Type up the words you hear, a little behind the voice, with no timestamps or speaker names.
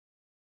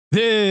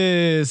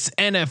This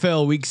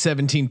NFL Week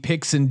 17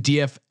 Picks and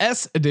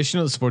DFS edition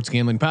of the Sports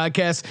Gambling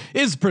Podcast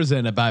is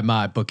presented by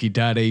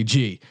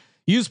MyBookie.ag.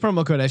 Use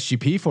promo code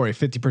SGP for a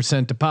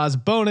 50%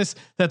 deposit bonus.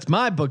 That's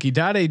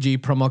MyBookie.ag,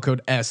 promo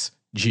code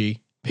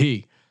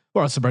SGP.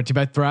 We're also brought to you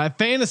by Thrive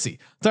Fantasy.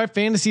 Thrive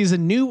Fantasy is a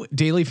new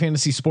daily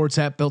fantasy sports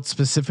app built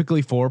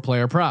specifically for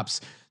player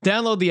props.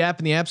 Download the app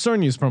in the App Store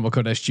and use promo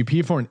code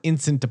SGP for an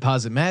instant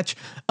deposit match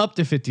up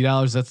to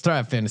 $50. That's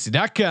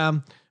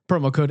thrivefantasy.com.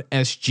 Promo code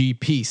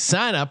SGP.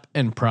 Sign up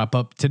and prop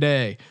up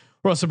today.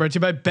 We're also brought to you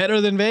by Better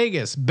Than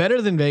Vegas.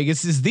 Better Than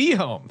Vegas is the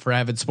home for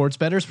avid sports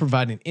bettors,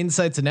 providing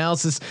insights,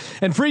 analysis,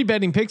 and free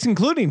betting picks,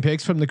 including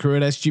picks from the crew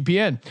at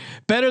SGPN.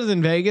 Better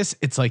Than Vegas,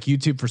 it's like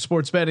YouTube for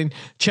sports betting.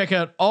 Check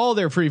out all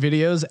their free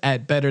videos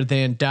at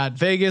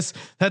betterthan.vegas.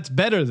 That's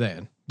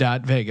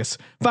betterthan.vegas.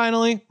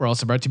 Finally, we're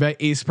also brought to you by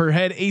Ace Per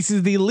Head. Ace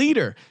is the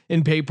leader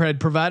in pay per head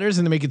providers,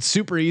 and they make it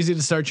super easy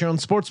to start your own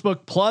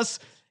sportsbook. Plus,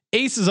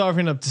 Ace is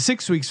offering up to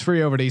 6 weeks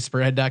free over at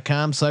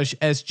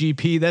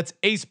aceperhead.com/SGP. That's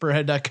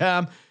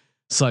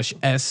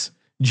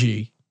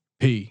aceperhead.com/SGP.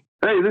 Hey,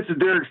 this is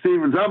Derek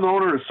Stevens. I'm the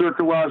owner of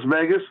Circa Las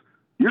Vegas.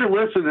 You're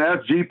listening to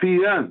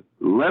SGPN.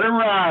 Let it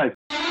ride.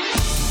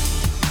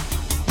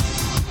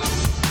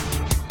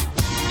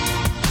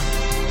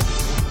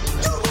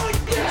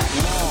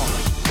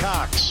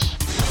 Cox.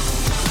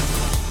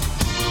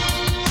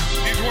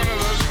 He's one of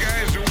those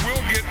guys who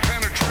will get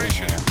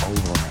penetration.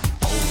 Over.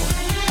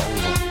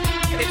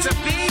 It's a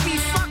baby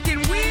fucking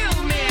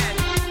wheel, man.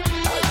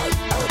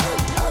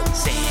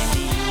 San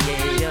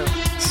Diego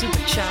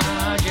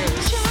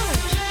Superchargers.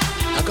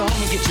 Now go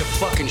home and get your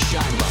fucking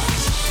shine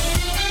box.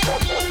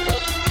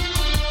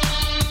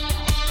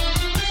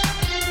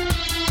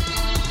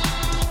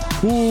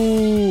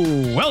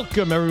 Ooh,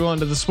 welcome everyone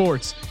to the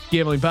Sports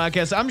Gambling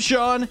Podcast. I'm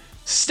Sean,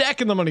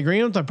 stacking the money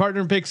green with my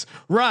partner in picks,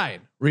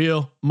 Ryan,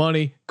 Real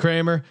Money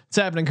Kramer. What's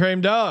happening,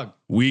 Kramer Dog?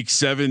 Week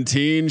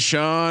 17,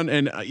 Sean,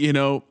 and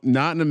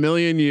not in a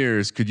million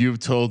years could you have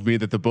told me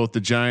that both the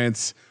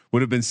Giants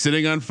would have been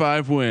sitting on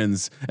 5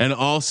 wins and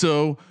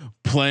also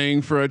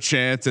playing for a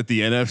chance at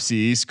the NFC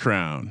East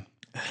crown.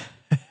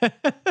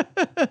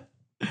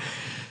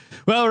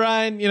 Well,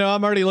 Ryan,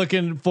 I'm already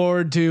looking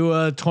forward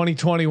to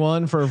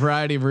 2021 for a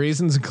variety of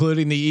reasons,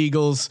 including the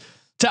Eagles'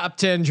 top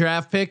 10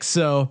 draft picks.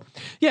 So,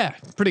 yeah,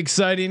 pretty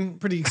exciting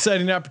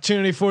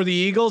opportunity for the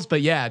Eagles.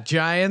 But yeah,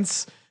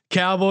 Giants,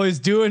 Cowboys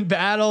doing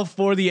battle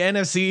for the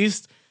NFC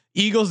East.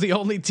 Eagles, the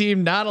only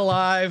team not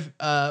alive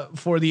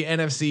for the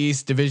NFC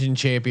East division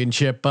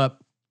championship. But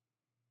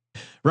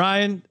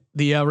Ryan,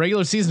 the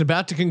regular season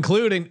about to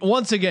conclude, and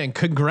once again,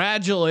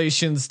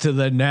 congratulations to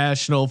the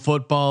National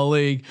Football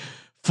League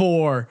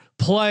for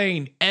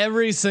playing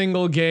every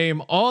single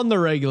game on the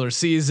regular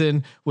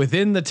season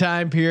within the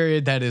time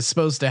period that is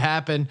supposed to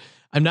happen.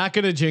 I'm not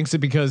going to jinx it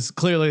because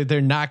clearly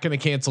they're not going to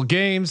cancel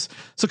games.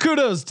 So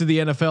kudos to the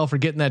NFL for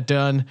getting that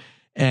done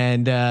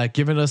and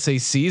giving us a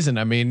season.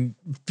 I mean,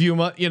 few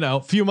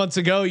months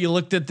ago, you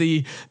looked at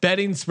the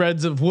betting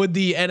spreads of would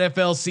the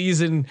NFL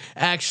season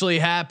actually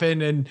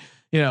happen, and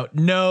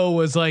no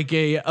was like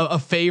a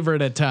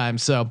favorite at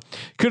times. So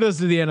kudos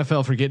to the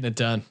NFL for getting it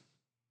done.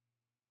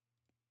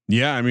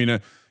 Yeah, I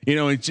mean,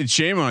 it's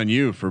shame on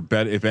you for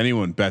bet if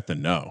anyone bet the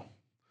no.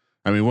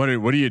 I mean,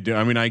 what do you do?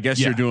 I mean, I guess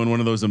you're doing one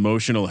of those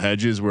emotional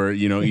hedges where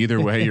either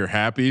way you're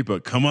happy,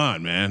 but come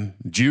on, man,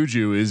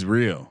 juju is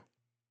real.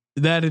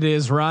 That it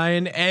is,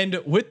 Ryan.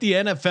 And with the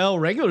NFL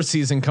regular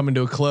season coming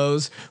to a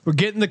close, we're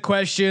getting the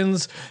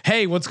questions.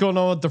 Hey, what's going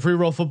on with the free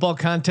roll football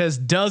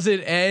contest? Does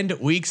it end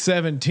week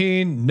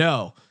 17?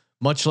 No.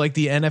 Much like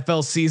the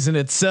NFL season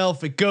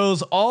itself, it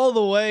goes all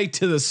the way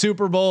to the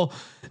Super Bowl.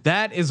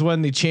 That is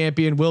when the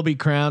champion will be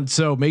crowned.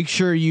 So make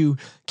sure you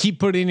keep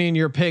putting in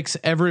your picks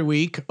every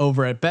week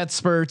over at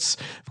BetSperts.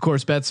 Of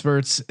course,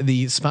 BetSperts,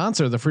 the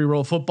sponsor of the free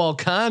roll football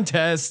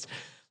contest.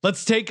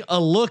 Let's take a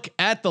look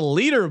at the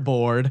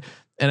leaderboard.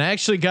 And I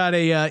actually got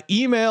a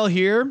email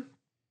here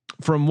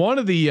from one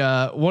of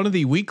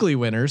the weekly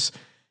winners.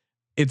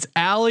 It's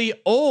Allie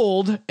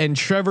Old and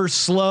Trevor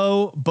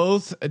Slow,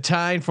 both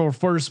tying for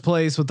first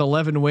place with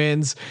 11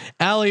 wins.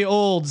 Allie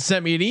Old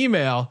sent me an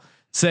email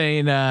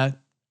saying, I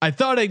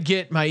thought I'd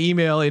get my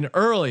email in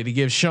early to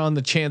give Sean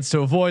the chance to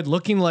avoid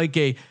looking like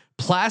a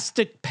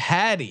plastic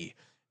patty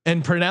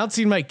and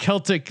pronouncing my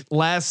Celtic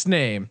last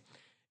name.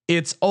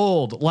 It's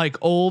Old, like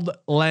Old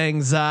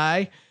Lang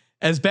Syne,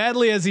 as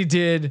badly as he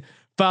did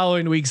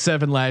following week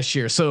 7 last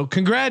year. So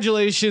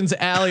congratulations,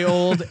 Allie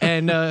Old.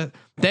 And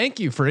thank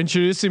you for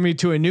introducing me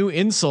to a new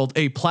insult,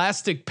 a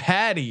plastic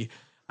patty.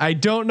 I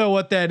don't know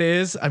what that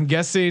is. I'm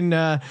guessing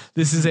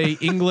this is a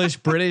English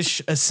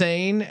British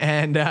saying,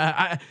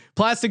 and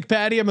plastic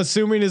patty, I'm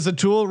assuming, is a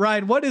tool.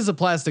 Ryan, what is a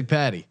plastic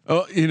patty?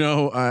 Oh,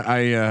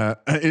 I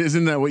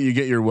isn't that what you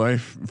get your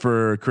wife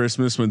for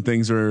Christmas when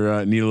things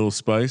are need a little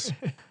spice?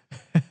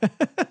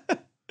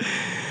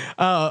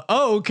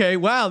 Okay.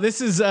 Wow.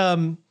 This is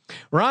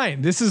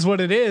Ryan. This is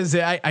what it is.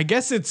 I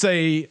guess it's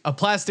a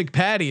plastic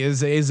patty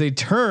is a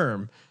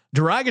term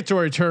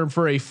derogatory term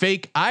for a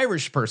fake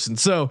Irish person.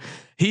 So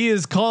he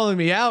is calling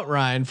me out,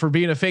 Ryan, for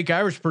being a fake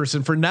Irish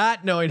person, for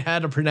not knowing how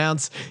to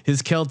pronounce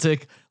his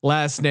Celtic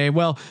last name.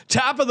 Well,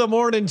 top of the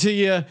morning to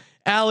you,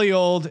 Allie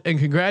Old, and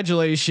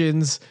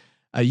congratulations.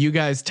 You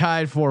guys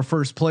tied for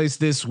first place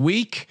this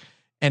week.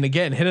 And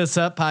again, hit us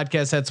up,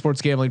 podcast at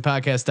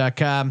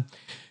sportsgamblingpodcast.com.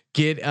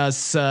 Get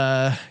us,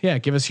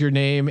 give us your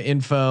name,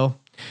 info,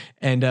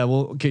 and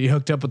we'll get you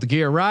hooked up with the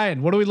gear.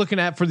 Ryan, what are we looking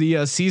at for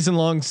the season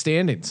long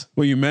standings?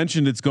 Well, you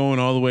mentioned it's going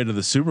all the way to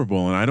the Super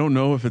Bowl, and I don't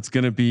know if it's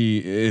going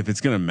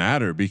to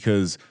matter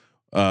because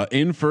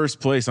in first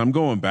place, I'm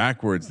going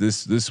backwards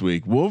this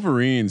week.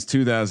 Wolverines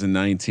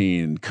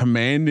 2019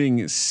 commanding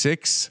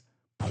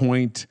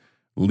 6-point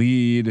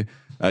lead.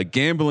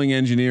 Gambling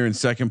Engineer in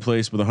second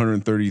place with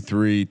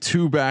 133.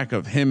 2 back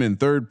of him in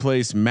third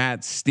place,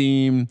 Matt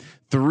Steam.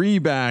 3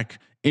 back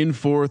in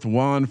fourth,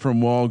 Juan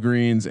from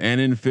Walgreens, and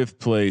in fifth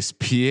place,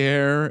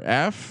 Pierre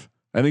F.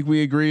 I think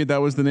we agreed that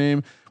was the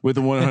name with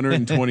the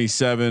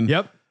 127.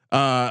 Yep.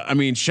 I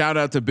mean, shout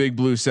out to Big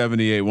Blue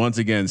 78 once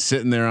again,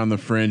 sitting there on the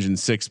fringe in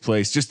sixth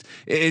place.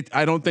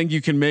 I don't think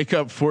you can make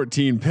up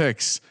 14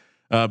 picks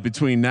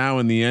between now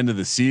and the end of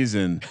the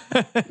season.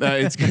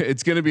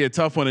 It's going to be a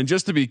tough one. And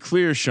just to be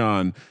clear,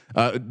 Sean,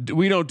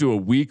 we don't do a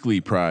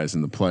weekly prize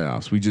in the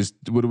playoffs. We just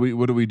what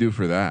do we do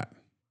for that?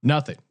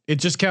 Nothing. It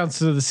just counts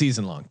to the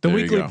season long. The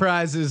weekly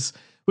prizes.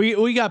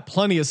 We got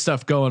plenty of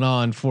stuff going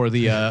on for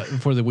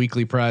the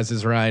weekly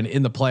prizes, Ryan.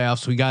 In the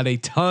playoffs, we got a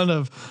ton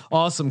of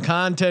awesome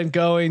content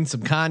going,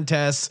 some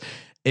contests.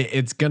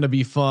 It's going to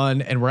be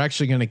fun, and we're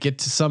actually going to get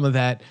to some of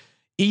that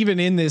even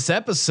in this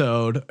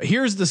episode.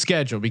 Here's the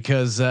schedule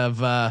because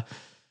of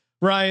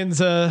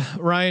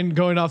Ryan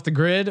going off the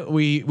grid.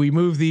 We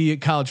moved the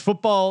college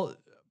football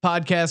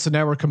podcast, so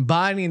now we're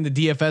combining the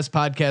DFS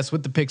podcast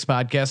with the Picks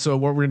podcast. So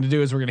what we're going to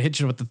do is we're going to hit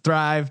you with the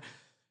Thrive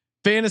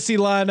fantasy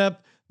lineup.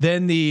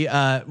 Then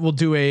we'll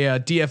do a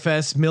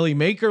DFS Millie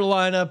Maker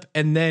lineup,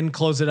 and then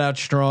close it out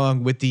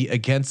strong with the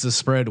Against the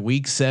Spread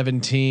Week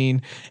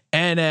 17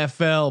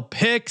 NFL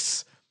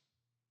picks.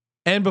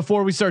 And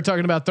before we start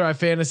talking about Thrive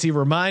Fantasy,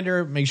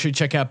 reminder: make sure you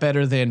check out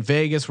Better Than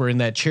Vegas. We're in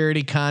that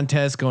charity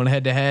contest, going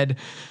head to head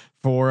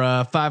for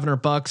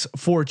 $500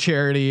 for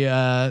charity.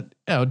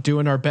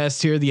 Doing our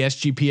best here, the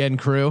SGPN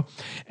crew.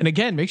 And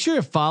again, make sure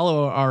you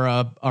follow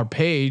our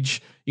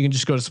page. You can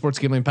just go to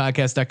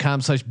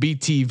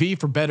sportsgamblingpodcast.com/BTV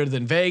for Better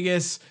Than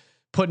Vegas.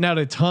 Putting out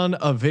a ton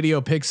of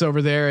video picks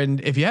over there.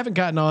 And if you haven't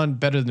gotten on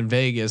Better Than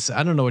Vegas,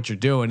 I don't know what you're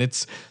doing.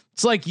 It's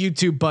like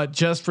YouTube, but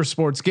just for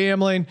sports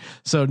gambling.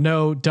 So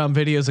no dumb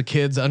videos of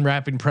kids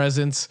unwrapping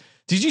presents.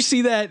 Did you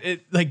see that?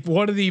 Like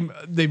one of the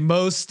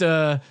most,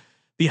 the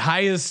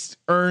highest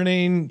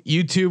earning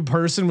YouTube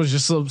person was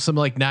just some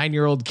like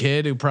 9-year-old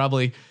kid who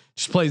probably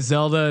just plays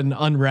Zelda and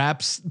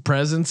unwraps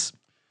presents.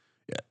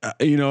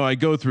 I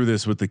go through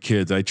this with the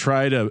kids. I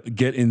try to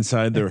get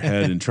inside their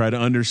head and try to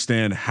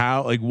understand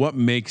how, like, what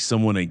makes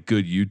someone a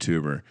good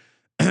YouTuber.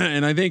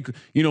 And I think,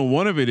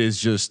 one of it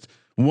is just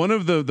one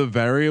of the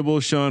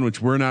variables, Sean,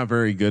 which we're not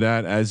very good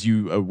at, as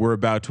we're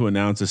about to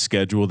announce a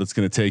schedule that's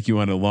going to take you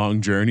on a long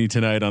journey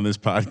tonight on this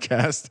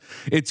podcast.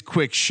 It's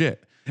quick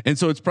shit. And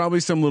so it's probably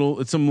some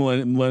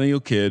millennial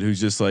kid who's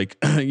just like,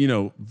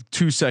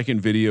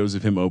 2-second videos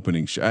of him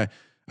opening. I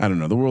don't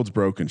know. The world's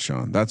broken,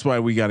 Sean. That's why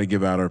we got to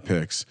give out our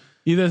picks.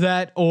 Either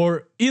that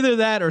or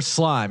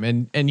slime,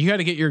 and you got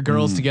to get your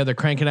girls together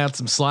cranking out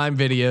some slime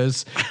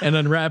videos and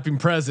unwrapping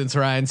presents,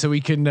 Ryan, so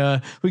we can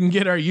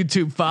get our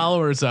YouTube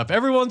followers up.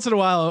 Every once in a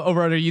while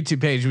over on our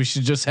YouTube page, we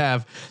should just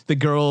have the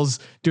girls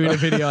doing a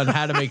video on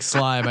how to make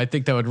slime. I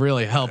think that would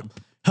really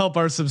help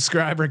our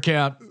subscriber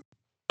count.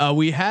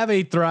 We have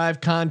a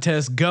Thrive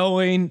contest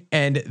going,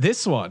 and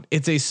this one,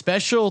 it's a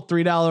special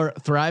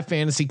 $3 Thrive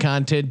fantasy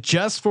content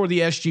just for the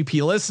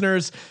SGP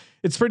listeners.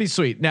 It's pretty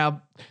sweet.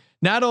 Now,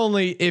 not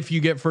only if you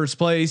get first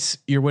place,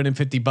 you're winning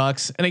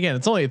 $50. And again,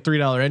 it's only a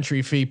 $3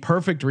 entry fee.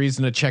 Perfect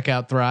reason to check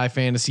out Thrive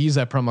Fantasy. Use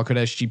that promo code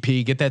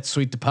SGP. Get that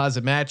sweet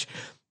deposit match.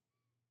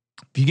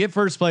 If you get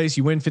first place,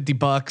 you win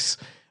 $50.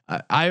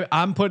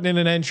 I'm putting in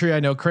an entry. I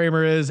know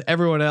Kramer is.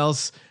 Everyone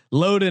else,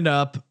 loading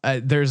up.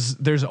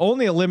 There's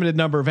only a limited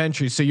number of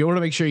entries, so you want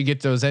to make sure you get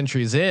those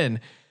entries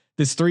in.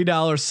 This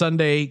 $3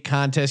 Sunday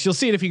contest. You'll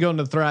see it if you go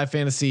into the Thrive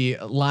Fantasy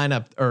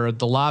lineup or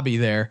the lobby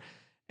there,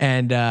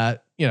 and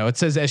it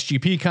says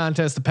SGP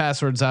contest. The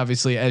password is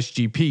obviously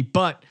SGP,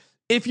 but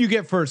if you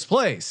get first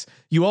place,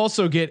 you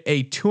also get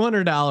a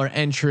 $200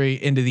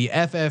 entry into the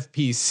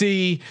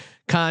FFPC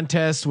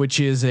contest, which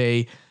is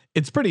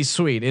it's pretty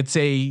sweet. It's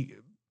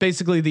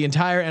basically the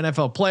entire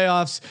NFL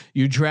playoffs.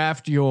 You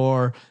draft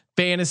your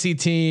fantasy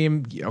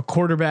team,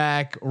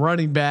 quarterback,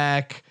 running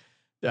back,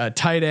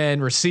 tight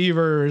end,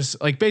 receivers.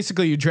 Like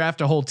basically you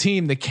draft a whole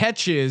team. The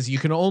catch is you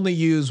can only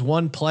use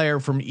one player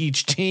from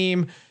each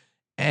team.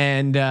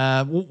 And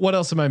what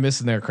else am I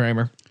missing there,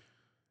 Kramer?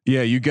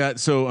 Yeah,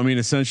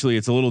 essentially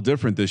it's a little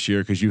different this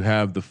year because you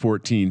have the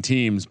 14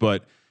 teams,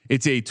 but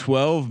it's a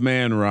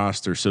 12-man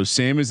roster. So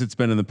same as it's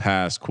been in the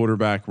past: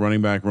 quarterback,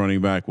 running back,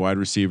 wide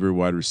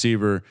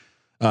receiver,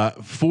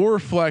 4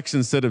 flex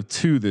instead of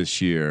 2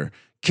 this year.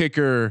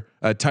 kicker,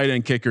 tight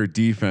end kicker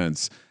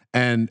defense.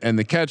 And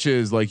the catch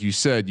is, like you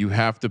said, you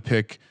have to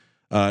pick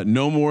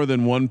no more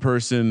than one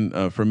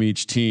person from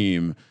each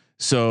team.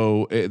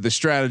 So the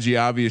strategy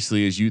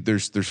obviously is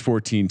there's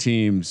 14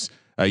 teams.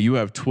 You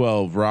have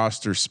 12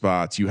 roster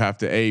spots. You have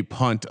to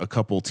punt a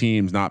couple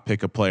teams, not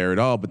pick a player at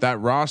all. But that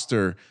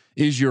roster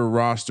is your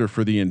roster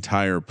for the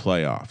entire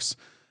playoffs.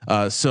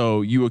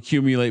 So you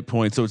accumulate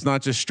points. So it's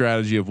not just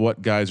strategy of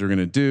what guys are going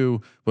to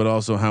do, but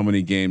also how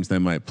many games they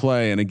might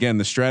play. And again,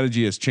 the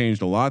strategy has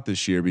changed a lot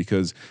this year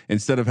because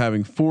instead of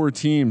having 4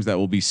 teams that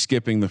will be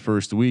skipping the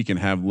first week and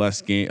have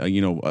less game,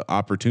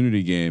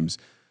 opportunity games,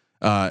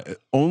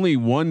 only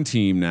one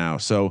team now.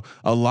 So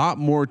a lot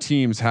more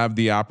teams have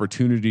the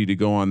opportunity to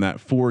go on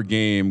that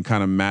 4-game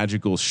kind of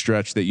magical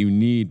stretch that you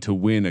need to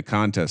win a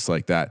contest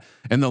like that.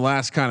 And the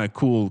last kind of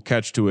cool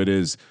catch to it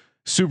is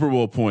Super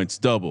Bowl points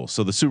double.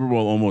 So the Super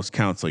Bowl almost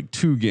counts like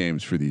 2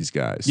 games for these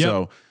guys. Yep.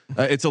 So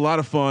it's a lot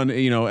of fun.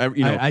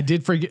 I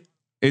did forget.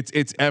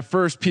 It's at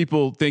first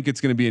people think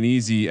it's going to be an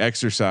easy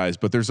exercise,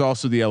 but there's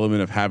also the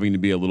element of having to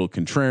be a little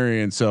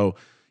contrarian. So,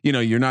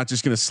 you're not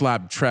just going to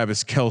slap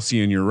Travis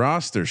Kelce in your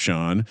roster,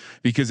 Sean,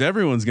 because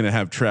everyone's going to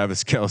have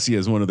Travis Kelce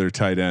as one of their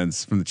tight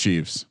ends from the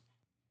Chiefs.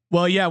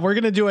 Well, yeah, we're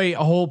going to do a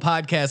whole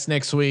podcast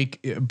next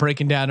week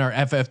breaking down our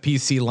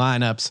FFPC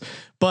lineups,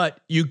 but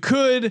you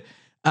could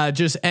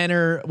just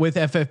enter with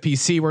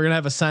FFPC. We're going to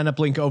have a sign up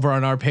link over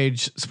on our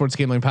page,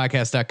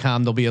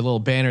 sportsgamblingpodcast.com. There'll be a little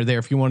banner there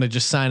if you want to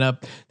just sign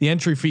up. The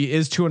entry fee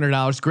is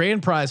 $200,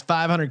 grand prize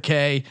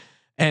 $500K,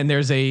 and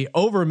there's a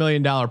over $1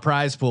 million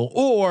prize pool.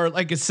 Or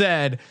like I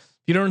said,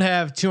 you don't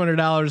have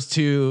 $200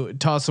 to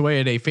toss away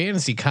at a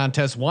fantasy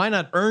contest. Why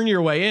not earn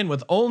your way in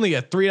with only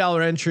a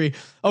 $3 entry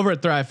over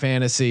at Thrive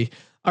Fantasy?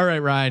 All right,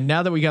 Ryan,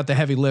 now that we got the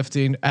heavy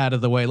lifting out of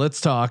the way, let's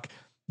talk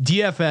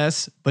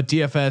DFS, but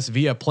DFS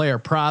via player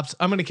props.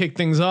 I'm going to kick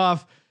things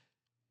off.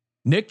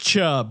 Nick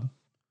Chubb,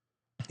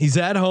 he's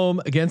at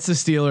home against the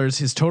Steelers.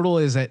 His total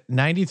is at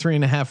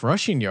 93.5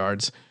 rushing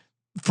yards.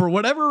 For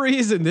whatever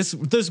reason,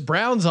 this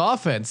Browns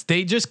offense,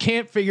 they just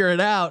can't figure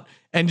it out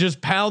and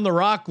just pound the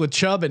rock with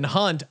Chubb and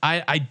Hunt.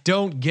 I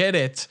don't get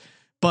it,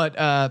 but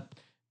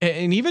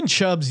and even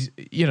Chubb's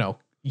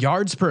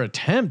yards per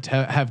attempt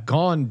have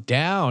gone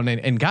down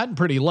and gotten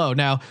pretty low.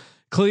 Now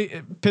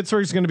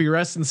Pittsburgh's going to be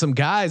resting some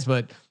guys,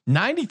 but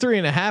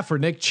 93.5 for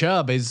Nick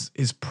Chubb is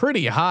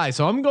pretty high.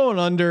 So I'm going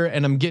under,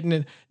 and I'm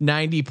getting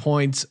 90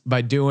 points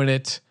by doing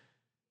it.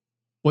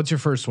 What's your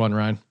first one,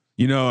 Ryan?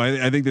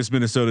 I think this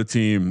Minnesota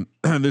team,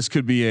 this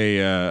could be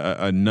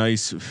a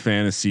nice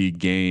fantasy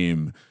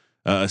game,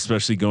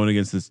 especially going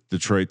against this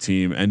Detroit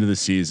team. End of the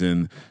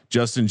season,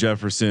 Justin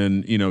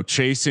Jefferson,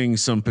 chasing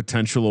some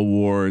potential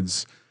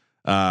awards.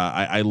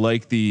 I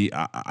like the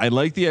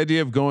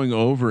idea of going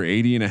over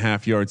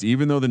 80.5 yards,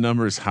 even though the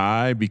number is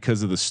high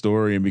because of the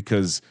story and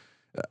because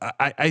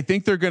I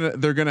think they're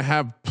gonna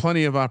have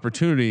plenty of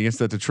opportunity against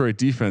that Detroit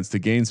defense to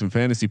gain some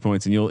fantasy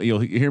points. And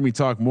you'll hear me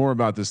talk more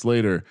about this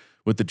later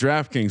with the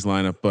DraftKings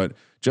lineup, but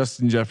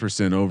Justin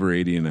Jefferson over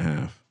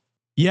 80.5.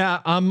 Yeah,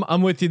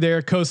 I'm with you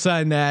there.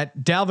 Co-sign that.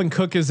 Dalvin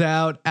Cook is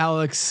out.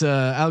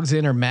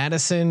 Alexander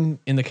Madison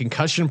in the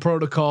concussion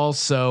protocol.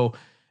 So.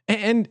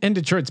 And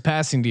Detroit's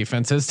passing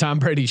defense, as Tom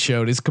Brady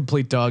showed, is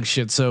complete dog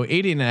shit. So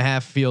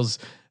 80.5 feels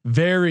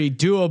very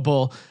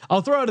doable.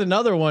 I'll throw out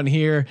another one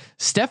here.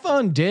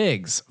 Stephon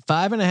Diggs,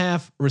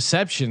 5.5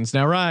 receptions.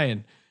 Now,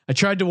 Ryan, I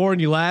tried to warn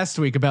you last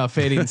week about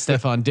fading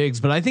Stephon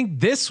Diggs, but I think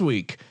this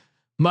week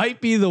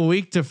might be the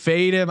week to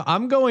fade him.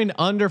 I'm going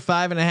under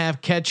 5.5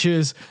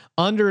 catches.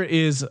 Under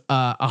is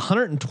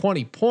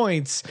 120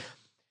 points.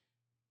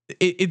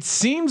 It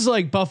seems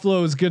like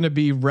Buffalo is going to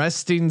be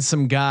resting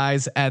some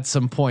guys at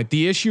some point.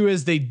 The issue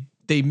is they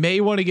may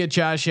want to get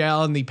Josh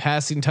Allen the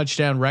passing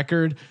touchdown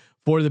record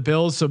for the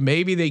Bills, so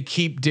maybe they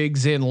keep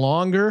Diggs in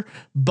longer.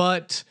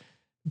 But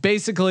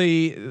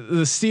basically,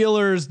 the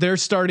Steelers, they're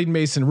starting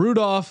Mason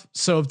Rudolph.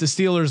 So if the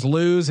Steelers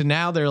lose and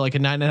now they're like a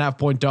 9.5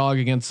 point dog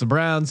against the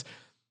Browns,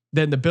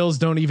 then the Bills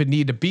don't even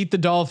need to beat the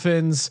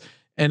Dolphins.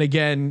 And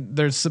again,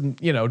 there's some,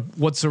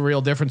 what's the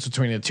real difference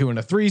between a 2 and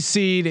a 3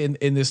 seed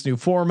in this new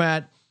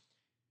format?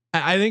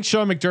 I think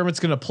Sean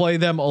McDermott's going to play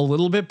them a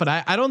little bit, but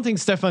I don't think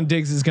Stephon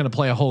Diggs is going to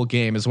play a whole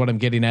game is what I'm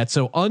getting at.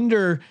 So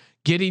under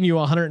getting you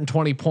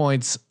 120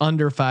 points,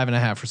 under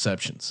 5.5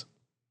 receptions.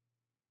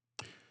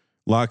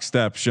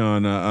 Lockstep,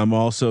 Sean. I'm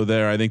also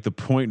there. I think the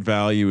point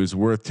value is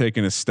worth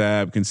taking a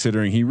stab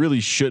considering he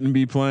really shouldn't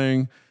be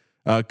playing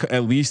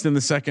at least in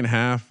the second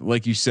half.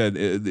 Like you said,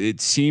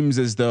 it seems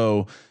as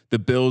though the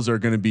Bills are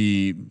going to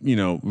be,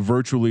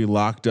 virtually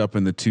locked up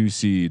in the 2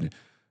 seed.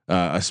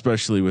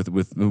 Especially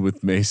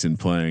with Mason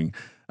playing,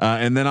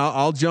 and then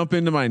I'll jump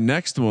into my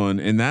next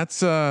one, and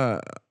that's I'm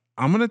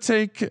gonna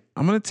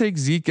take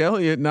Zeke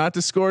Elliott not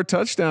to score a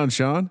touchdown.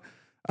 Sean,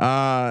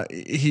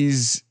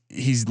 he's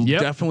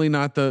definitely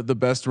not the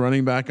best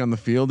running back on the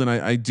field, and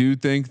I do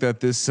think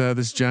that this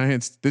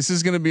Giants, this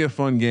is gonna be a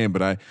fun game,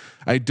 but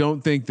I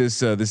don't think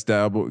this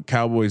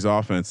Cowboys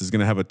offense is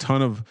gonna have a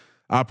ton of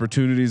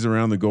opportunities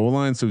around the goal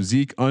line. So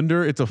Zeke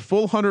under, it's a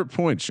full 100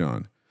 points,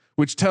 Sean.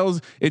 which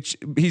tells it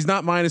he's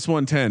not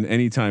 -110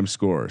 anytime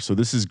scorer. So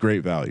this is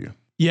great value.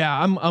 Yeah,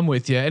 I'm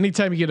with you.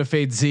 Anytime you get a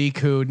fade Zeke,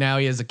 who now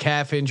he has a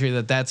calf injury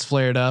that's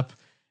flared up,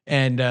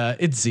 and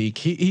it's Zeke.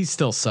 He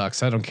still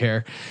sucks. I don't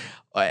care.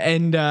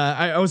 And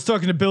I was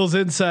talking to Bills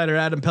insider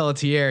Adam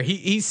Pelletier.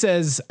 He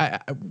says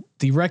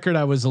the record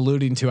I was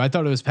alluding to, I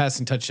thought it was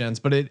passing touchdowns,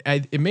 but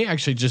it may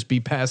actually just be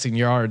passing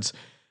yards.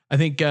 I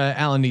think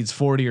Allen needs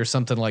 40 or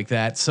something like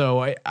that.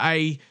 So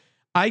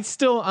I'm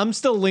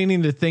still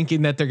leaning to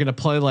thinking that they're going to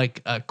play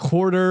like a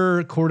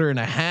quarter and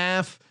a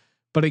half.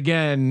 But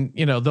again,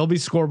 they'll be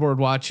scoreboard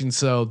watching.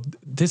 So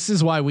this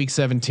is why week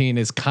 17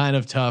 is kind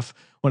of tough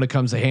when it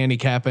comes to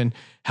handicapping.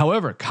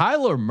 However,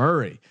 Kyler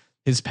Murray,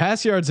 his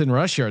pass yards and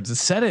rush yards is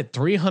set at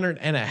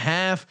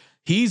 300.5.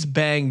 He's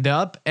banged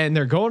up, and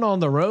they're going on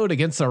the road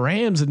against the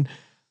Rams, and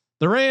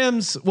the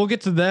Rams, we'll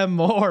get to them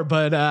more,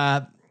 but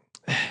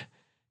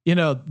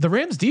the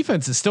Rams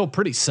defense is still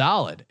pretty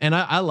solid. And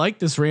I like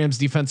this Rams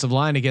defensive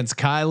line against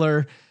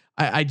Kyler.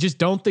 I just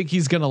don't think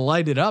he's going to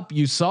light it up.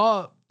 You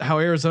saw how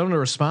Arizona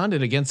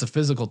responded against a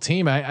physical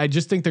team. I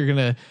just think they're going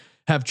to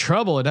have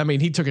trouble. And I mean,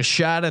 he took a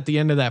shot at the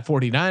end of that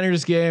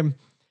 49ers game.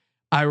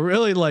 I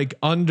really like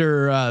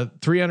under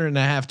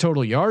 300.5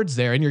 total yards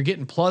there, and you're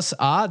getting plus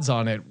odds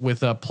on it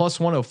with a plus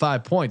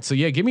 105 points. So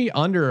yeah, give me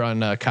under on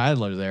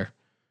Kyler there.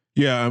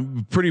 Yeah,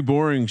 pretty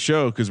boring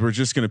show because we're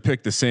just going to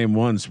pick the same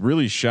ones.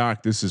 Really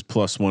shocked. This is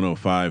plus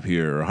 105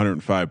 here, or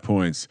 105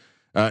 points.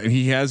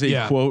 He has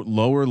a quote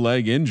lower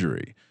leg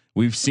injury.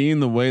 We've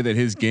seen the way that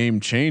his game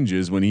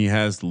changes when he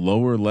has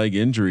lower leg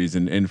injuries,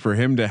 and for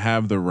him to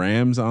have the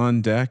Rams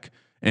on deck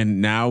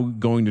and now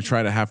going to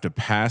try to have to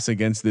pass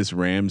against this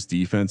Rams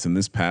defense and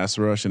this pass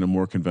rush in a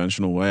more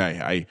conventional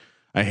way.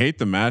 I hate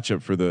the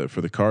matchup for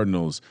the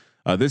Cardinals.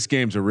 This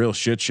game's a real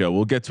shit show.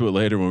 We'll get to it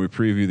later when we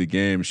preview the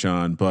game,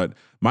 Sean. But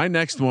my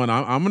next one,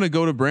 I'm going to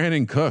go to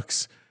Brandon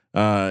Cooks.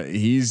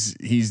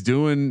 He's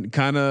doing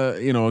kind of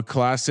a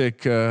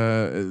classic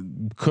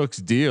Cooks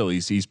deal.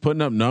 He's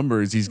putting up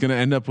numbers. He's going to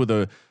end up with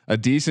a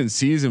decent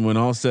season when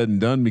all's said and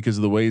done because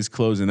of the way he's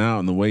closing out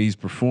and the way he's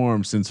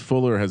performed since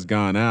Fuller has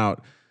gone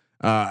out.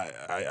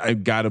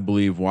 I've got to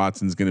believe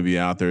Watson's going to be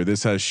out there.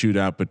 This has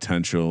shootout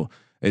potential.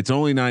 It's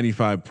only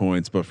 95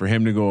 points, but for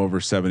him to go over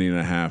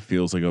 70.5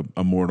 feels like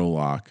a mortal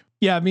lock.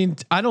 Yeah, I mean,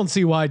 I don't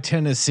see why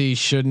Tennessee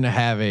shouldn't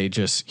have a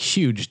just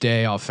huge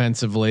day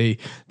offensively.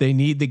 They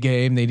need the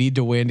game. They need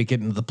to win to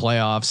get into the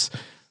playoffs.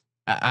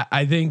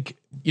 I think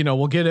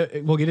we'll get into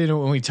it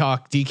when we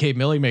talk DK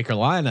Millimaker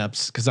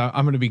lineups because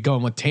I'm going to be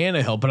going with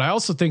Tannehill, but I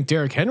also think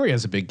Derrick Henry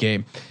has a big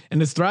game, and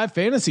his Thrive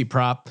Fantasy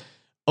prop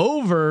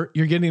over.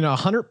 You're getting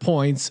 100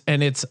 points,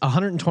 and it's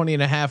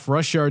 120.5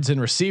 rush yards and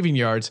receiving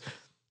yards.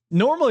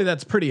 Normally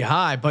that's pretty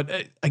high,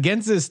 but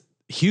against this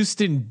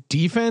Houston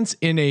defense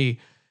in a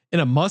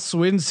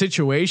must-win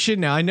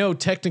situation. Now I know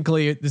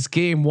technically this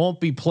game won't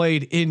be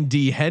played in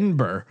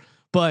Denver,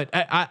 but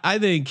I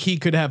think he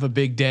could have a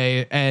big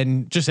day,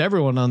 and just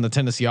everyone on the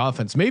Tennessee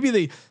offense. Maybe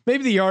the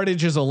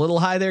yardage is a little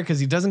high there because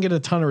he doesn't get a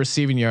ton of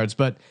receiving yards,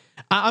 but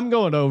I'm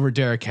going over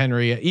Derrick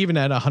Henry even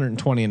at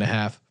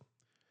 120.5.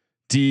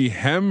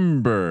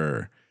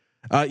 Denver.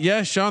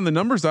 Yeah, Sean, the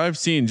numbers I've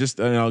seen,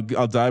 I'll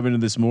dive into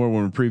this more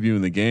when we're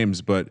previewing the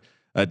games, but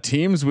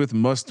teams with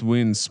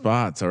must-win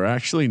spots are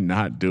actually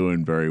not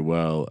doing very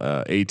well.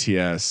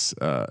 ATS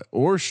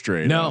or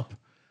straight up.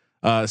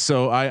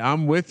 So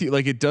I'm with you.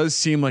 Like, it does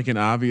seem like an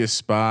obvious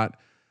spot.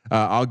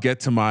 I'll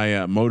get to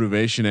my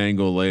motivation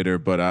angle later,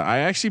 but I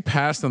actually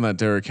passed on that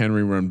Derrick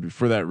Henry run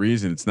for that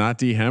reason. It's not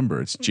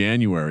December, it's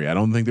January. I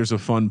don't think there's a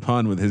fun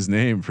pun with his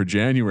name for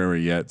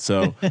January yet.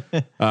 So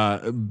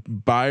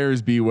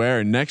buyers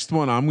beware. Next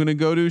one I'm going to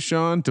go to,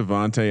 Sean,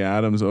 Davante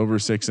Adams over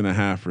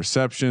 6.5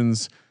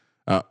 receptions.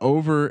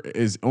 Over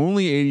is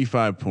only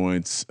 85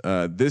 points.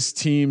 This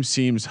team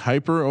seems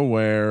hyper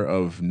aware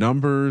of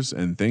numbers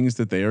and things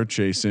that they are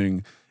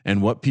chasing and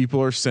what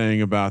people are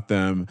saying about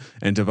them.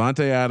 And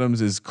Davante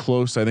Adams is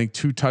close. I think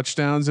 2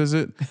 touchdowns, is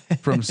it,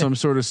 from some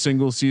sort of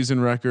single season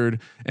record.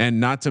 And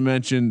not to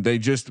mention,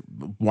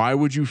 why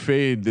would you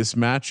fade this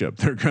matchup?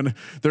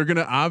 They're going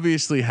to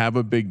obviously have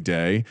a big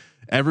day.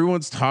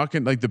 Everyone's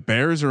talking like the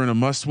Bears are in a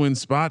must-win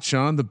spot,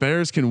 Sean. The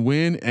Bears can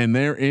win and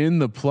they're in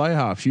the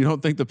playoffs. You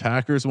don't think the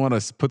Packers want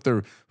to put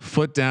their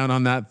foot down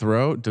on that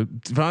throat?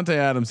 Davante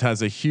Adams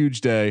has a huge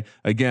day.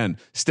 Again,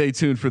 stay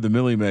tuned for the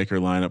Millie Maker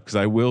lineup because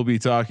I will be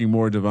talking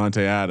more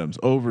Davante Adams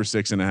over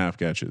 6.5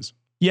 catches.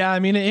 Yeah, I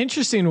mean, an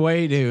interesting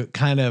way to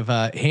kind of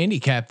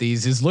handicap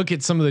these is look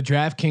at some of the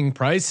DraftKings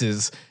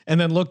prices and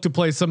then look to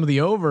play some of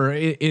the over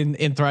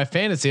in Thrive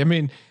Fantasy. I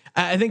mean,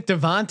 I think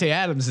Davante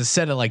Adams is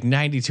set at like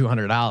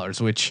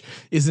 $9,200, which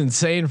is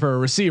insane for a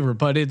receiver,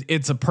 but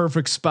it's a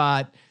perfect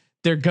spot.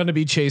 They're going to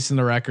be chasing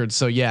the record.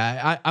 So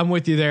yeah, I'm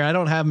with you there. I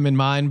don't have them in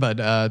mind,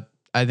 but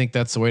I think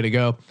that's the way to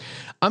go.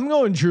 I'm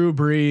going Drew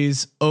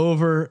Brees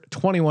over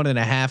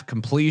 21.5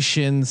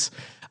 completions.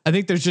 I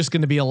think there's just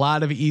going to be a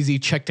lot of easy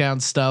check down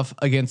stuff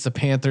against the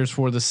Panthers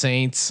for the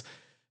Saints.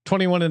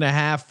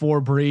 21.5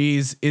 for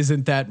Brees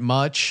isn't that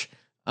much.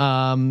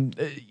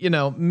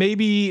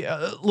 Maybe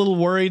a little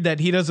worried that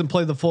he doesn't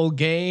play the full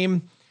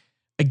game.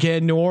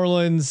 Again, New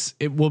Orleans,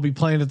 it will be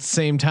playing at the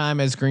same time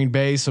as Green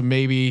Bay. So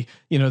maybe,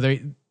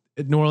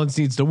 New Orleans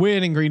needs to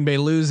win and Green Bay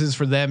loses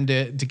for them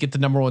to get the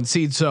number 1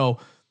 seed. So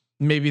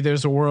maybe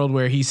there's a world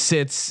where he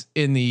sits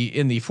in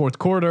the fourth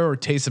quarter, or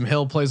Taysom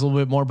Hill plays a little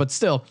bit more, but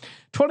still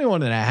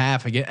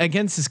 21.5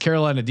 against this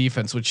Carolina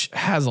defense, which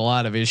has a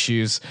lot of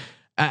issues.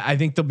 I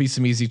think there'll be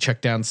some easy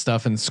check down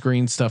stuff and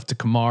screen stuff to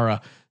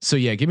Kamara. So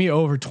yeah, give me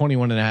over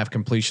 21.5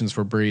 completions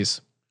for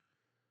Breeze.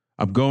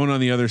 I'm going on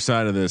the other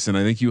side of this, and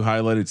I think you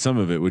highlighted some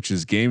of it, which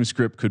is game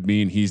script could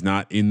mean he's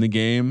not in the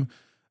game.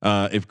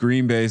 If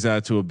Green Bay's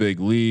out to a big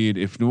lead,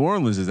 if New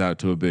Orleans is out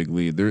to a big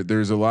lead,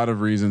 there's a lot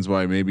of reasons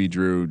why maybe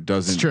Drew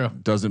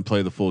doesn't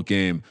play the full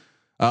game.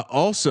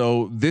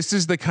 Also, this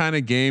is the kind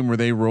of game where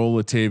they roll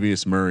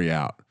Latavius Murray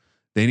out.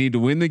 They need to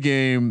win the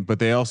game, but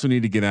they also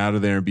need to get out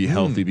of there and be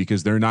healthy,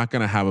 because they're not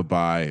going to have a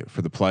bye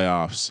for the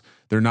playoffs.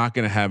 They're not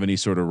going to have any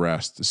sort of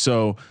rest.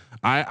 So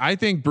I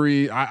think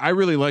Bree, I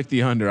really like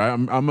the under.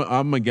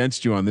 I'm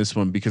against you on this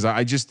one, because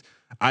I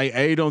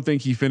don't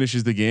think he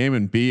finishes the game,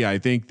 and B, I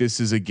think this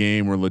is a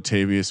game where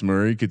Latavius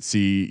Murray could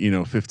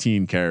see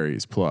 15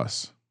 carries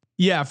plus.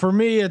 Yeah, for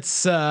me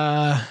it's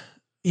I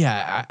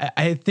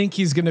think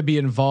he's going to be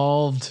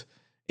involved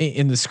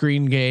in the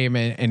screen game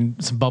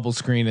and some bubble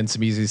screen and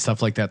some easy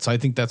stuff like that. So I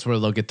think that's where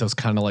they'll get those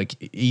kind of like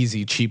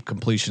easy, cheap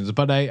completions.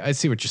 But I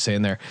see what you're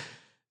saying there.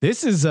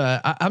 This is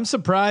I'm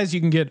surprised you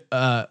can get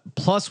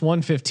plus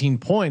 115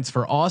 points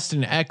for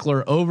Austin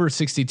Eckler over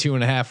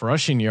 62.5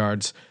 rushing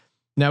yards.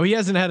 Now he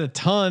hasn't had a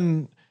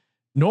ton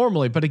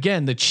normally, but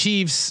again, the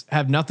Chiefs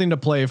have nothing to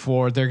play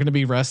for. They're going to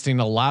be resting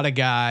a lot of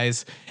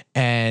guys.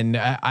 And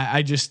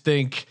I just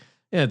think,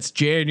 it's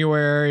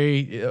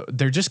January.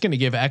 They're just going to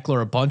give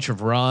Eckler a bunch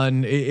of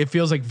run. It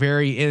feels like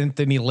very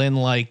Anthony Lynn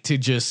like to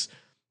just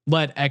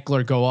let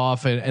Eckler go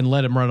off and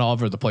let him run all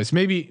over the place.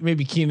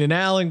 Maybe Keenan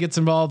Allen gets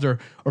involved, or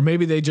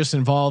maybe they just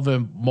involve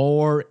him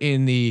more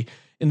in the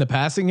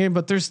passing game.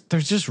 But there's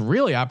just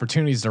really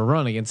opportunities to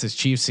run against this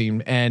Chiefs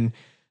team, and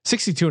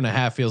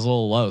 62.5 feels a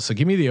little low. So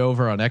give me the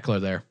over on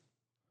Eckler there.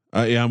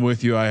 Yeah, I'm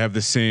with you. I have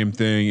the same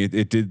thing.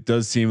 It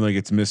does seem like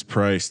it's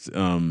mispriced.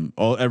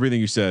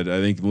 Everything you said,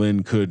 I think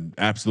Lynn could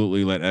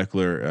absolutely let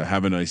Eckler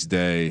have a nice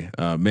day.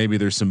 Maybe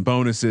there's some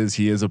bonuses.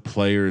 He is a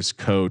player's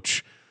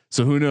coach,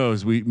 so who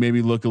knows? We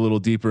maybe look a little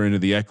deeper into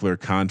the Eckler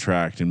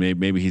contract, and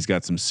maybe he's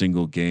got some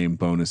single game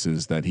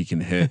bonuses that he can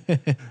hit.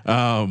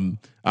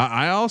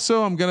 I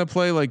also, I'm going to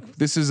play like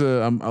this is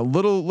a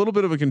little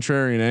bit of a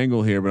contrarian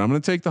angle here, but I'm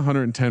going to take the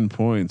 110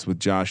 points with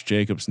Josh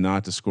Jacobs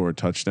not to score a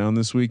touchdown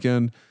this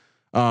weekend.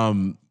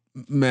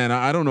 Man,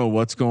 I don't know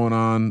what's going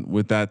on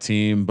with that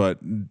team, but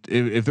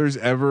if there's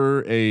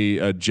ever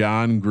a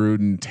John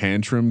Gruden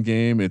tantrum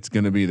game, it's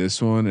going to be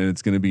this one, and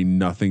it's going to be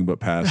nothing but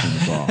passing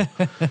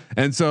the ball.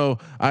 And so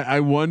I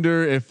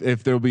wonder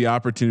if there'll be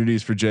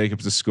opportunities for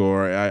Jacobs to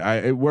score.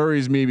 It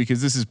worries me,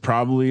 because this is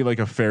probably like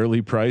a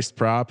fairly priced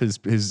prop.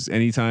 His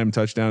anytime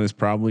touchdown is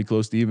probably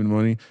close to even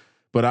money,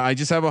 but I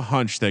just have a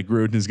hunch that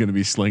Gruden is going to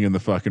be slinging the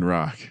fucking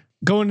rock.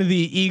 Going to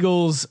the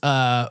Eagles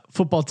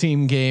football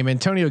team game,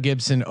 Antonio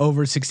Gibson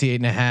over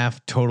 68.5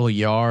 total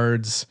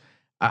yards.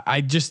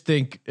 I just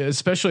think,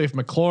 especially if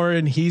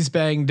McLaurin, he's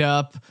banged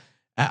up.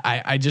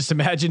 I just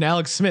imagine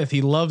Alex Smith.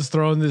 He loves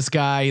throwing this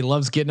guy. He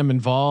loves getting him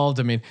involved.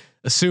 I mean,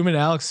 assuming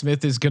Alex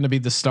Smith is going to be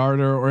the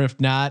starter, or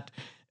if not,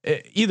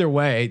 either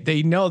way,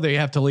 they know they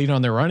have to lean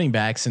on their running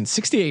backs, and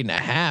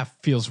 68.5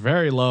 feels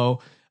very low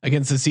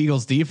against this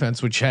Eagles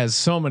defense, which has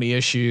so many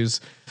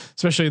issues,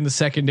 especially in the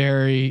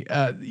secondary.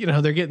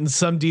 They're getting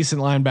some decent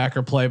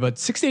linebacker play, but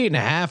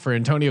 68.5 for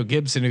Antonio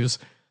Gibson, who's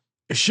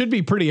should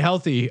be pretty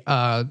healthy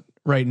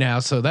right now.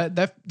 So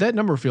that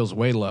number feels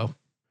way low.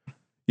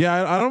 Yeah,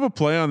 I don't have a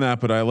play on that,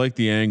 but I like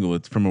the angle.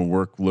 It's from a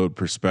workload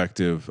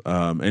perspective.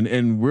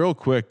 And real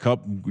quick,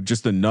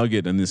 just a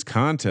nugget in this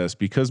contest,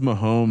 because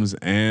Mahomes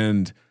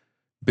and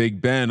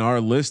Big Ben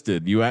are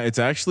listed. It's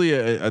actually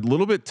a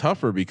little bit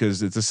tougher,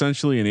 because it's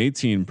essentially an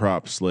 18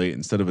 prop slate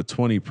instead of a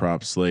 20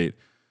 prop slate.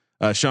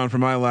 Sean, for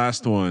my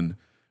last one,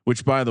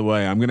 which by the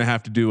way, I'm going to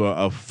have to do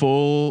a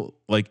full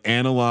like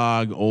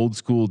analog old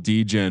school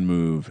DGen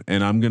move.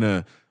 And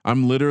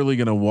I'm literally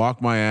going to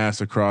walk my ass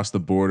across the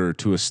border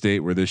to a state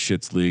where this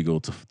shit's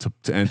legal to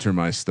enter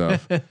my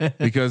stuff,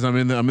 because I'm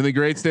in the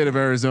great state of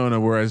Arizona,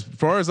 where as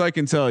far as I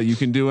can tell, you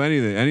can do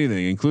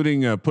anything,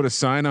 including put a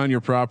sign on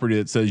your property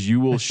that says you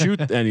will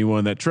shoot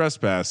anyone that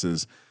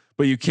trespasses,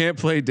 but you can't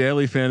play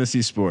daily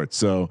fantasy sports.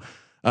 So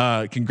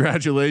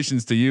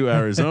congratulations to you,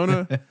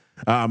 Arizona.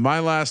 My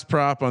last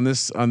prop on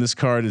this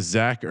card is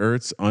Zach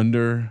Ertz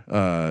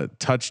under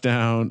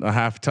touchdown, a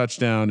half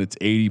touchdown. It's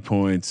 80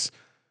 points.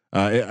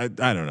 I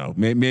don't know.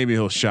 Maybe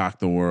he'll shock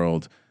the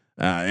world.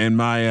 And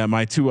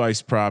my two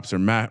ice props are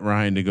Matt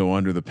Ryan to go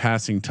under the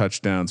passing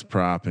touchdowns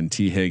prop, and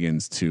T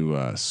Higgins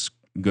to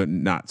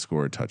not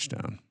score a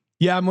touchdown.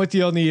 Yeah, I'm with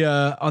you on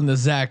the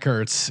Zach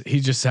Ertz. He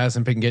just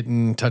hasn't been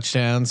getting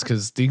touchdowns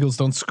because the Eagles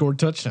don't score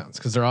touchdowns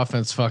because their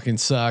offense fucking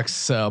sucks.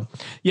 So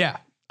yeah,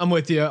 I'm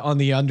with you on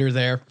the under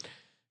there.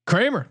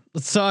 Kramer,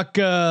 let's talk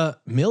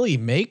Millie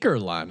Maker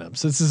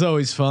lineups. This is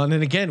always fun.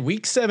 And again,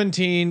 week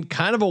 17,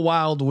 kind of a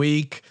wild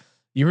week.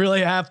 You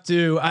really have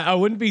to, I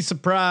wouldn't be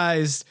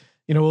surprised.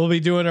 We'll be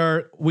doing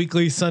our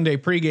weekly Sunday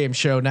pregame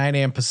show, 9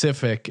 a.m.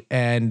 Pacific,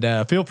 and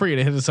feel free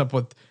to hit us up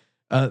with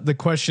the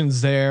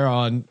questions there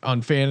on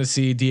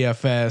fantasy,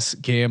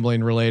 DFS,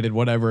 gambling related,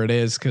 whatever it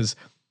is. Cause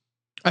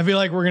I feel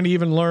like we're going to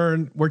even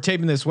learn, we're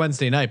taping this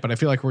Wednesday night, but I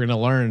feel like we're going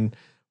to learn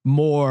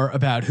more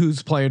about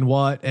who's playing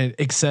what and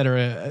et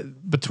cetera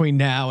between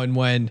now and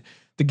when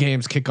the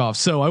games kick off.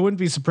 So I wouldn't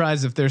be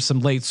surprised if there's some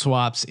late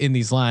swaps in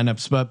these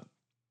lineups, but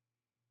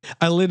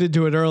I alluded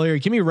to it earlier.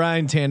 Give me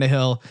Ryan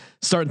Tannehill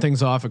starting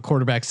things off at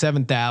quarterback,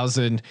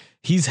 7,000.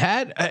 He's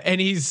had, and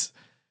he's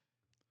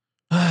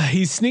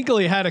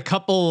sneakily had a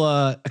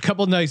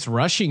couple nice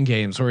rushing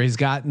games where he's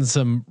gotten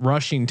some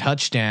rushing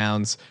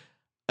touchdowns.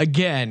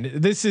 Again,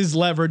 this is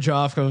leverage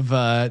off of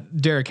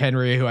Derrick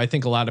Henry, who I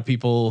think a lot of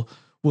people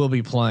will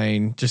be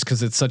playing just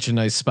because it's such a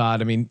nice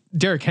spot. I mean,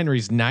 Derrick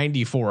Henry's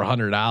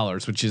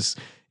 $9,400, which is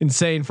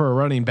insane for a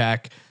running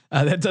back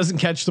that doesn't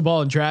catch the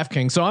ball in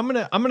DraftKings. So I'm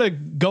gonna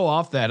go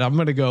off that. I'm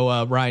gonna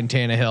go Ryan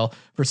Tannehill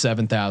for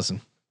 7,000.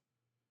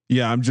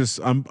 Yeah,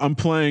 I'm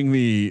playing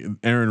the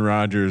Aaron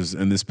Rodgers,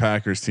 and this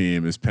Packers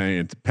team is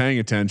paying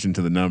attention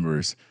to the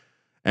numbers.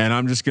 And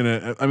I'm just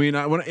gonna. I mean,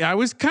 I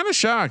was kind of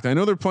shocked. I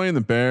know they're playing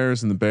the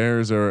Bears, and the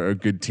Bears are a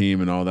good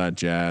team and all that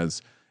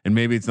jazz. And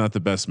maybe it's not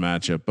the best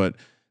matchup, but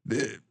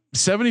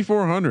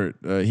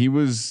 7,400. He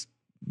was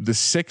the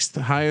 6th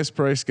highest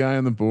priced guy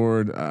on the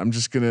board. I'm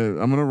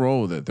gonna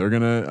roll with it.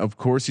 Of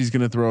course, he's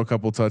gonna throw a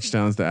couple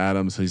touchdowns to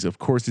Adams. He's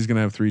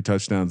gonna have 3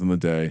 touchdowns on the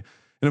day,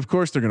 and of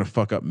course they're gonna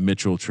fuck up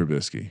Mitchell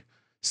Trubisky.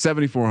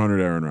 7,400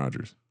 Aaron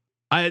Rodgers.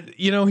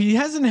 He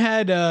hasn't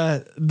had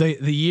the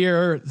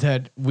year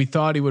that we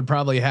thought he would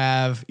probably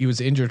have. He was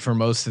injured for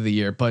most of the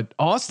year, but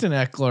Austin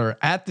Eckler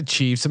at the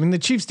Chiefs. I mean, the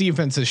Chiefs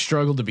defense has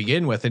struggled to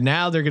begin with, and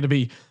now they're going to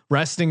be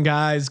resting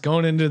guys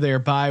going into their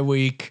bye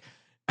week.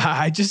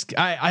 I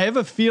have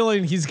a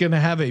feeling he's going to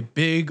have a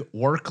big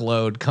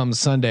workload come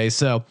Sunday.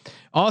 So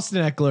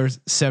Austin Eckler's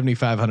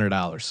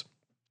 $7,500.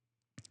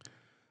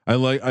 I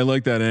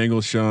like that angle,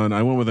 Sean.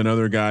 I went with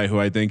another guy who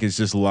I think is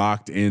just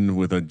locked in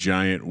with a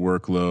giant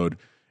workload.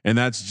 And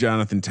that's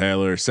Jonathan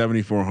Taylor,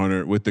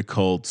 7,400 with the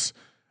Colts.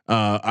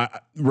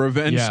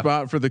 Revenge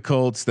spot for the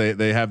Colts.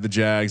 They have the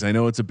Jags. I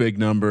know it's a big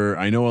number.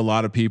 I know a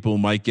lot of people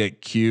might get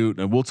cute,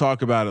 and we'll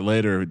talk about it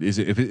later. Is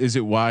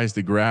it wise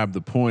to grab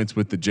the points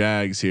with the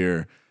Jags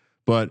here?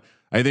 But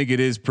I think it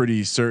is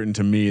pretty certain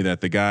to me that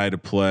the guy to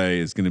play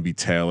is going to be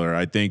Taylor.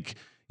 I think,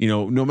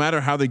 no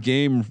matter how the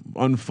game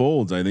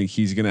unfolds, I think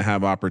he's going to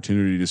have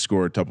opportunity to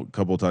score a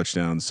couple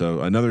touchdowns.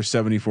 So another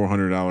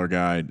 $7,400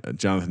 guy,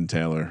 Jonathan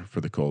Taylor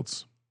for the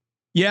Colts.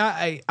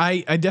 Yeah,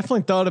 I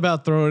definitely thought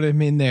about throwing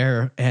him in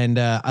there, and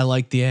I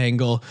like the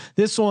angle.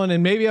 This one,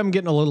 and maybe I'm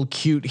getting a little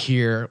cute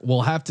here.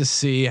 We'll have to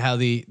see how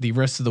the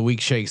rest of the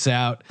week shakes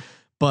out.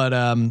 But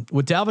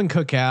with Dalvin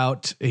Cook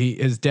out,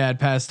 his dad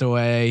passed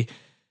away.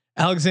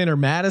 Alexander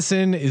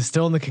Madison is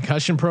still in the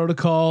concussion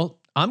protocol.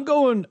 I'm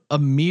going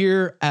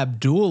Amir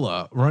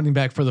Abdullah, running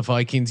back for the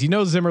Vikings.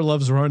 Zimmer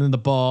loves running the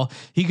ball.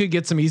 He could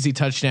get some easy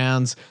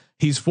touchdowns.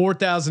 He's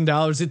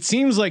 $4,000. It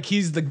seems like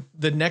he's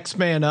the next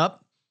man up.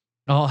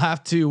 I'll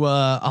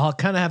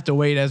kind of have to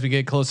wait as we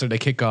get closer to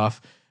kickoff,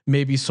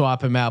 maybe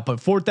swap him out, but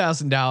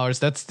 $4,000,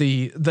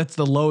 that's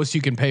the lowest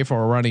you can pay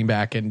for a running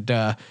back. And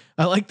I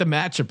like the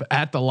matchup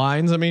at the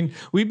Lions. I mean,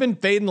 we've been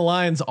fading the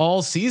Lions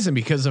all season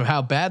because of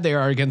how bad they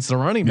are against the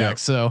running back.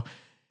 So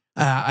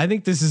I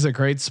think this is a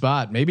great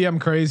spot. Maybe I'm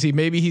crazy.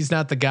 Maybe he's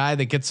not the guy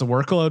that gets the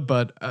workload,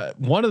 but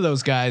one of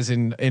those guys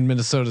in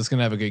Minnesota is going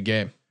to have a good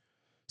game.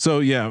 So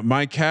yeah,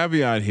 my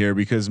caveat here,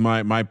 because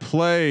my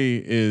play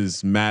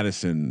is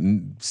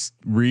Madison.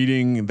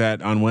 Reading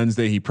that on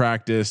Wednesday he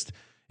practiced,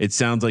 it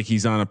sounds like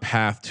he's on a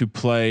path to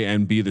play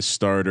and be the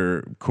starter.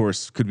 Of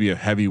course, could be a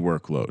heavy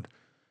workload,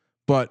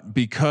 but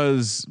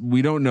because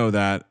we don't know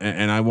that,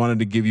 and I wanted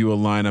to give you a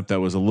lineup that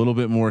was a little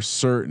bit more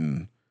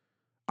certain,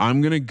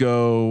 I'm gonna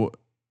go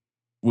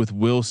with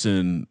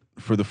Wilson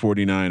for the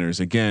 49ers.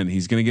 Again,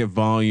 he's gonna get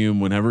volume.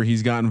 Whenever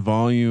he's gotten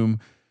volume,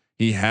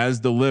 he has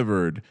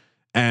delivered.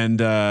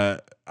 And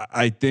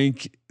I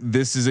think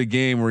this is a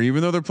game where,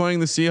 even though they're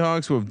playing the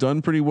Seahawks, who have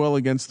done pretty well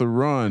against the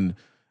run,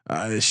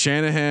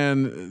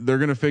 Shanahan, they're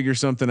going to figure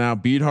something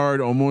out.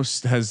 Beathard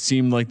almost has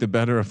seemed like the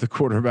better of the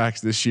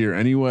quarterbacks this year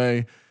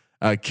anyway.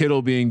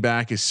 Kittle being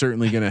back is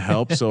certainly going to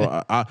help.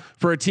 So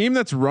for a team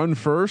that's run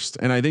first,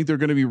 and I think they're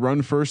going to be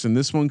run first in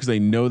this one because they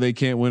know they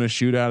can't win a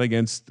shootout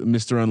against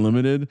Mr.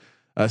 Unlimited.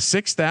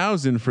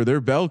 6,000 for their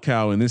bell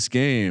cow in this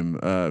game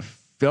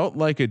felt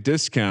like a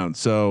discount.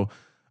 So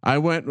I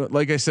went,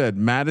 like I said,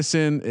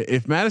 Madison.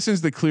 If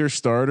Madison's the clear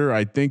starter,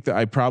 I think that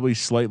I probably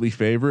slightly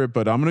favor it,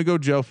 but I'm going to go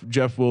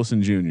Jeff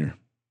Wilson Jr.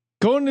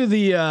 Going to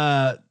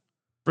the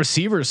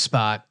receiver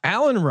spot,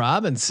 Allen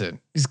Robinson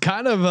is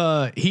kind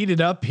of heated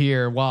up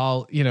here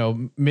while,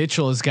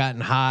 Mitchell has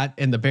gotten hot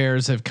and the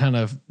Bears have kind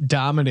of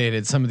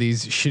dominated some of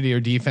these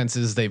shittier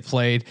defenses they've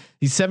played.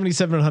 He's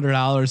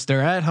 $7,700.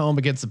 They're at home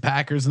against the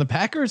Packers, and the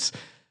Packers,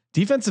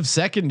 defensive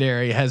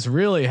secondary has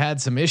really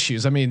had some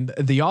issues. I mean,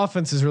 the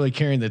offense is really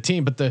carrying the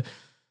team, but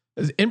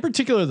in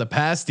particular, the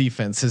pass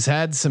defense has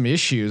had some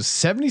issues.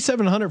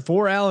 7,700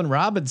 for Allen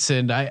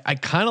Robinson. I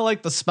kind of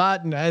like the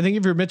spot, and I think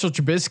if you're Mitchell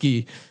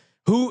Trubisky,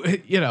 who are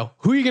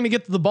you going to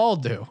get the ball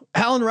to?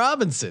 Allen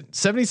Robinson,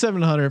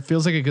 7,700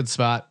 feels like a good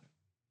spot.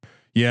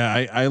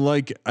 Yeah, I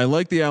like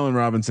the Allen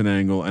Robinson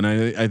angle, and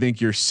I think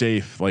you're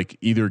safe. Like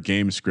either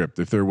game script,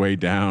 if they're way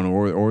down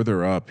or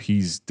they're up,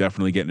 he's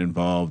definitely getting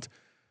involved.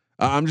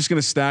 I'm just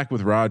gonna stack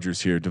with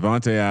Rodgers here.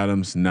 Devontae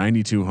Adams,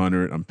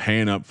 9,200. I'm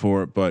paying up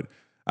for it, but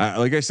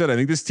like I said, I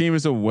think this team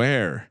is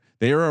aware.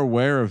 They are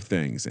aware of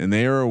things, and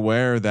they are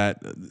aware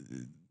that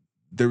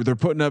they're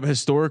putting up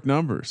historic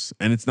numbers,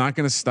 and it's not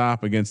going to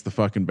stop against the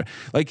fucking.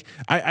 Like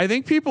I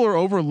think people are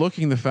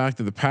overlooking the fact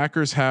that the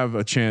Packers have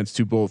a chance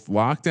to both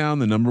lock down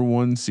the number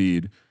 1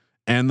 seed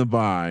and the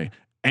bye,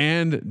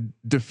 and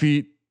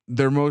defeat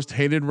their most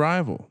hated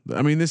rival.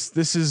 I mean,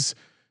 this is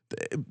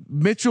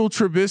Mitchell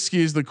Trubisky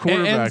is the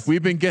quarterback.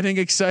 We've been getting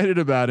excited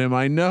about him,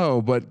 I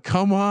know, but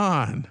come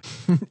on,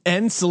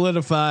 and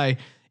solidify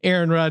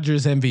Aaron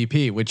Rodgers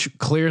MVP, which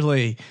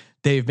clearly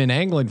they've been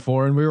angling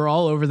for. And we were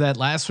all over that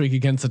last week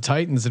against the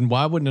Titans. And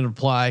why wouldn't it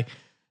apply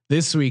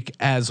this week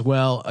as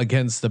well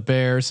against the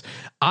Bears?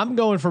 I'm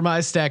going for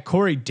my stack,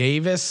 Corey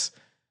Davis.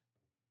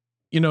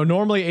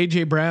 Normally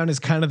AJ Brown is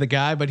kind of the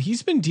guy, but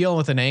he's been dealing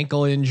with an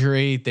ankle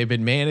injury. They've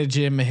been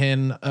managing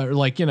him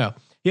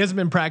he hasn't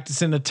been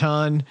practicing a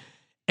ton.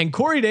 And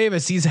Corey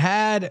Davis, he's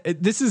had,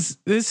 this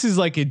is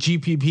like a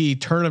GPP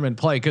tournament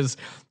play, because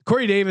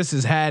Corey Davis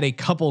has had a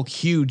couple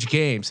huge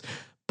games,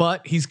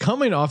 but he's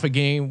coming off a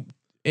game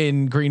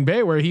in Green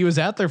Bay where he was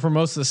out there for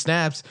most of the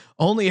snaps,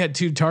 only had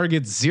 2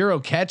 targets,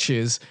 0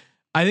 catches.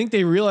 I think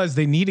they realized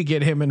they need to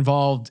get him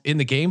involved in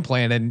the game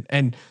plan,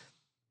 and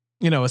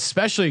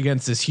especially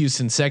against this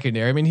Houston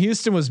secondary. I mean,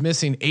 Houston was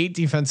missing 8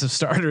 defensive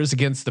starters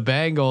against the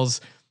Bengals.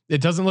 It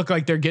doesn't look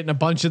like they're getting a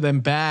bunch of them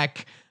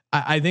back.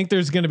 I think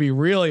there's going to be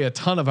really a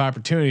ton of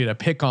opportunity to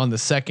pick on the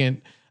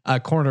second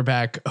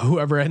cornerback,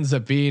 whoever ends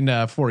up being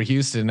for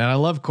Houston. And I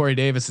love Corey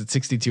Davis at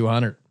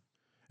 6,200.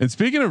 And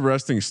speaking of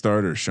resting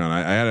starters, Sean,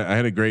 I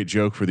had a great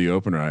joke for the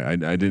opener. I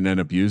didn't end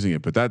up using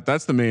it, but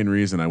that's the main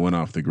reason I went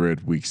off the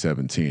grid week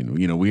 17.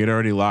 We had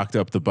already locked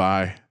up the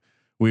bye.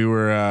 We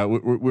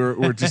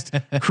we're just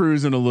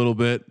cruising a little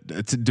bit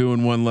to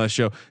doing one less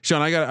show.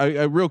 Sean, I got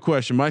a real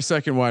question. My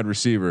second wide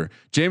receiver,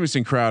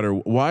 Jamison Crowder.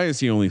 Why is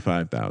he only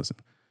 5,000?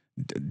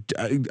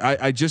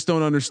 I just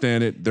don't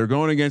understand it. They're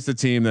going against a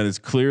team that is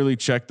clearly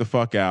checked the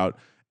fuck out,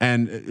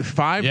 and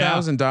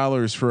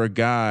 $5,000 for a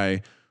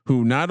guy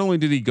who not only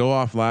did he go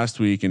off last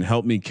week and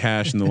help me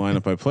cash in the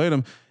lineup I played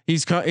him,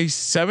 he's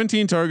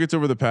 17 targets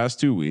over the past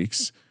 2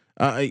 weeks.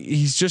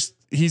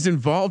 He's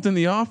involved in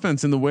the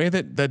offense in the way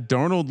that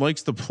Darnold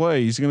likes to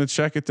play. He's going to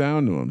check it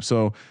down to him.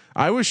 So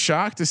I was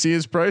shocked to see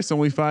his price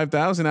only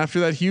 5,000 after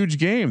that huge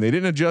game. They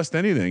didn't adjust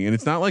anything, and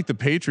it's not like the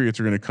Patriots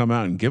are going to come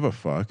out and give a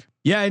fuck.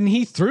 Yeah, and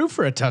he threw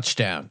for a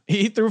touchdown.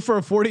 He threw for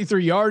a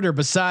 43-yarder.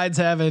 Besides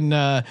having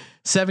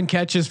 7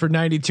 catches for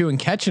 92 and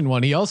catching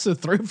one, he also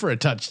threw for a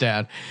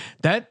touchdown.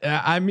 That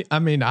I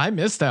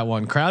missed that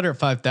one. Crowder at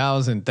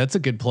 5,000. That's a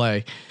good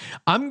play.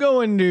 I'm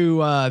going to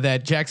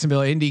that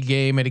Jacksonville Indy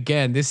game, and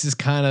again, this is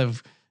kind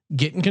of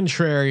getting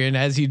contrarian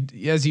as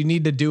you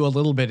need to do a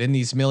little bit in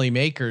these milli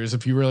makers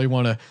if you really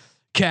want to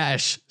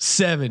cash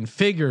 7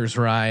 figures.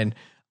 Ryan,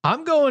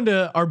 I'm going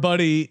to our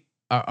buddy,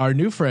 our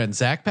new friend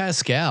Zach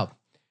Pascal.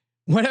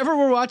 Whenever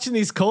we're watching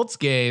these Colts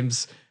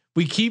games,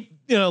 we keep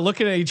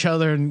looking at each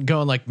other and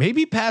going like,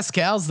 maybe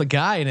Pascal's the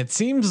guy. And it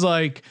seems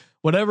like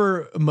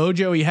whatever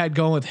mojo he had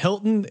going with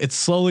Hilton, it's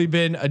slowly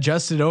been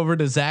adjusted over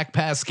to Zach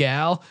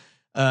Pascal.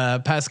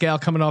 Pascal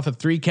coming off a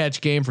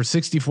 3-catch game for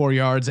 64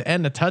 yards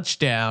and a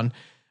touchdown.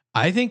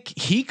 I think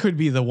he could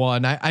be the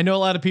one. I know a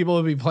lot of people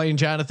will be playing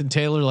Jonathan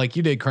Taylor like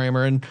you did,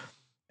 Kramer, and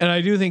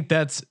I do think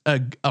that's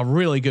a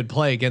really good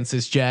play against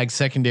this Jags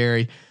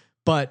secondary.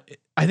 But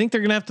I think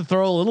they're gonna have to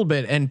throw a little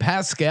bit. And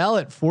Pascal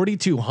at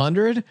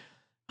 4,200.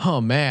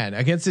 Oh man,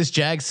 against this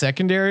Jags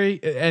secondary,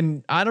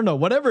 and I don't know,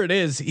 whatever it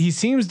is, he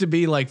seems to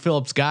be like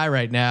Phillips' guy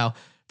right now.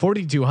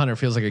 4,200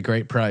 feels like a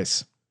great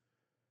price.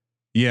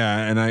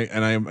 Yeah, and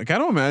I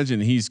gotta imagine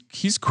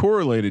he's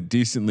correlated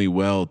decently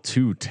well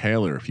to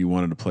Taylor if you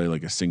wanted to play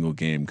like a single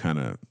game kind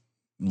of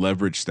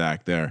leverage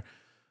stack there.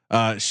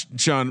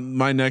 Sean,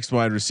 my next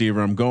wide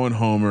receiver, I'm going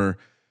Homer,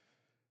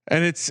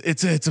 and it's a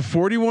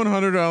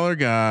 $4,100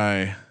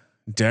 guy.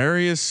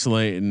 Darius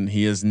Slayton,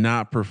 he has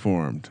not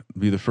performed.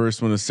 Be the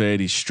first one to say it.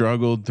 He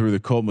struggled through the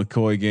Colt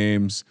McCoy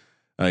games.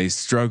 He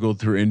struggled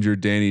through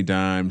injured Danny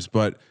Dimes,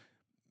 but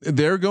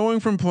they're going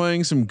from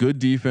playing some good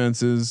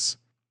defenses,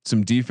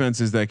 some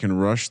defenses that can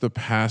rush the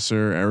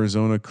passer,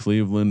 Arizona,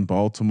 Cleveland,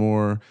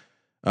 Baltimore,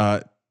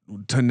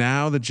 to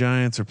now the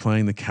Giants are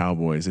playing the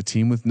Cowboys, a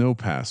team with no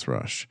pass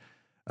rush.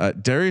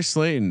 Darius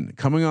Slayton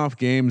coming off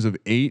games of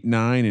 8,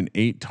 9, and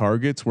 8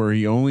 targets where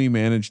he only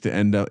managed to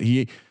end up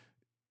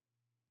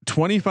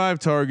 25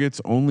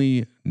 targets,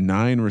 only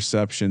 9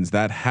 receptions.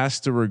 That has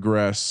to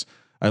regress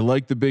I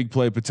like the big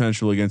play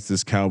potential against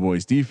this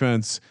Cowboys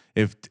defense.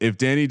 If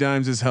Danny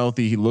Dimes is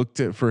healthy, he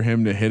looked for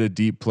him to hit a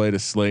deep play to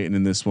Slayton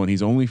in this one.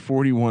 He's only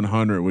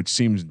 4,100, which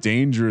seems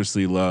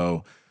dangerously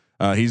low.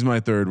 He's my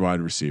third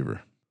wide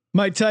receiver.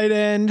 My tight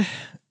end.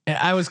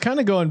 I was kind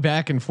of going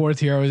back and forth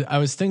here. I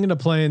was thinking of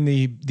playing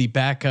the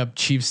backup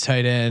Chiefs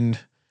tight end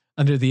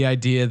under the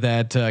idea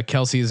that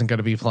Kelsey isn't going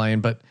to be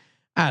playing, but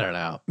I don't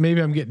know.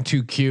 Maybe I'm getting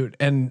too cute.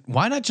 And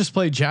why not just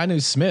play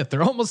Jonnu Smith?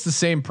 They're almost the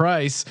same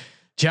price.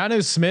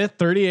 Jonnu Smith,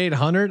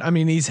 3,800. I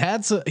mean, he's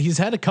had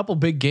a couple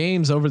big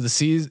games over the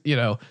season,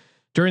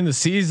 during the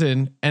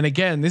season. And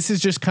again, this is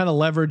just kind of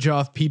leverage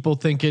off people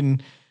thinking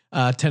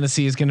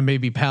Tennessee is going to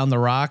maybe pound the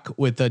rock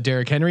with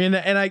Derrick Henry. And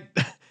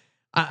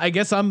I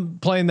guess I'm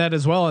playing that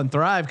as well on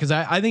Thrive because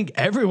I think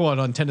everyone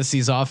on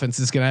Tennessee's offense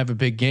is going to have a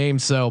big game.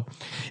 So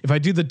if I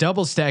do the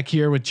double stack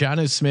here with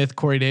Jonnu Smith,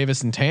 Corey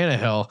Davis, and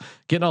Tannehill,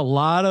 getting a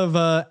lot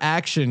of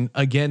action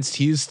against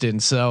Houston.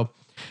 So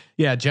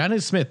yeah,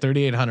 Jonnu Smith,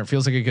 3,800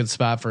 feels like a good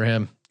spot for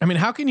him. I mean,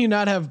 how can you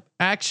not have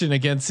action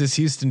against this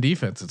Houston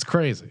defense? It's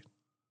crazy.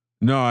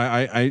 No,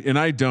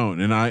 I don't,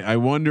 and I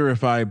wonder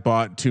if I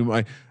bought too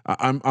much.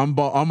 I'm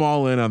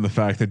all in on the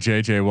fact that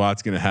JJ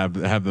Watt's going to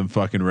have them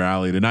fucking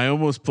rallied, and I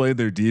almost played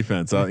their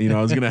defense. I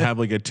was going to have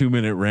like a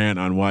 2-minute rant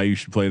on why you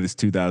should play this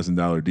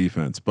 $2,000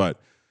 defense, but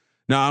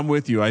no, I'm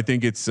with you. I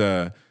think it's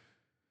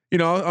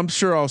I'm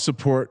sure I'll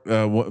support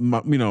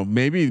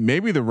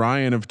maybe the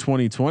Ryan of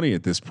 2020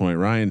 at this point,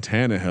 Ryan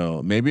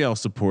Tannehill. Maybe I'll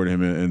support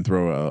him and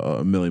throw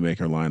a Millie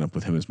Maker lineup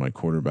with him as my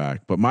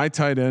quarterback. But my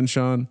tight end,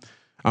 Sean,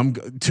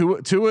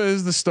 Tua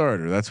is the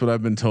starter. That's what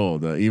I've been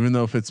told. Even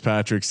though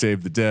Fitzpatrick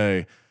saved the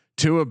day,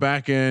 Tua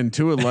back end.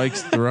 Tua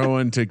likes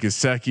throwing to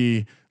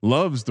Gesicki,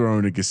 loves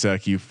throwing to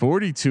Gesicki.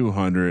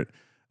 4,200.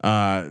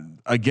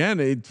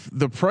 Again,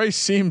 the price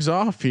seems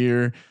off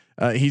here.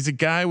 He's a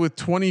guy with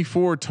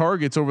 24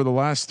 targets over the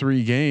last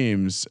 3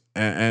 games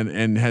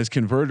and has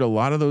converted a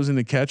lot of those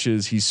into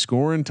catches. He's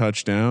scoring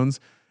touchdowns,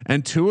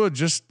 and Tua,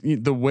 just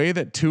the way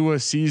that Tua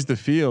sees the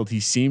field, he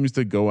seems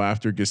to go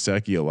after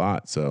Gesicki a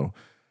lot. So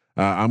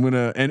I'm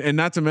gonna, and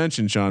not to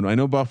mention, Sean, I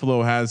know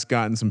Buffalo has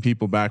gotten some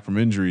people back from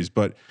injuries,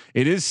 but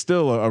it is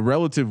still a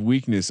relative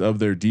weakness of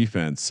their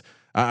defense.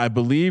 I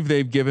believe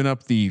they've given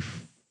up the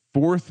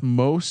 4th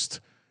most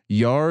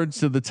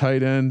yards to the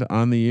tight end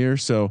on the year.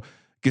 So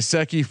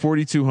Gesicki,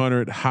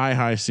 4,200,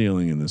 high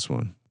ceiling in this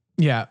one.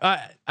 Yeah,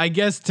 I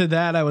guess to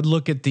that I would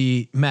look at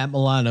the Matt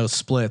Milano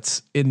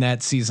splits in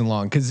that season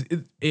long because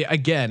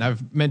again,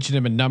 I've mentioned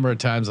him a number of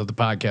times on the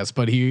podcast,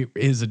 but he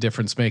is a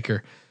difference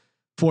maker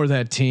for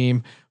that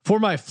team. For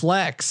my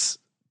flex,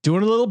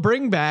 doing a little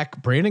bring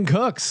back, Brandon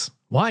Cooks.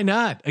 Why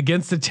not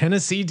against the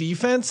Tennessee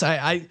defense?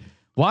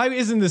 Why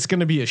isn't this going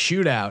to be a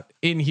shootout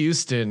in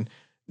Houston?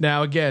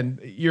 Now again,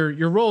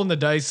 you're rolling the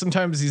dice.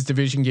 Sometimes these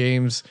division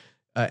games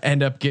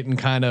end up getting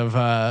kind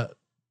of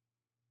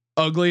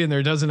ugly, and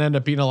there doesn't end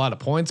up being a lot of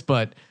points.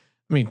 But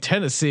I mean,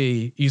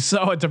 Tennessee, you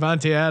saw what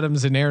Devontae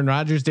Adams and Aaron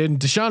Rodgers did. And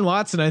Deshaun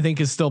Watson, I think,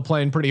 is still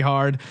playing pretty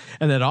hard,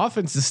 and that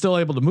offense is still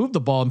able to move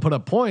the ball and put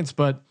up points.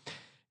 But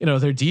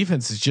their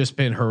defense has just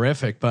been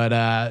horrific.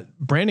 But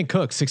Brandon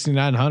Cook,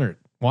 6,900.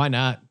 Why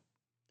not?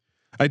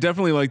 I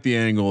definitely like the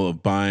angle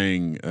of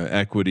buying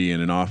equity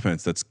in an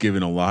offense that's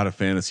given a lot of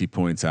fantasy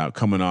points out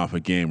coming off a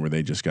game where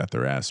they just got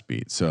their ass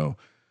beat. So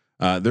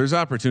there's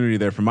opportunity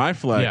there for my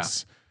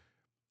flex. Yeah.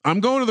 I'm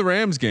going to the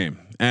Rams game,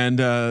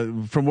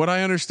 and from what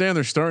I understand,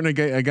 they're starting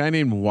a guy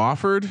named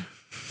Wofford.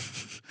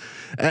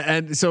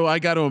 And so I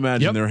got to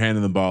imagine they're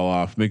handing the ball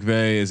off.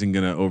 McVay isn't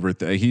going to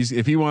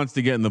if he wants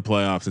to get in the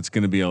playoffs, it's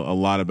going to be a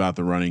lot about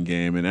the running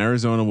game, and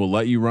Arizona will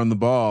let you run the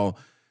ball,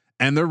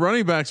 and their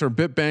running backs are a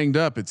bit banged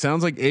up. It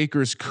sounds like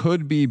Akers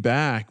could be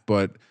back,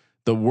 but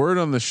the word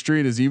on the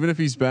street is even if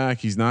he's back,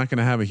 he's not going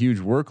to have a huge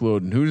workload.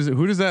 And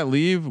who does that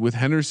leave with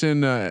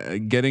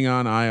Henderson getting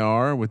on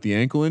IR with the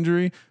ankle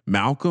injury?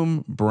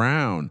 Malcolm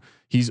Brown.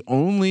 He's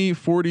only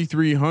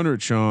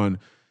 4,300, Sean.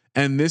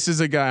 And this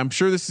is a guy, I'm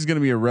sure this is going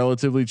to be a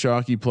relatively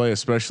chalky play,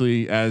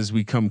 especially as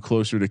we come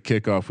closer to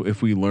kickoff,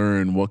 if we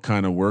learn what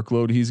kind of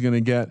workload he's going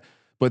to get.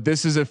 But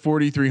this is a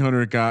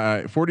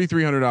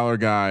 $4,300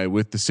 guy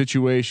with the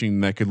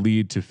situation that could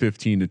lead to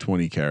 15 to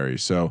 20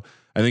 carries. So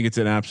I think it's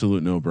an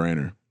absolute no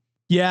brainer.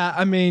 Yeah.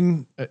 I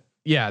mean,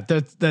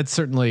 that's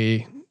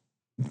certainly,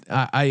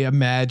 I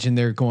imagine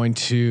they're going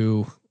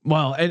to,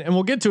 and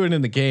we'll get to it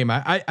in the game.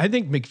 I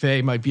think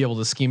McVay might be able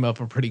to scheme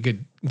up a pretty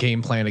good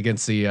game plan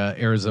against the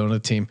Arizona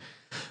team.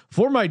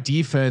 For my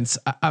defense,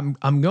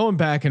 I'm going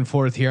back and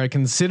forth here. I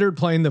considered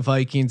playing the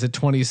Vikings at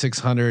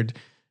 2,600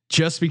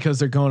 just because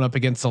they're going up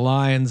against the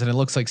Lions, and it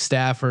looks like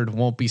Stafford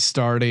won't be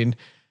starting.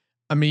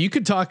 I mean, you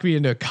could talk me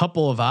into a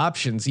couple of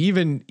options,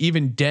 even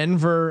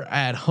Denver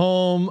at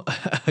home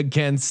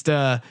against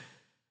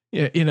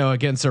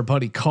against our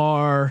buddy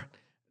Carr.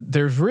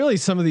 There's really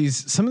some of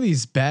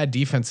these bad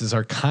defenses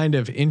are kind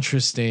of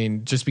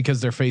interesting just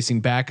because they're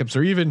facing backups,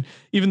 or even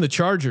the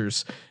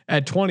Chargers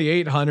at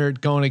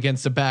 2,800 going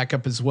against a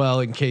backup as well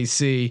in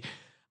KC.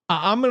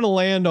 I'm going to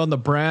land on the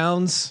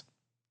Browns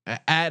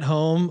at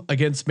home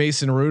against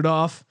Mason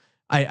Rudolph.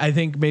 I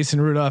think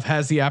Mason Rudolph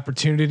has the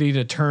opportunity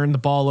to turn the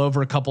ball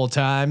over a couple of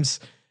times,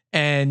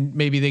 and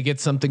maybe they get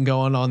something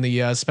going on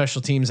the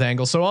special teams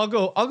angle. So I'll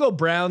go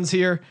Browns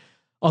here.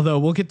 Although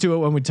we'll get to it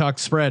when we talk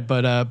spread,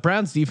 but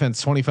Browns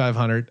defense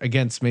 2,500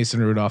 against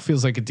Mason Rudolph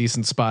feels like a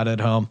decent spot at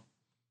home.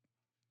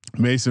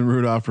 Mason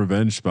Rudolph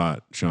revenge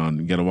spot, Sean.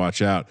 You got to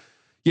watch out.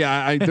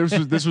 Yeah,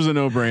 this was a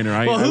no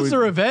brainer. Well, who's the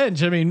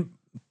revenge? I mean,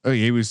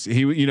 things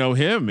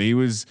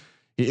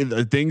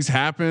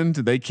happened.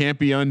 They can't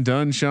be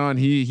undone, Sean.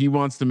 He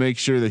wants to make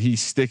sure that he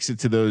sticks it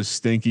to those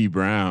stinky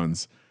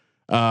Browns.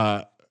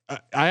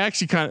 I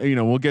actually kind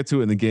of, we'll get to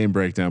it in the game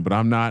breakdown, but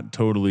I'm not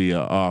totally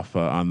off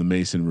on the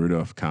Mason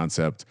Rudolph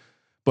concept.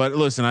 But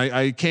listen,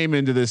 I came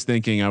into this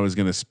thinking I was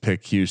going to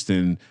pick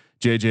Houston.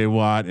 JJ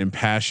Watt,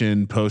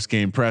 impassioned post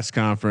game press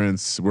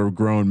conference. We're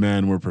grown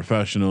men. We're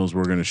professionals.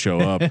 We're going to show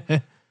up.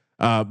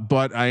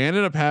 But I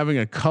ended up having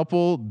a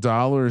couple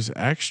dollars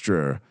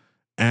extra,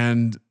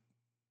 and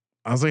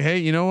I was like, hey,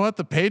 you know what?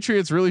 The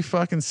Patriots really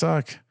fucking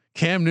suck.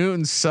 Cam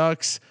Newton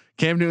sucks.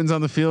 Cam Newton's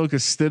on the field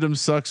because Stidham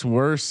sucks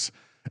worse.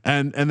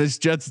 And this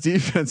Jets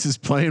defense is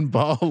playing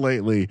ball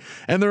lately,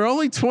 and they're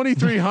only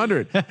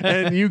 2,300.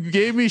 And you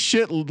gave me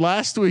shit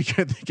last week,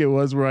 I think it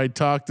was, where I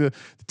talked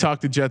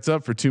the Jets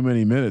up for too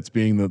many minutes,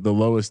 being the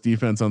lowest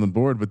defense on the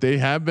board. But they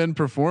have been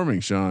performing,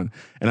 Sean.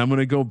 And I'm going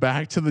to go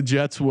back to the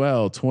Jets.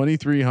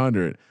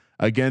 2,300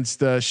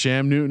 against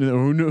Sham Newton.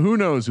 Who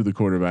knows who the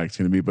quarterback's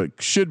going to be,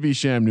 but should be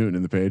Sham Newton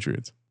and the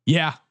Patriots.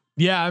 Yeah.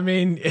 I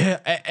mean,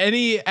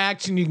 any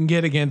action you can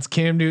get against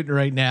Cam Newton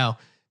right now,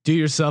 do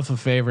yourself a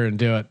favor and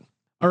do it.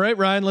 All right,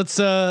 Ryan, let's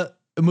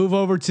move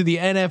over to the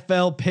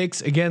NFL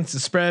picks against the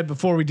spread.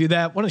 Before we do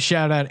that, want to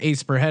shout out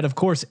Ace per head. Of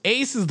course,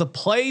 Ace is the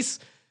place.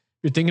 If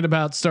you're thinking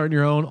about starting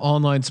your own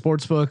online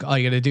sportsbook, all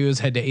you got to do is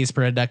head to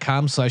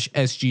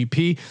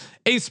aceperhead.com/SGP,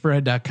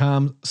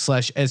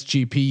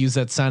 aceperhead.com/SGP. Use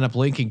that sign up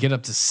link and get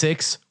up to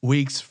 6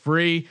 weeks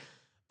free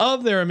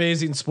of their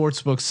amazing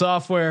sportsbook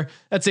software.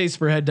 That's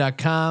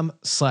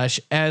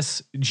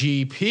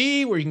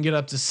aceperhead.com/SGP, where you can get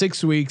up to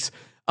 6 weeks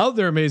of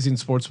their amazing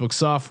sportsbook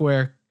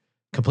software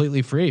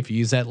completely free if you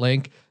use that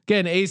link.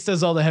 Again, Ace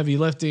does all the heavy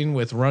lifting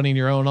with running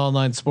your own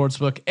online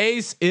sportsbook.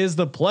 Ace is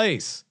the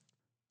place.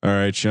 All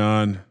right,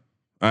 Sean.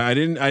 I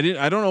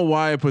don't know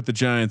why I put the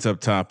Giants up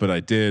top, but I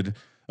did.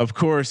 Of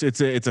course, it's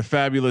a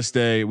fabulous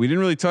day. We didn't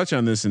really touch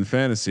on this in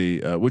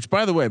fantasy, which,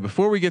 by the way,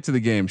 before we get to the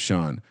game,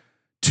 Sean,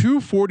 two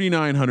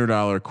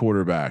 $4,900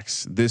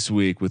 quarterbacks this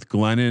week with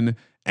Glennon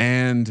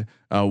and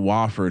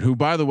Wofford, who,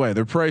 by the way,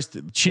 they're priced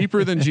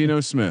cheaper than Geno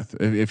Smith.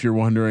 If you're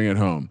wondering at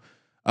home,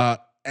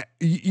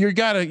 you're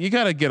getting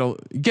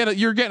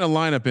a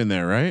lineup in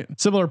there, right?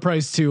 Similar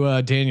price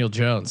to Daniel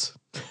Jones.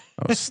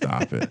 Oh,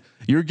 stop it.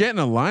 You're getting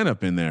a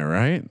lineup in there,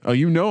 right? Oh,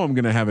 I'm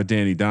going to have a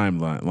Danny Dime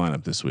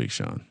lineup this week,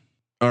 Sean.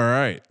 All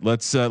right,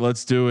 let's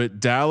do it.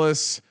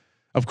 Dallas,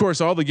 of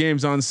course, all the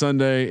games on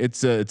Sunday.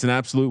 It's an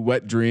absolute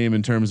wet dream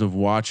in terms of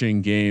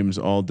watching games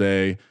all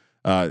day.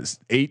 8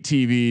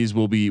 TVs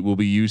will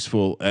be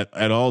useful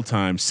at all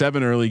times.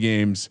 7 early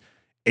games,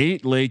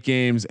 8 late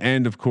games,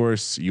 and of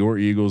course your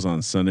Eagles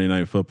on Sunday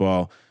Night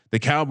Football. The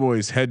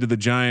Cowboys head to the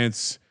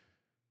Giants,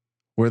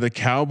 where the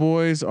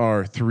Cowboys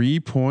are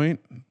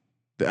 3-point.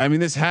 I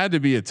mean, this had to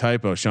be a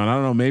typo, Sean. I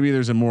don't know. Maybe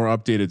there's a more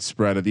updated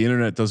spread. The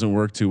internet doesn't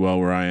work too well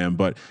where I am,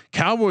 but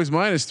Cowboys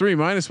 -3,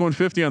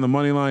 -150 on the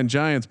money line.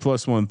 Giants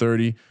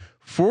 +130.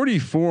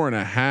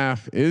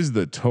 44.5 is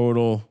the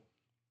total.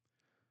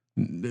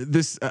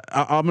 This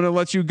I'm going to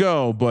let you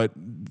go, but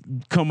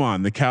come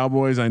on, the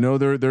Cowboys. I know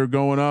they're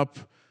going up.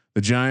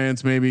 The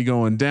Giants may be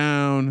going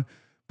down,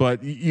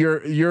 but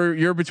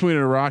you're between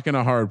a rock and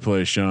a hard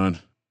place, Sean.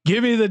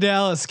 Give me the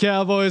Dallas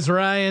Cowboys,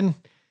 Ryan.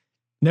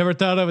 Never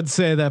thought I would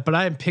say that, but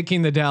I am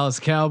picking the Dallas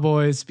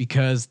Cowboys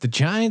because the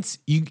Giants,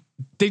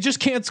 they just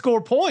can't score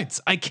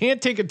points. I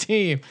can't take a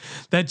team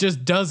that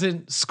just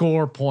doesn't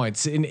score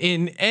points in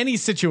any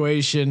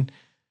situation.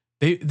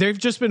 They've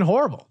just been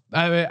horrible.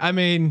 I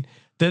mean,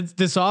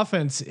 this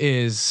offense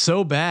is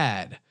so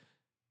bad.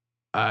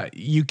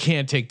 You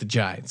can't take the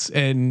Giants.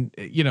 And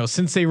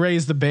since they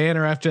raised the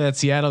banner after that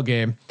Seattle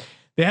game,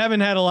 they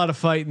haven't had a lot of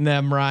fight in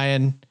them,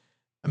 Ryan.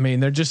 I mean,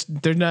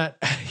 they're not,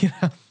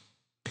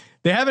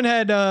 they haven't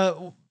had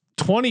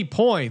 20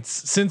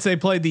 points since they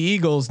played the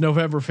Eagles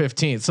November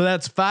 15th. So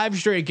that's 5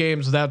 straight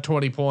games without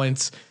 20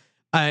 points.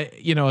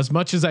 As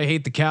much as I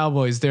hate the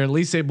Cowboys, they're at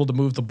least able to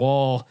move the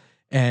ball.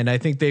 And I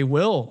think they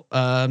will,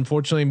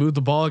 unfortunately, move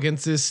the ball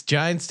against this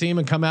Giants team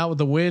and come out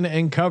with a win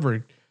and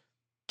covered.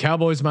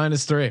 Cowboys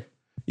 -3.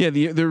 Yeah,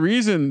 the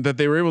reason that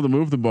they were able to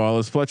move the ball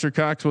is Fletcher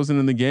Cox wasn't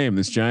in the game.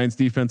 This Giants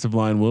defensive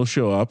line will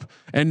show up,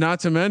 and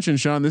not to mention,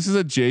 Sean, this is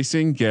a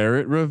Jason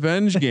Garrett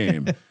revenge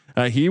game.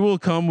 He will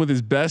come with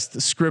his best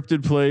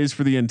scripted plays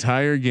for the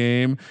entire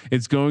game.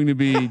 It's going to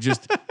be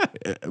just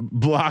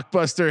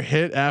blockbuster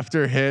hit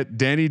after hit.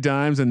 Danny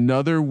Dimes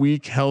another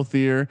week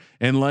healthier,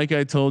 and like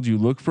I told you,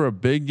 look for a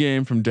big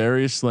game from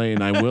Darius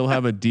Slayton. I will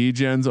have a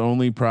D-Gens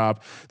only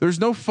prop. There's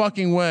no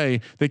fucking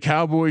way the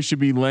Cowboys should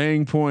be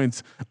laying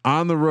points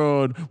on the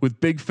road with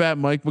big fat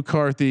Mike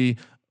McCarthy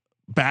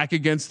back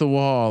against the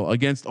wall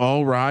against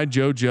all ride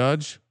Joe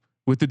Judge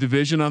with the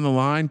division on the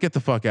line. Get the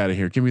fuck out of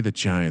here. Give me the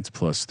Giants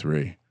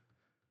 +3.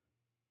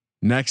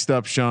 Next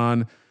up,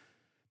 Sean,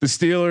 the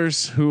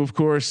Steelers, who of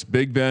course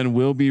Big Ben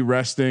will be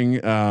resting.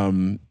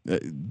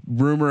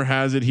 Rumor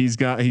has it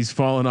he's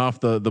fallen off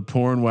the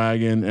porn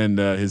wagon and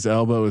his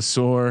elbow is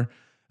sore.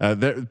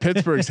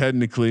 Pittsburgh's heading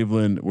to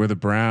Cleveland, where the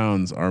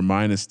Browns are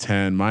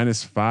 -10,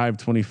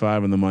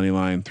 -525 on the money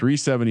line,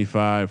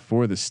 375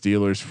 for the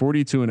Steelers.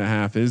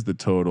 42.5 is the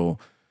total.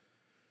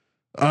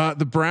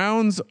 The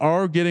Browns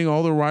are getting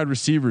all their wide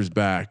receivers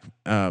back,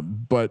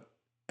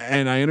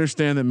 and I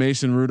understand that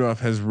Mason Rudolph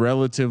has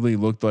relatively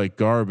looked like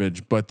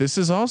garbage, but this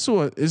is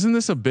also isn't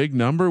this a big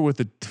number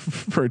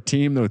for a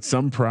team with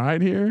some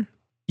pride here?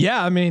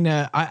 Yeah, I mean,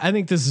 I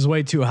think this is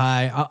way too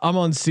high. I'm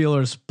on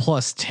Steelers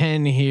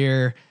 +10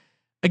 here.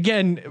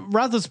 Again,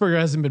 Roethlisberger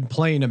hasn't been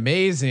playing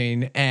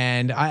amazing,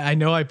 and I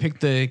know I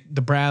picked the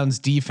Browns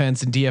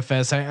defense in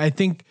DFS. I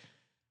think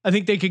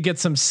they could get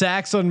some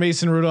sacks on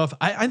Mason Rudolph.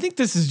 I think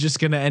this is just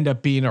going to end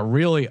up being a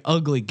really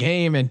ugly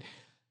game. And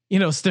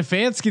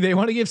Stefanski, they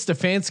want to give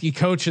Stefanski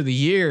Coach of the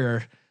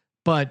Year,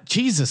 but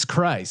Jesus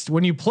Christ,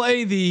 when you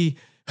play the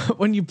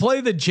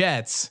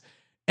Jets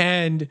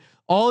and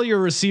all your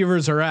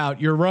receivers are out,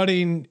 you're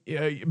running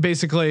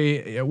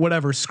basically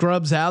whatever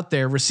scrubs out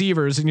there,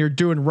 receivers, and you're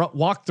doing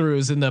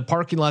walkthroughs in the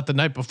parking lot the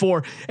night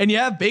before, and you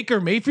have Baker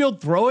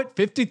Mayfield throw it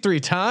 53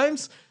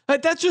 times.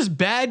 That's just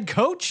bad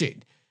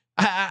coaching.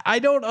 I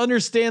don't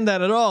understand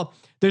that at all.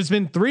 There's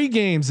been 3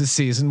 games this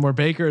season where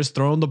Baker has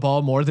thrown the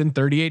ball more than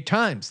 38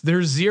 times.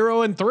 They're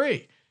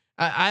 0-3.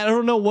 I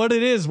don't know what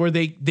it is where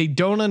they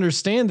don't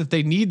understand that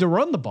they need to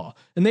run the ball,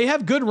 and they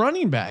have good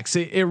running backs.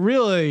 It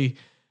really,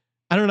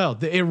 I don't know.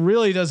 It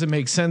really doesn't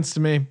make sense to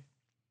me.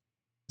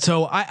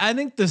 So I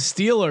think the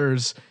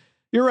Steelers,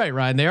 you're right,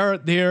 Ryan.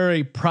 They are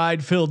a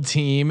pride-filled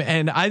team,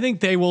 and I think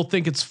they will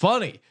think it's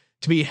funny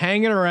to be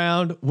hanging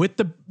around with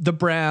the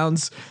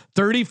Browns.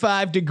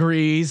 35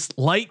 degrees,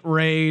 light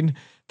rain.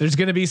 There's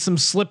going to be some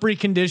slippery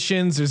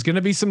conditions. There's going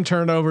to be some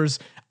turnovers.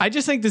 I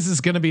just think this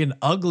is going to be an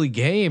ugly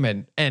game,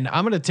 and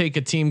I'm going to take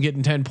a team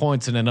getting 10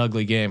 points in an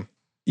ugly game.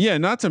 Yeah,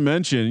 not to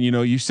mention,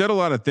 you said a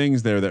lot of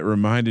things there that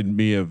reminded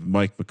me of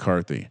Mike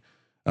McCarthy.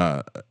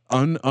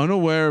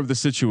 Unaware of the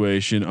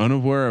situation,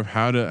 unaware of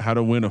how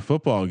to win a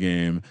football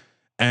game,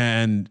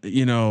 and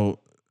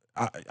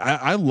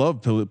I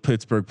love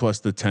Pittsburgh plus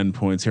the 10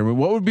 points here. I mean,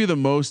 what would be the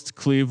most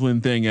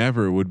Cleveland thing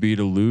ever? Would be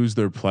to lose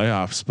their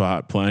playoff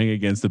spot playing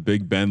against the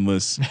Big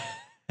Benless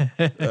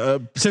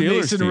Steelers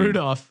Mason team.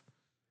 Rudolph.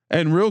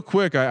 And real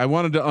quick, I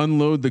wanted to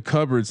unload the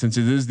cupboard since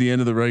it is the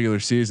end of the regular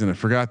season. I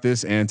forgot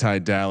this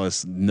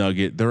anti-Dallas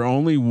nugget. They're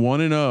only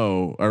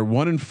 1-0 or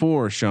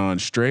 1-4, Sean,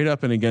 straight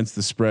up and against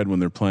the spread when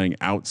they're playing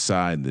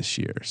outside this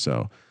year.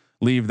 So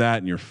leave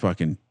that in your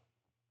fucking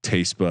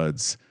taste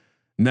buds.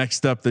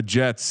 Next up, the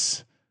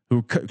Jets,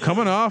 who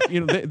coming off,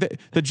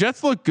 the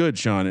Jets look good,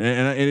 Sean,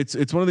 and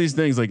it's one of these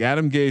things. Like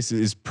Adam Gase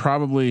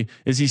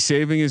is he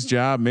saving his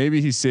job?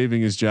 Maybe he's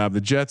saving his job.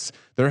 The Jets,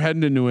 they're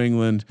heading to New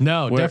England.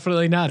 No,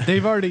 definitely not.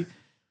 They've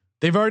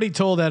already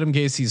told Adam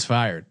Gase he's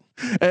fired.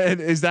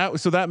 And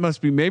that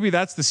must be, maybe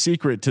that's the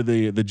secret to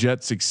the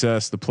Jets'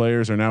 success. The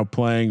players are now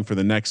playing for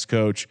the next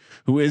coach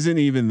who isn't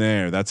even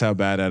there. That's how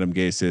bad Adam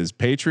Gase is.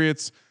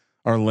 Patriots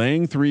are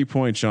laying 3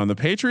 points, Sean. The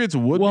Patriots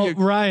would be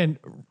Ryan,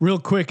 real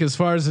quick, as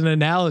far as an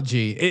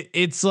analogy,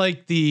 it's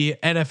like the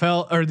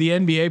NFL or the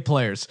NBA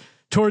players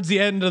towards the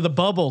end of the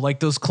bubble, like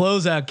those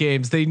closeout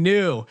games. They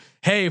knew,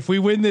 hey, if we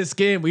win this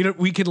game,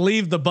 we can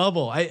leave the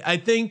bubble. I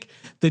think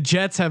the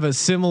Jets have a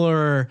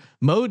similar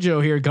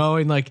mojo here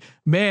going, like,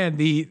 man,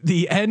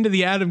 the end of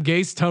the Adam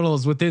Gase tunnel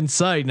is within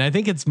sight. And I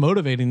think it's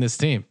motivating this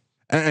team.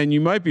 And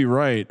you might be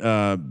right.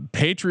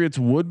 Patriots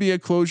would be a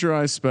close your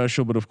eyes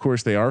special, but of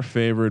course they are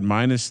favored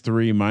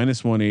 -3,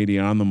 -180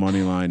 on the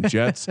money line.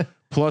 Jets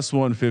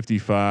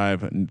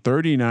 +155, and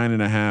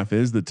 39.5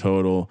 is the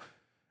total.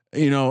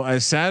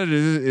 As sad it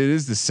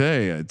is to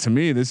say, to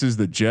me, this is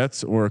the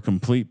Jets or a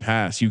complete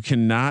pass. No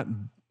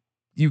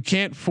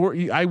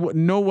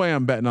way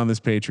I'm betting on this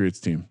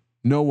Patriots team.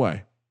 No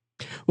way.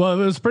 Well,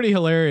 it was pretty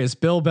hilarious.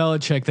 Bill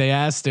Belichick, they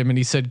asked him and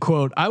he said,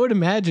 quote, "I would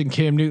imagine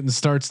Cam Newton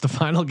starts the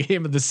final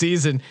game of the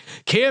season."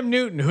 Cam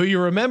Newton, who you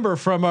remember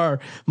from our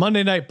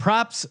Monday Night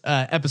Props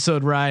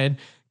episode, Ryan,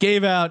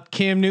 gave out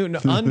Cam Newton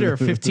under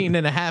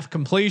 15.5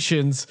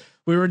 completions.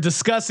 We were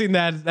discussing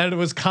that it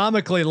was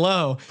comically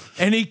low,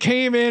 and he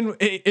came in,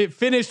 it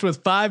finished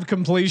with 5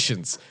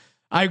 completions.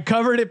 I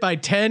covered it by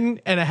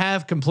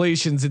 10.5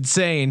 completions.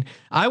 Insane.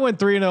 I went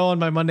 3-0 on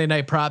my Monday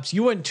Night Props.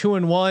 You went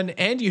 2-1,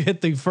 and you hit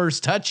the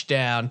first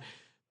touchdown.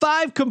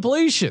 5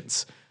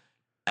 completions.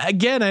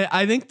 Again,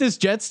 I think this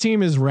Jets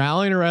team is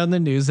rallying around the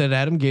news that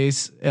Adam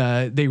Gase,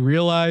 they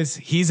realize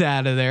he's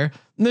out of there.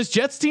 And this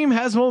Jets team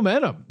has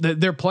momentum.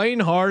 They're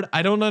playing hard.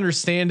 I don't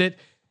understand it.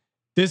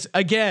 This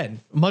again,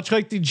 much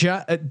like the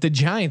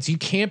Giants, you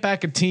can't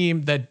back a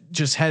team that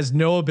just has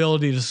no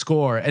ability to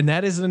score, and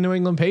that is the New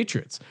England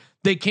Patriots.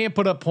 They can't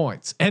put up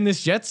points, and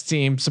this Jets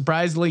team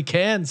surprisingly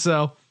can.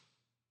 So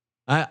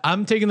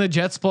I'm taking the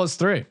Jets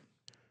 +3.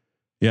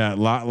 Yeah,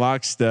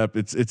 lockstep.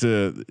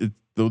 The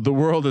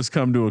world has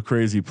come to a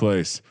crazy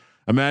place.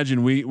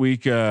 Imagine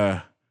week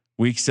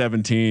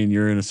 17,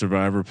 you're in a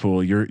survivor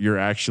pool. You're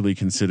actually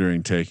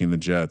considering taking the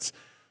Jets.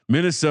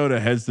 Minnesota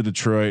heads to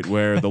Detroit,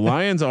 where the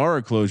Lions are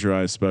a close your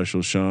eyes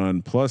special.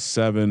 Sean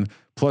 +7,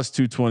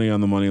 +220 on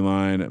the money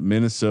line.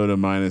 Minnesota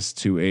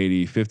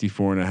 -280,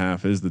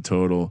 54.5 is the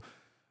total.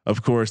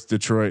 Of course,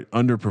 Detroit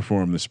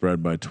underperformed the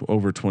spread by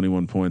over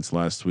 21 points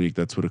last week.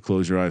 That's what a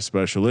close your eyes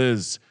special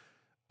is.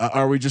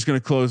 Are we just going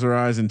to close our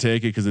eyes and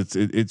take it? Cause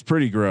it's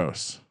pretty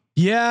gross.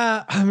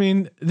 Yeah. I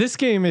mean, this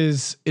game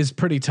is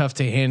pretty tough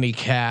to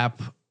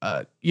handicap.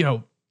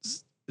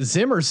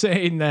 Zimmer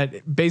saying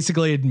that,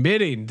 basically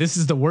admitting this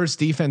is the worst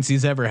defense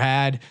he's ever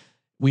had.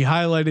 We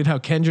highlighted how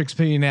Kendrick's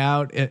being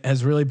out. It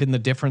has really been the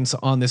difference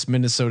on this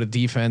Minnesota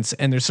defense.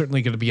 And there's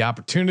certainly going to be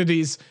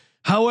opportunities.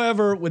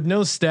 However, with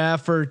no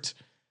Stafford,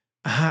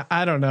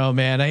 I don't know,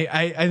 man.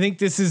 I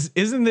think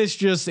isn't this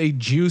just a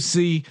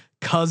juicy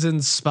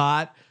Cousins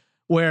spot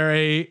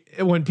where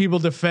when people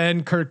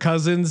defend Kirk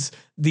Cousins,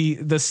 the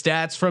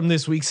stats from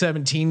this week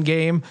 17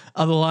 game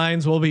of the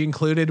Lions will be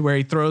included, where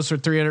he throws for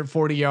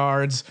 340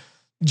 yards.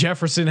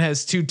 Jefferson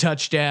has 2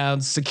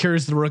 touchdowns,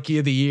 secures the rookie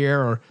of the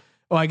year,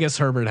 I guess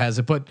Herbert has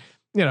it, but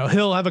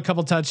he'll have a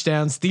couple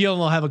touchdowns. Thielen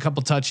will have a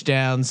couple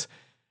touchdowns.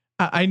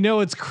 I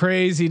know it's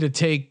crazy to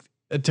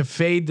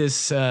fade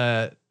this,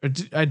 I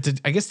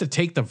guess to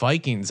take the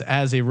Vikings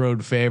as a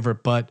road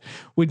favorite, but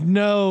with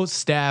no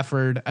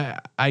Stafford,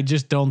 I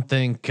just don't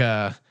think,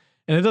 and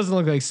it doesn't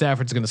look like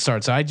Stafford's going to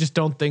start. So I just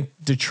don't think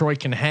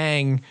Detroit can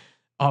hang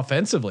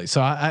offensively. So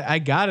I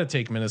got to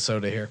take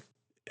Minnesota here.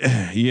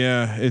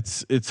 Yeah,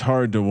 it's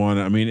hard to want.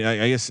 I mean,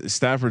 I guess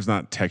Stafford's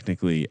not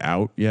technically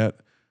out yet,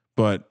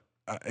 but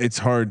it's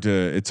hard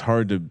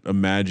to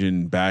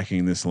imagine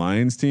backing this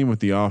Lions team with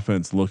the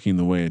offense looking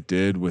the way it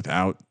did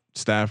without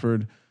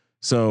Stafford.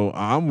 So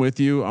I'm with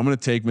you. I'm going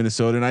to take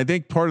Minnesota. And I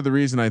think part of the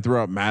reason I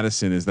throw out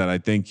Madison is that I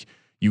think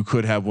you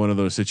could have one of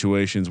those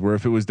situations where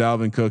if it was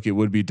Dalvin Cook, it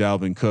would be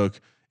Dalvin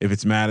Cook. If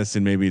it's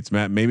Madison, maybe it's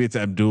Matt, maybe it's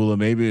Abdullah,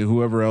 maybe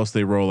whoever else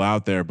they roll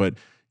out there. But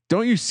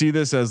don't you see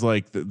this as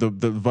like the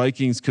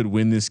Vikings could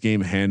win this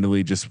game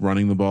handily, just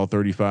running the ball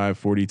 35,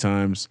 40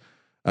 times?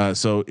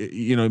 So,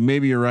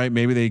 maybe you're right.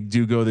 Maybe they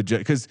do go the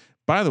Jet. Cause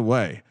by the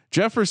way,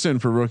 Jefferson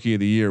for rookie of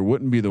the year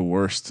wouldn't be the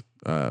worst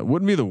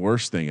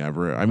thing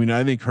ever. I mean,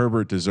 I think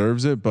Herbert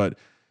deserves it, but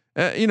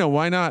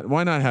why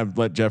not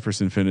let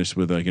Jefferson finish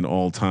with like an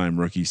all-time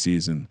rookie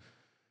season?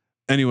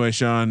 Anyway,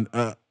 Sean,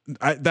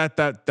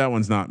 that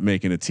one's not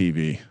making a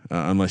TV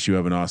unless you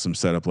have an awesome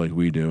setup like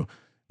we do.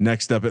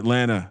 Next up,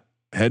 Atlanta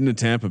heading to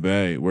Tampa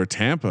Bay, where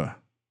Tampa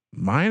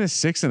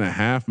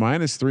 -6.5,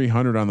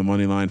 -300 on the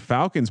money line.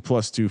 Falcons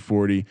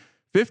 +240,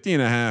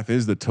 50.5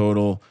 is the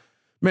total.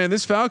 Man,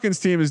 this Falcons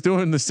team is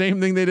doing the same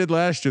thing they did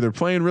last year. They're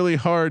playing really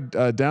hard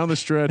down the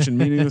stretch in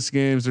meaningless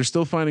games. They're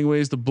still finding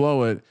ways to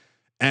blow it.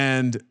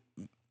 And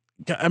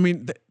I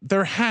mean,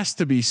 there has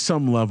to be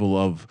some level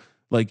of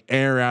like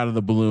air out of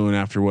the balloon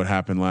after what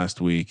happened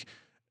last week.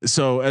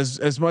 So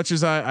as much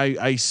as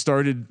I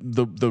started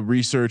the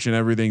research and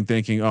everything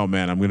thinking, oh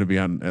man, I'm going to be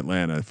on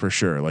Atlanta for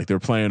sure. Like they're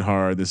playing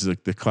hard. This is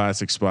like the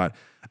classic spot.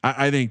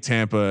 I think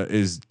Tampa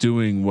is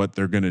doing what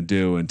they're going to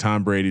do. And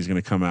Tom Brady's going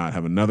to come out,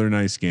 have another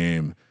nice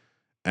game.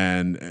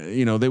 And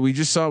that we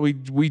just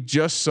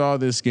saw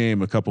this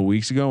game a couple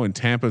weeks ago, and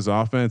Tampa's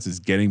offense is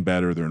getting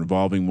better. They're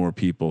involving more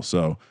people.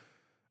 So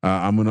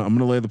I'm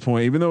gonna lay the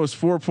point, even though it was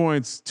 4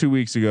 points 2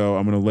 weeks ago.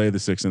 I'm gonna lay the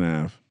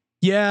 6.5.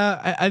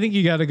 Yeah, I think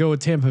you got to go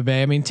with Tampa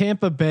Bay. I mean,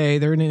 Tampa Bay,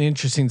 they're in an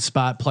interesting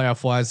spot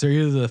playoff wise. They're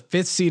either the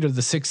 5th seed or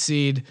the 6th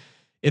seed.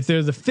 If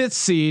they're the 5th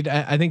seed,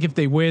 I think if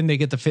they win, they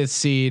get the 5th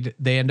seed.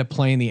 They end up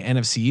playing the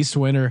NFC East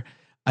winner.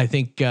 I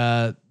think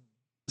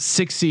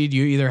 6th seed,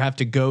 you either have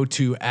to go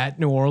to at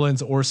New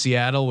Orleans or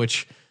Seattle,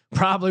 which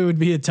probably would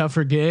be a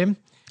tougher game.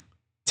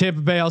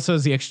 Tampa Bay also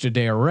has the extra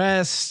day of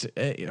rest.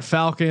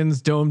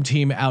 Falcons dome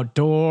team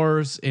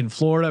outdoors in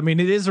Florida. I mean,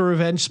 it is a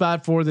revenge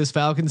spot for this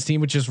Falcons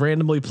team, which is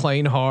randomly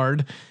playing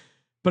hard.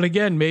 But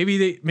again,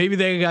 maybe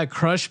they got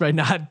crushed by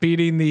not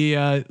beating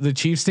the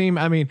Chiefs team.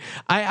 I mean,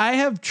 I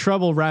have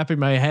trouble wrapping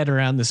my head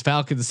around this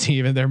Falcons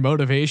team and their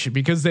motivation,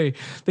 because they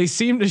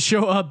seem to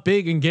show up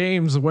big in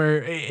games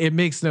where it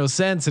makes no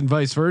sense, and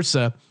vice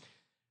versa.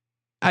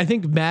 I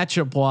think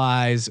matchup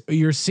wise,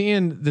 you're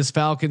seeing this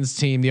Falcons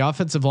team, the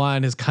offensive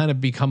line has kind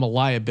of become a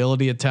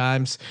liability at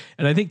times.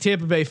 And I think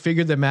Tampa Bay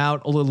figured them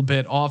out a little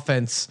bit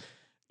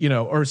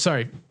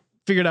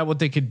figured out what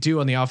they could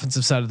do on the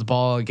offensive side of the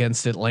ball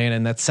against Atlanta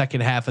in that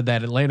second half of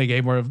that Atlanta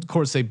game, where of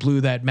course they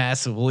blew that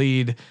massive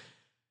lead.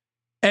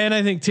 And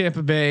I think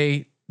Tampa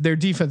Bay, their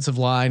defensive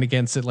line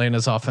against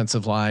Atlanta's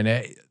offensive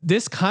line,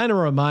 this kind of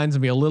reminds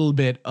me a little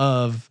bit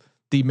of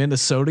the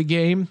Minnesota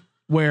game,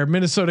 where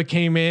Minnesota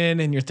came in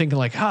and you're thinking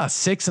like,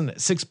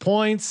 6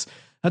 points.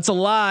 That's a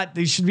lot.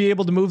 They should be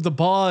able to move the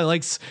ball. I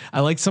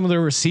like some of their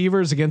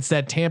receivers against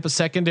that Tampa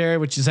secondary,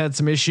 which has had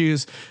some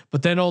issues,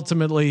 but then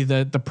ultimately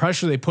the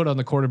pressure they put on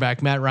the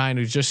quarterback, Matt Ryan,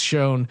 who's just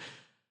shown,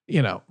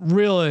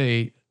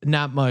 really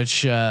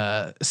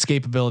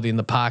escapability in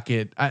the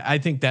pocket. I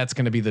think that's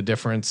going to be the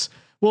difference.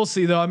 We'll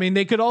see though. I mean,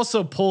 they could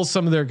also pull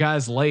some of their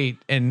guys late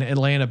and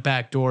land up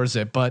backdoors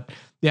it, but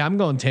yeah, I'm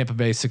going Tampa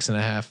Bay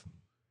 6.5.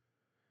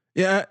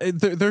 Yeah,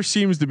 there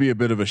seems to be a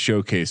bit of a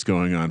showcase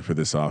going on for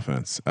this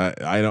offense.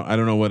 I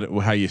don't know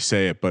how you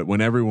say it, but when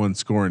everyone's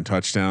scoring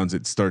touchdowns,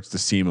 it starts to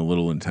seem a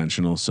little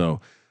intentional.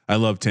 So I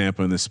love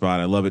Tampa in this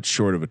spot. I love it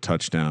short of a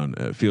touchdown.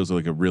 It feels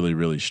like a really,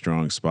 really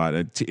strong spot.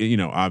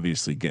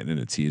 Obviously getting in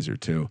a teaser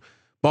too.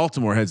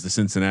 Baltimore heads to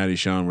Cincinnati,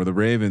 Sean, where the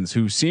Ravens,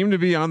 who seem to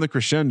be on the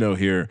crescendo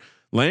here,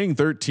 laying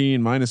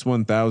 13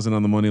 -1,000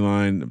 on the money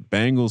line.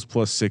 Bengals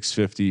plus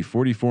 650,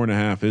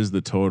 44.5 is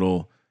the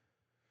total.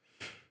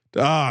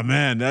 Oh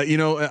man,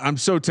 I'm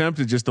so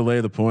tempted just to lay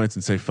the points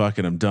and say, fuck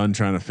it. I'm done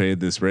trying to fade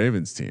this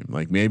Ravens team.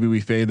 Like maybe we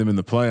fade them in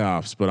the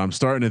playoffs, but I'm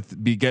starting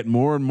to get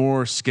more and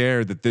more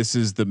scared that this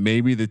is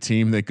maybe the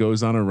team that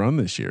goes on a run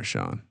this year,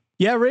 Sean.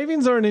 Yeah.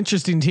 Ravens are an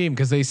interesting team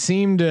because they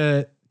seem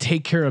to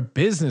take care of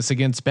business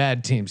against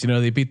bad teams.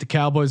 They beat the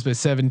Cowboys by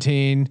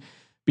 17,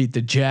 beat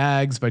the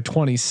Jags by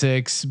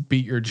 26,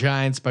 beat your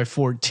Giants by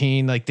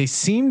 14. Like they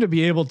seem to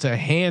be able to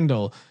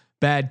handle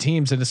bad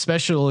teams, and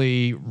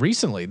especially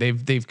recently,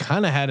 they've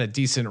kind of had a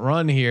decent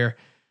run here.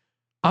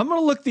 I'm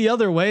going to look the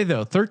other way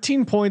though.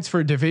 13 points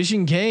for a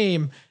division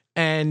game,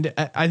 and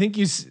I think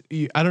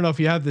I don't know if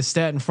you have the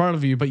stat in front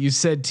of you, but you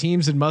said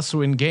teams in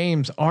must-win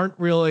games aren't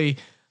really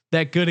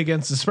that good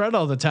against the spread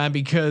all the time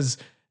because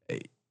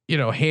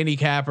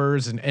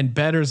handicappers and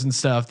bettors and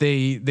stuff,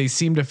 they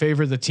seem to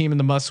favor the team in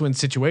the must-win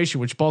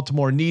situation, which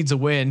Baltimore needs a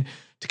win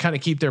to kind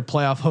of keep their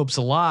playoff hopes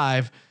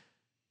alive.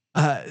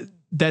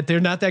 That they're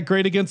not that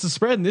great against the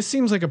spread. And this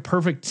seems like a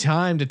perfect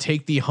time to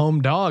take the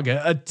home dog,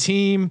 a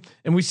team.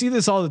 And we see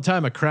this all the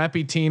time, a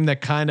crappy team that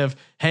kind of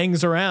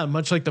hangs around,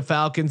 much like the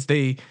Falcons.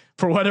 They,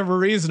 for whatever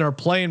reason, are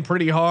playing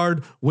pretty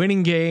hard,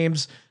 winning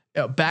games,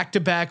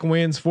 back-to-back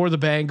wins for the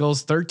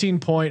Bengals,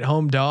 13-point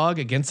home dog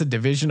against a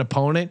division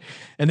opponent.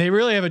 And they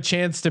really have a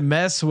chance to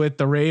mess with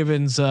the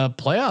Ravens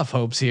playoff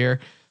hopes here.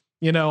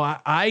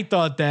 I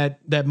thought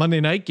that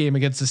Monday night game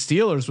against the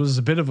Steelers was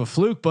a bit of a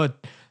fluke,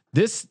 but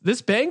this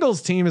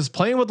Bengals team is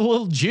playing with a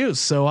little juice.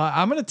 So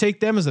I'm going to take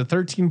them as a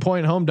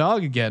 13-point home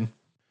dog again.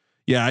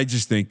 Yeah. I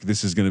just think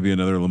this is going to be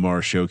another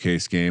Lamar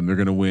showcase game. They're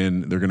going to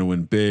win. They're going to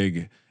win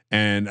big.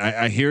 And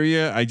I hear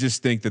you. I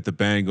just think that the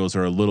Bengals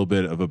are a little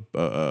bit of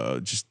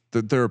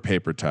they're a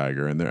paper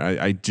tiger, and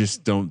I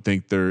just don't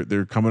think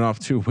they're coming off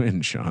 2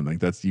 wins, Sean.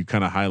 Like you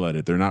kind of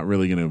highlighted. They're not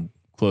really going to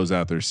close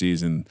out their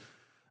season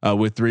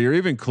with 3 or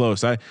even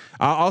close.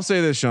 I'll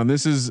say this, Sean.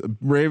 This is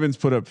Ravens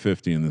put up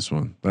 50 in this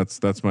one.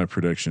 That's my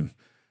prediction.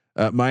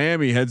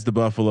 Miami heads to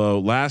Buffalo.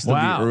 Last of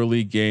the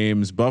early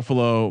games,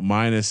 Buffalo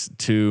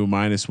 -2,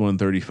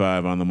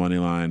 -135 on the money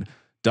line.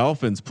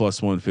 Dolphins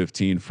plus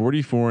 115,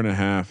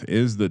 44.5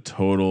 is the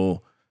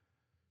total.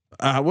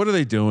 What are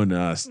they doing to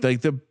us?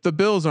 Like the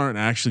Bills aren't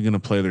actually going to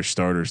play their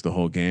starters the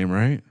whole game,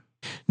 right?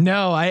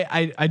 No,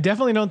 I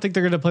definitely don't think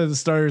they're going to play the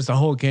starters the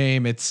whole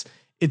game. It's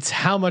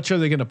how much are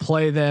they going to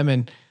play them?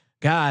 And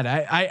God,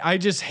 I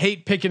just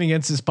hate picking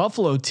against this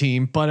Buffalo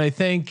team, but I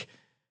think,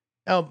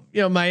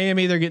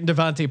 Miami, they're getting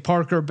Devontae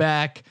Parker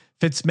back.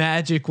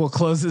 Fitzmagic will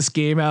close this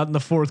game out in the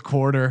fourth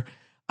quarter.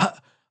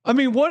 I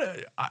mean,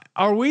 what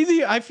are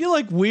we? I feel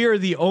like we are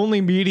the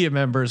only media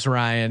members,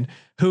 Ryan,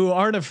 who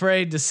aren't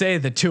afraid to say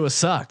that Tua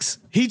sucks.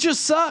 He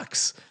just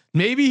sucks.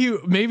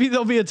 Maybe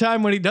there'll be a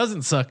time when he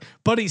doesn't suck,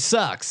 but he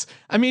sucks.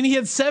 I mean, he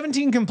had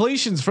 17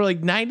 completions for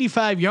like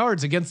 95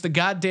 yards against the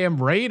goddamn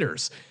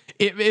Raiders.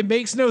 It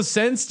makes no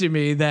sense to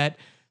me that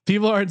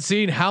people aren't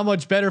seeing how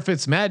much better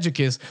Fitzmagic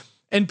is,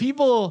 and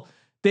people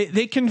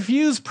they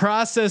confuse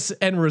process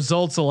and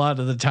results a lot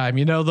of the time.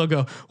 They'll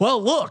go,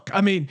 well, look,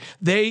 I mean,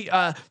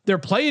 they're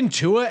playing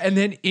Tua and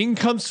then in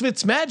comes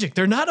Fitzmagic.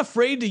 They're not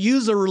afraid to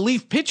use a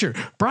relief pitcher.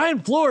 Brian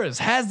Flores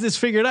has this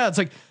figured out. It's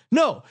like,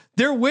 no,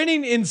 they're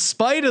winning in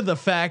spite of the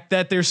fact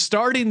that they're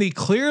starting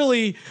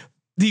clearly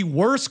the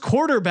worst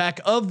quarterback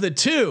of the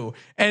two.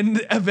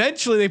 And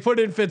eventually they put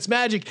in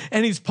Fitzmagic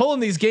and he's pulling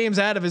these games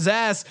out of his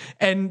ass,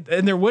 and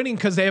they're winning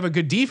because they have a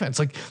good defense.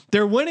 Like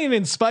they're winning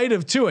in spite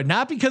of Tua,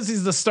 not because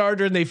he's the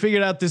starter and they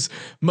figured out this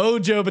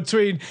mojo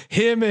between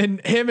him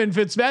and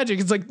Fitzmagic.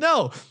 It's like,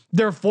 no,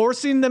 they're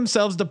forcing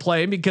themselves to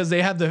play because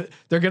they're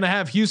going to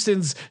have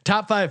Houston's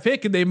top 5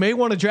 pick and they may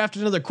want to draft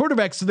another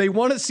quarterback. So they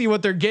want to see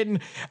what they're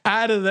getting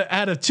out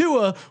of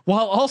Tua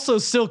while also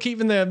still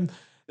keeping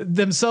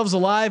themselves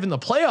alive in the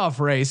playoff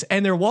race,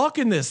 and they're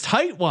walking this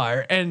tight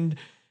wire, and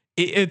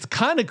it's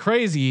kind of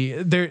crazy.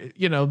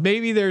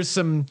 Maybe there's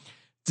some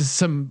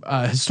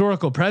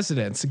historical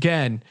precedents.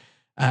 Again,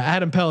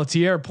 Adam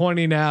Pelletier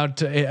pointing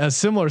out a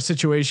similar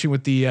situation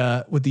with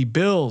the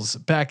Bills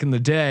back in the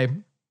day.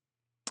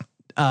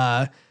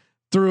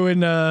 Threw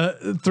in a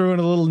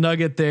little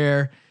nugget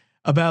there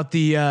about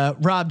the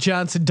Rob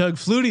Johnson, Doug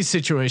Flutie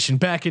situation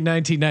back in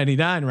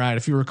 1999, right?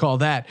 If you recall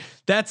that,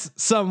 that's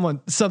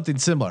something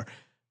similar.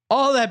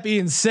 All that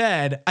being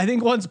said, I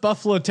think once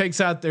Buffalo takes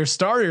out their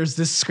starters,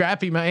 this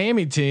scrappy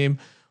Miami team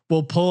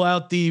will pull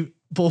out the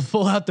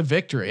pull out the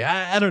victory.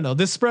 I don't know.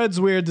 This spread's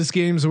weird. This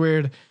game's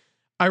weird.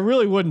 I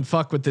really wouldn't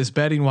fuck with this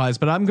betting wise,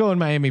 but I'm going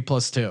Miami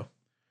 +2.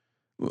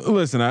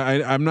 Listen,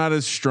 I'm not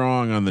as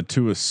strong on the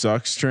Tua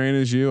sucks train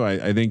as you.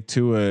 I think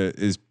Tua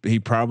he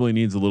probably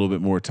needs a little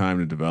bit more time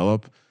to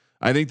develop.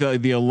 I think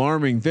the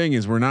alarming thing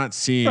is we're not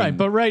seeing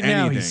but right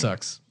anything. now he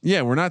sucks.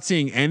 Yeah, we're not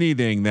seeing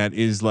anything that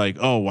is like,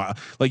 oh wow,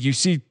 like you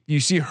see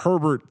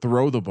Herbert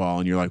throw the ball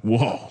and you're like,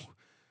 whoa.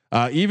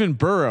 Even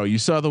Burrow, you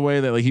saw the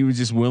way that like he was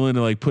just willing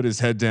to like put his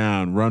head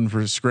down, run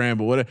for a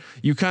scramble. What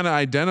you kind of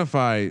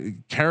identify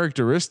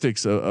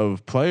characteristics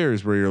of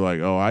players where you're like,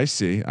 oh, I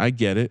see, I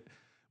get it.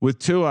 With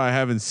Tua, I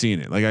haven't seen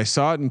it. Like I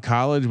saw it in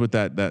college with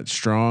that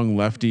strong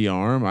lefty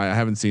arm. I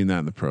haven't seen that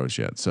in the pros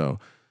yet. So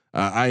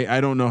I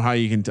don't know how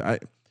you can.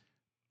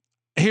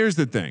 Here's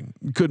the thing: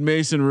 could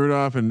Mason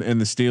Rudolph and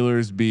the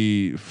Steelers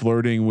be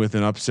flirting with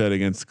an upset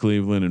against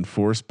Cleveland and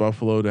force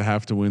Buffalo to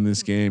have to win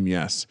this game?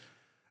 Yes,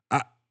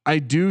 I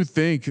do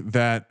think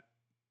that.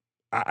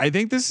 I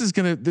think this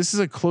is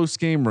a close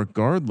game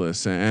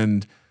regardless.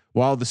 And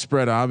while the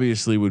spread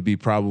obviously would be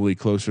probably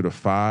closer to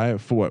 4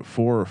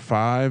 or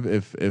 5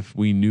 if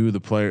we knew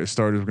the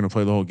starters were going to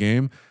play the whole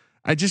game,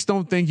 I just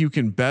don't think you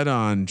can bet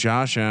on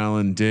Josh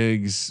Allen,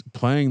 Diggs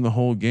playing the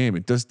whole game.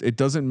 It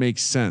doesn't make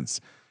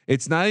sense.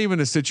 It's not even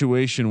a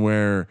situation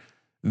where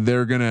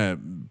they're gonna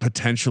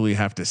potentially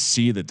have to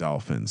see the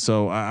Dolphins.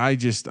 So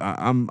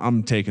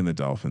I'm taking the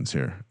Dolphins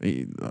here.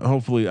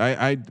 Hopefully,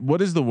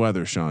 what is the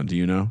weather, Sean? Do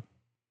you know?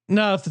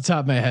 No, off the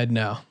top of my head,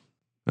 no.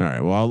 All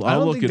right. Well,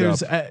 I'll look it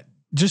up.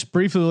 Just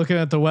briefly looking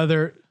at the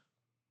weather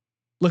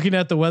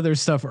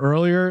stuff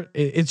earlier,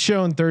 it's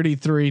showing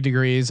 33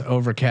 degrees,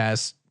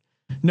 overcast.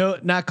 No,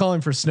 not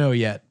calling for snow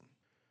yet.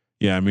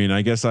 Yeah, I mean,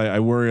 I guess I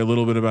worry a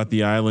little bit about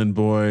the island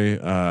boy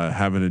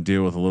having to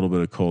deal with a little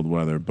bit of cold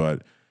weather,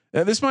 but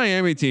this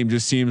Miami team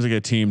just seems like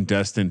a team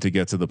destined to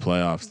get to the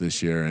playoffs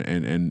this year,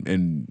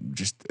 and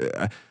just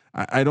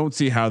I don't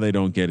see how they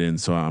don't get in.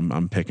 So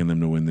I'm picking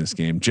them to win this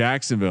game.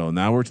 Jacksonville.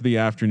 Now we're to the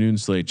afternoon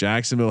slate.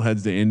 Jacksonville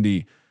heads to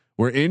Indy.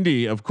 Where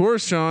Indy, of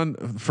course, Sean,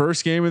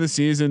 first game of the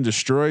season,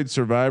 destroyed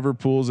survivor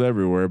pools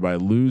everywhere by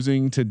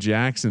losing to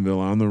Jacksonville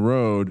on the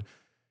road.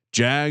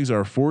 Jags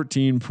are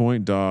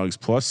 14-point dogs,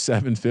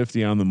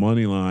 +750 on the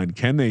money line.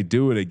 Can they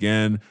do it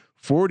again?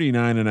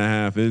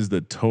 49.5 is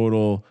the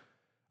total.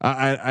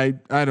 I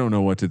don't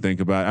know what to think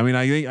about. I mean,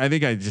 I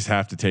think I just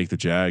have to take the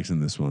Jags in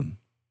this one.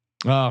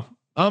 Oh,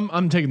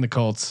 I'm taking the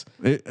Colts.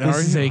 This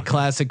is a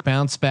classic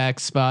bounce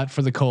back spot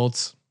for the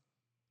Colts.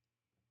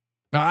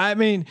 I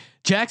mean,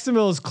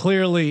 Jacksonville is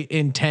clearly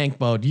in tank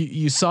mode.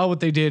 You saw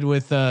what they did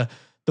with the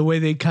way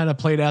they kind of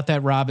played out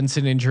that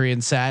Robinson injury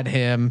and sat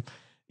him.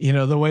 You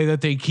know, the way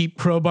that they keep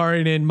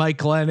crowbarring in Mike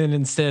Glennon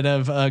instead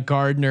of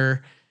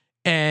Gardner.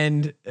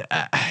 And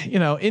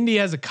Indy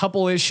has a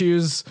couple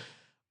issues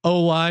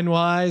O-line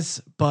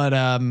wise, but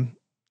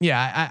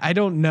I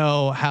don't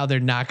know how they're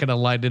not going to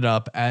light it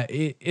up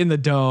in the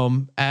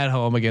dome at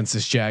home against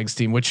this Jags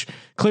team, which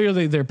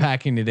clearly they're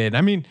packing it in.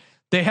 I mean,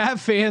 they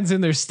have fans in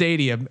their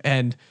stadium,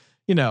 and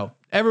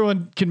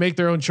everyone can make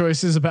their own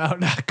choices about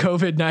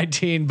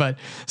COVID-19, but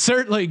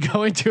certainly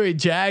going to a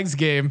Jags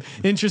game,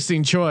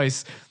 interesting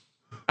choice.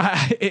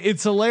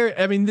 It's hilarious.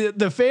 I mean,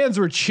 the fans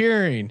were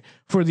cheering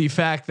for the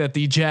fact that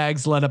the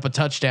Jags let up a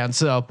touchdown.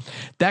 So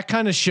that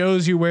kind of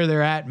shows you where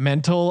they're at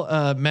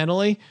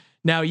mentally.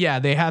 Now, yeah,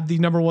 they have the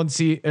number one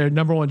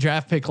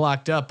draft pick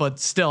locked up, but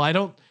still, I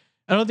don't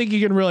think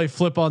you can really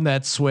flip on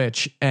that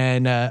switch.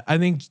 And I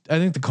think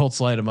the Colts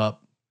light them up.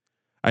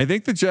 I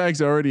think the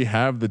Jags already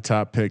have the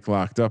top pick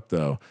locked up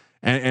though.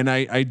 And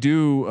I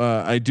do.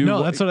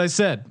 No, that's what I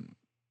said.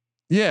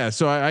 Yeah.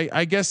 So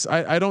I guess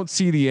I don't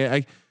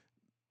see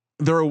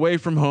they're away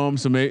from home.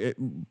 So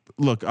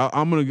look,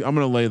 I'm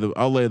gonna lay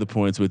the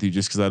points with you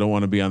just cause I don't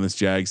want to be on this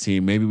Jags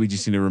team. Maybe we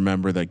just need to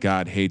remember that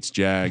God hates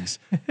Jags.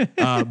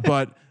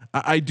 But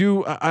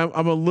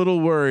I'm a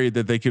little worried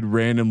that they could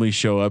randomly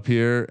show up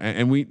here,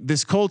 and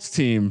this Colts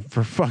team,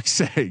 for fuck's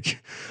sake,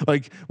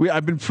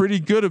 I've been pretty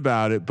good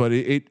about it, but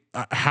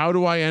how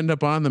do I end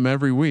up on them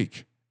every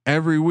week?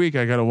 Every week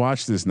I got to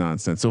watch this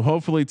nonsense. So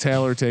hopefully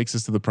Taylor takes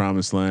us to the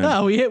promised land.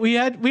 No, we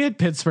had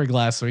Pittsburgh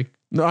last week.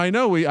 No, I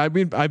know I've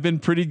been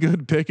pretty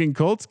good picking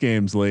Colts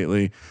games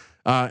lately.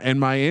 And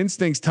my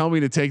instincts tell me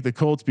to take the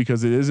Colts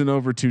because it isn't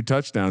over 2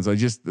 touchdowns.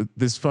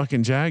 This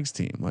fucking Jags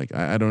team,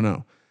 I don't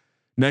know.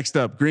 Next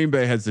up, Green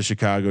Bay heads to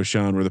Chicago,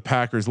 Sean, where the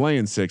Packers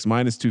laying 6,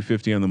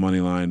 -250 on the money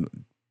line.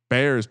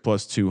 Bears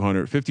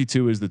 +200,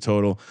 52 is the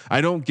total.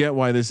 I don't get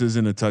why this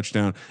isn't a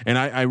touchdown. And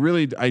I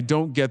really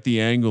don't get the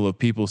angle of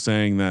people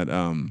saying that,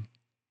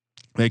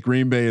 that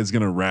Green Bay is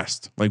going to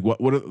rest. Like what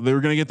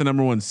they're going to get the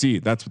number 1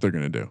 seed. That's what they're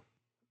going to do.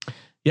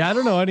 Yeah. I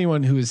don't know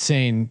anyone who is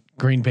saying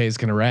Green Bay is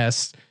going to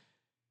rest.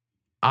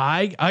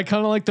 I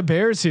kind of like the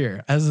Bears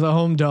here as the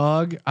home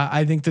dog.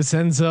 I think this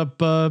ends up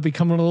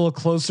becoming a little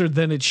closer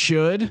than it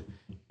should.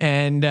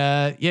 And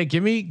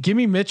give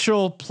me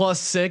Mitchell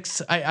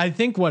 +6. I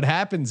think what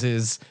happens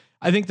is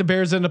I think the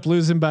Bears end up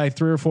losing by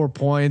 3 or 4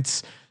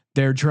 points.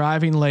 They're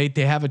driving late.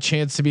 They have a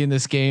chance to be in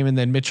this game, and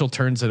then Mitchell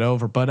turns it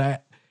over.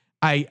 But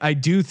I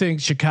do think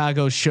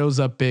Chicago shows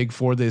up big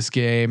for this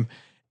game.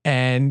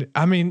 And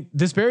I mean,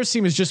 this Bears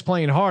team is just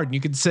playing hard. And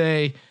you could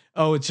say,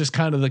 oh, it's just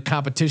kind of the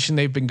competition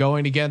they've been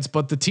going against,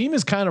 but the team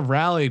has kind of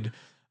rallied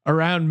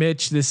around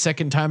Mitch this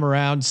second time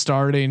around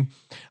starting.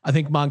 I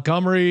think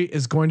Montgomery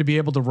is going to be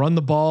able to run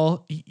the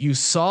ball. You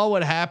saw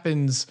what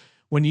happens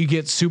when you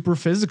get super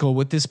physical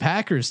with this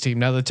Packers team.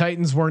 Now the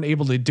Titans weren't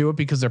able to do it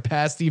because their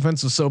pass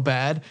defense was so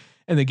bad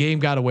and the game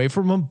got away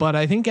from them. But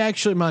I think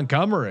actually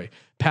Montgomery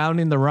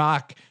pounding the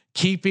rock,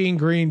 keeping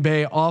Green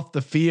Bay off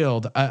the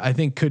field, I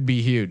think could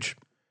be huge.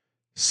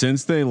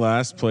 Since they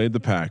last played the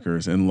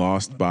Packers and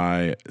lost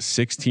by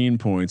 16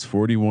 points,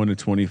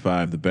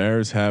 41-25, the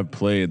Bears have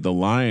played the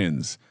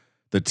Lions,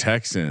 the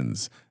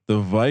Texans, the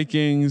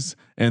Vikings,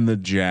 and the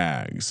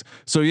Jags.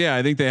 So yeah,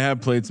 I think they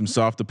have played some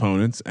soft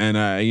opponents, and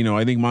I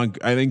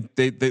think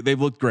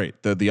they've looked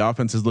great. The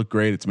offense has looked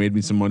great. It's made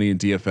me some money in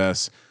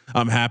DFS.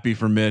 I'm happy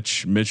for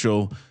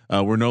Mitchell.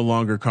 We're no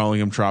longer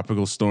calling him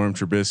Tropical Storm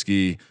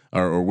Trubisky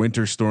or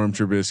Winter Storm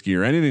Trubisky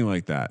or anything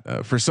like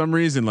that. For some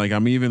reason, like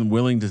I'm even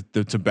willing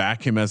to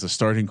back him as a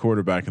starting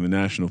quarterback in the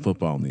National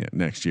Football League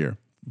next year.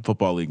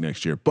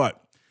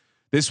 But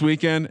this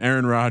weekend,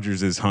 Aaron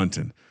Rodgers is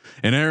hunting,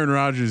 and Aaron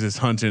Rodgers is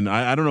hunting.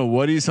 I don't know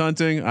what he's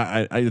hunting.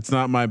 It's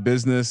not my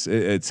business.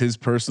 It's his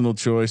personal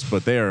choice,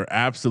 but they are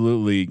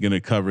absolutely going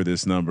to cover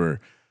this number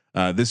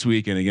this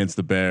weekend against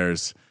the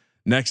Bears.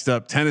 Next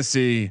up,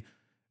 Tennessee.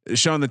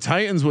 Sean, the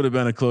Titans would have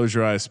been a close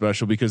your eyes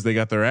special because they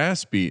got their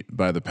ass beat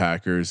by the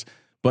Packers,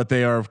 but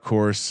they are of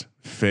course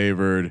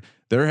favored.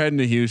 They're heading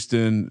to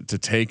Houston to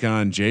take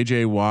on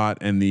JJ Watt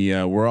and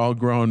the we're all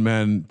grown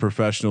men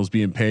professionals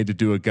being paid to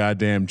do a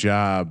goddamn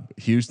job.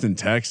 Houston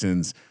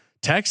Texans,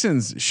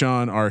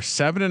 Sean, are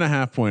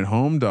 7.5 point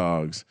home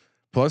dogs,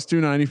 plus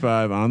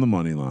 295 on the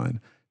money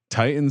line.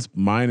 Titans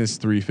minus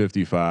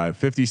 355,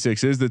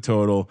 56 is the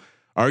total.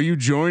 Are you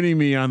joining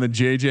me on the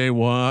JJ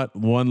Watt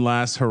one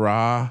last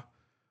hurrah?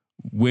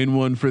 Win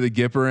one for the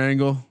Gipper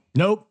angle?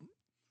 Nope.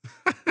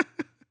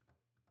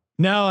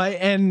 No, I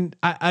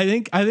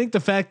think the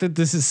fact that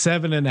this is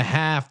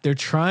 7.5, they're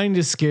trying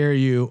to scare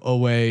you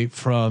away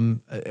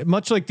from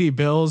much like the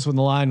Bills when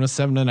the line was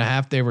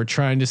 7.5. They were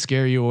trying to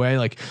scare you away,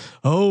 like,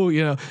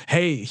 oh,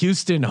 hey,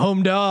 Houston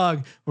home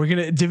dog, we're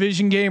gonna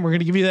division game, we're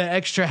gonna give you that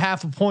extra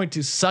half a point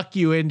to suck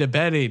you into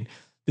betting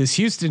this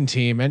Houston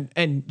team.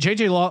 And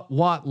JJ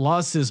Watt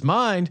lost his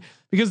mind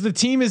because the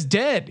team is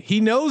dead. He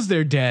knows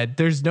they're dead.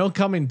 There's no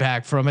coming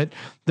back from it.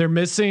 They're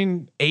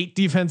missing 8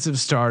 defensive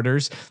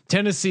starters.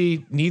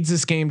 Tennessee needs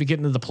this game to get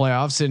into the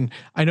playoffs. And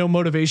I know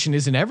motivation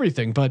isn't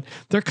everything, but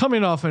they're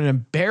coming off an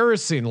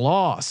embarrassing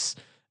loss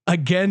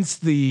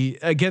against the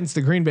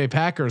Green Bay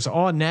Packers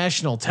on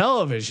national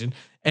television.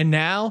 And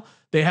now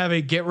they have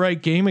a get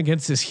right game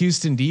against this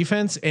Houston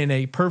defense in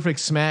a perfect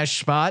smash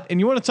spot.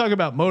 And you want to talk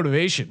about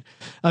motivation.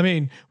 I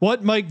mean,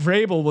 what Mike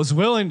Vrabel was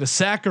willing to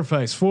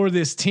sacrifice for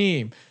this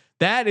team,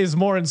 that is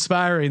more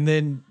inspiring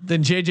than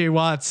JJ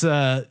Watt's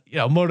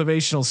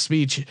motivational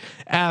speech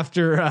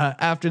after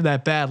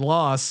that bad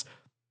loss.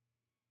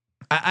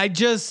 I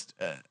just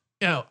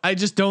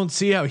don't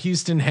see how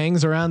Houston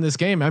hangs around this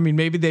game. I mean,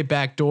 maybe they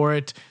backdoor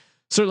it.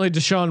 Certainly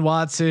Deshaun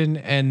Watson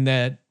and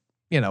that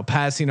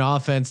passing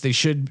offense, they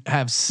should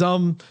have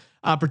some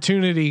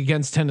opportunity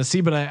against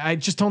Tennessee, but I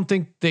just don't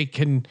think they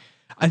can.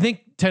 I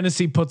think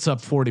Tennessee puts up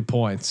 40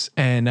 points,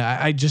 and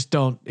I just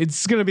don't.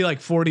 It's going to be like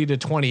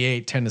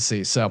 40-28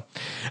 Tennessee. So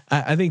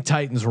I think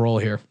Titans roll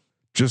here.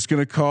 Just going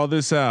to call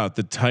this out.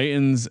 The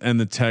Titans and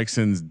the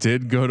Texans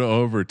did go to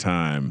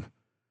overtime,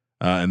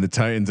 and the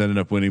Titans ended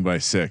up winning by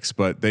 6.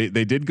 But they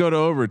did go to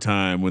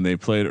overtime when they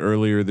played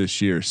earlier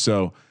this year.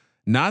 So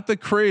not the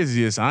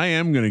craziest. I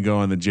am going to go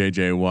on the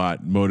JJ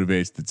Watt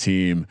motivates the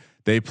team.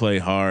 They play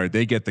hard.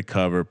 They get the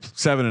cover.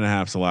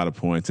 7.5 is a lot of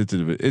points.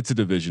 It's a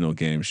divisional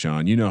game,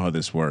 Sean. You know how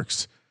this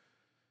works.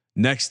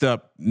 Next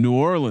up, New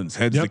Orleans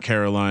heads to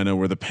Carolina,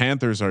 where the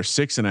Panthers are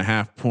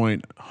 6.5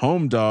 point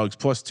home dogs,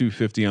 plus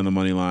 250 on the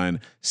money line.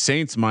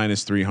 Saints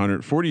minus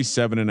 300.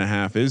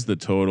 47.5 is the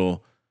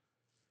total.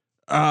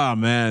 Ah,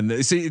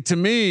 man. See, to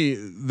me,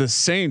 the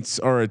Saints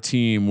are a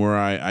team where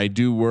I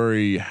do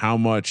worry how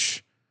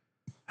much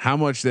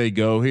they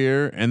go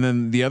here. And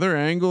then the other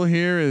angle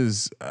here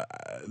is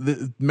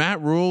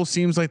Matt Rule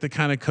seems like the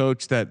kind of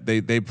coach that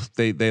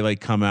they like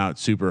come out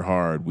super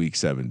hard week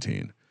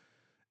 17.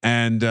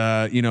 And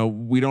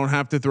we don't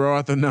have to throw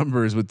out the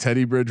numbers with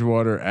Teddy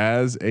Bridgewater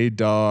as a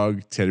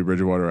dog, Teddy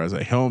Bridgewater as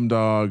a home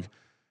dog.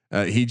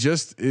 He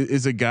just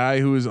is a guy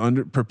who is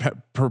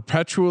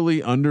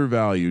perpetually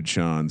undervalued,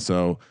 Sean.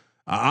 So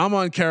I'm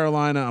on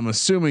Carolina. I'm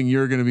assuming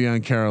you're going to be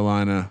on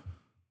Carolina.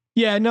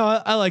 Yeah, no,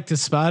 I like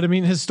this spot. I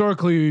mean,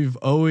 historically, we've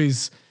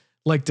always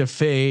liked to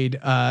fade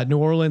New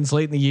Orleans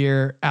late in the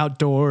year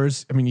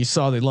outdoors. I mean, you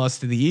saw they lost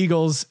to the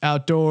Eagles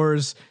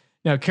outdoors.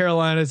 Now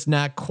Carolina's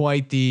not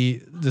quite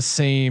the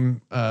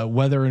same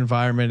weather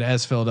environment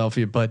as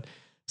Philadelphia, but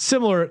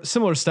similar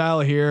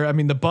style here. I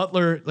mean, the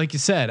Butler, like you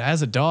said,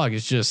 as a dog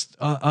is just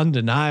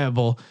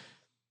undeniable.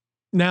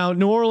 Now,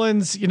 New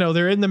Orleans,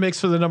 they're in the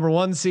mix for the number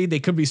 1 seed. They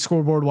could be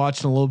scoreboard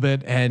watching a little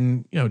bit,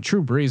 and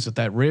Drew Brees with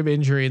that rib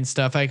injury and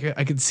stuff. I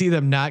could see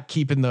them not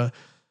keeping the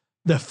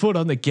foot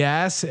on the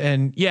gas.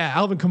 And yeah,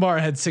 Alvin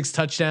Kamara had 6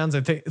 touchdowns, I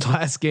think,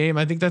 last game.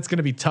 I think that's going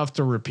to be tough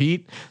to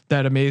repeat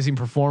that amazing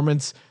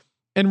performance.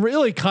 And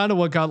really, kind of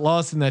what got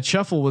lost in that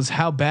shuffle was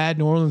how bad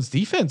New Orleans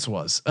defense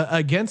was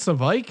against the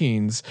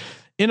Vikings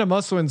in a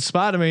must-win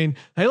spot. I mean,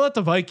 they let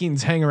the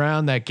Vikings hang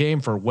around that game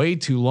for way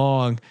too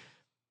long.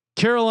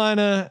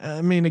 Carolina,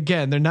 I mean,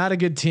 again, they're not a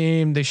good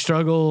team. They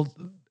struggled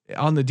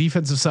on the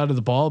defensive side of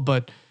the ball,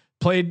 but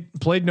played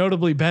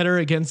notably better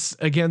against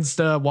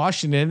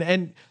Washington.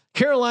 And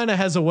Carolina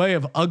has a way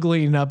of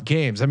uglying up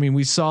games. I mean,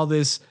 we saw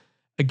this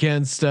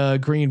against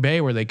Green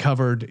Bay where they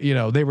covered.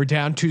 They were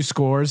down 2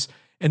 scores,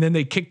 and then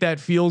they kicked that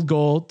field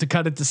goal to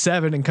cut it to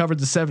 7 and covered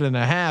the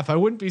 7.5. I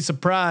wouldn't be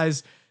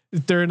surprised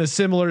if they're in a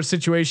similar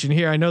situation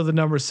here. I know the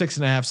number is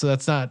 6.5, so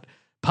that's not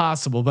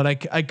possible, but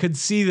I could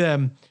see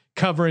them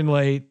covering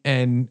late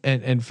and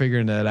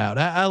figuring that out.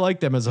 I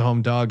like them as a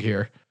home dog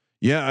here.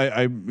 Yeah,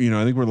 I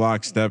think we're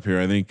lockstep here.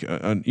 I think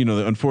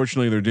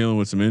unfortunately they're dealing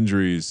with some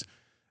injuries,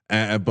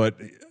 but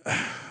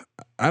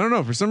I don't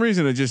know, for some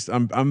reason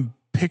I'm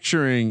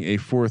picturing a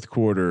fourth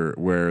quarter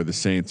where the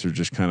Saints are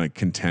just kind of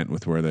content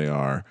with where they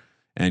are,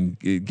 and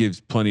it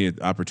gives plenty of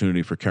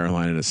opportunity for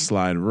Carolina to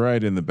slide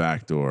right in the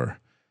back door,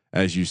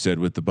 as you said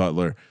with the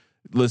Butler.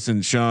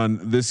 Listen, Sean,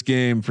 this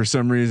game, for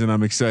some reason,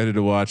 I'm excited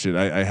to watch it.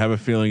 I have a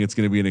feeling it's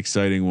going to be an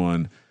exciting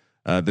one.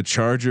 The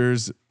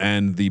Chargers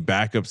and the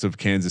backups of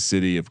Kansas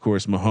City. Of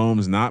course,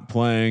 Mahomes not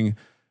playing.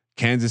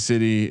 Kansas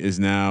City is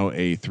now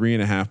a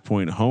 3.5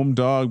 point home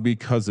dog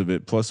because of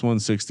it. Plus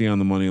 160 on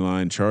the money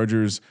line.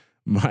 Chargers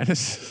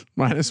minus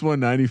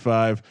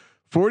 195.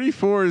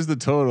 44 is the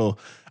total.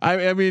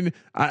 I mean,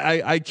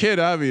 I kid,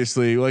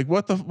 obviously. Like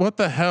what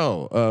the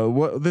hell?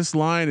 What this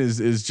line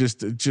is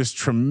just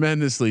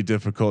tremendously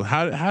difficult.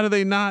 How do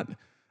they not?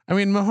 I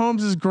mean,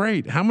 Mahomes is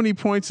great. How many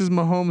points is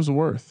Mahomes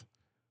worth?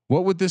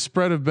 What would this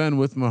spread have been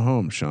with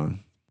Mahomes, Sean?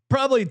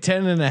 Probably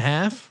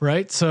 10.5,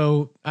 right?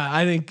 So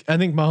I think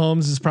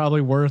Mahomes is probably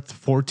worth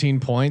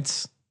 14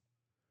 points.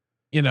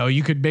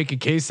 You could make a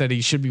case that he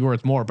should be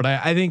worth more, but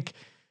I think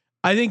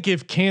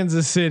if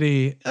Kansas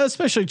City,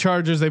 especially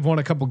Chargers, they've won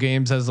a couple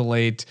games as of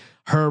late.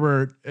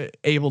 Herbert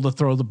able to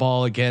throw the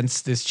ball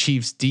against this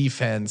Chiefs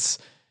defense.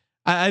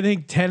 I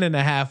think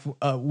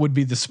 10.5 would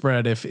be the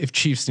spread if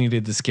Chiefs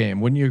needed this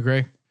game. Wouldn't you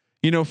agree?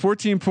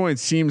 14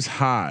 points seems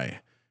high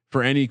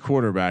for any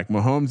quarterback.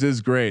 Mahomes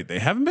is great. They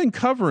haven't been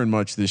covering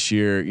much this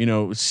year.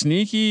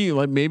 Sneaky,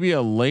 like maybe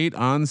a late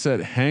onset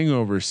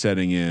hangover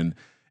setting in.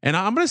 And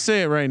I'm going to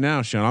say it right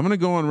now, Sean. I'm going to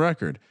go on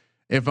record.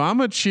 If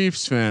I'm a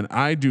Chiefs fan,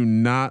 I do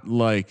not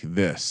like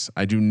this.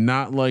 I do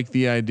not like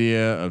the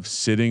idea of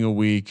sitting a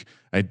week.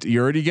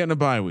 You're already getting a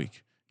bye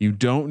week. You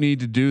don't need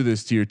to do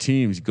this to your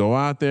teams. Go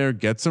out there,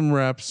 get some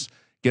reps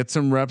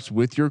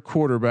with your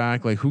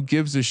quarterback. Like, who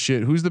gives a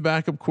shit? Who's the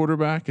backup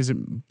quarterback? Is it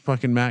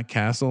fucking Matt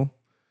Castle?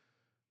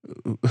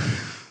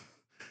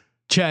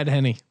 Chad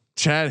Henne,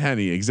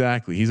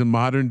 exactly. He's a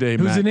modern day.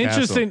 Who's Matt an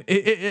Castle.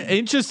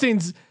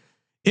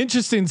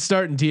 interesting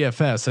start in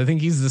DFS. I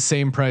think he's the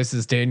same price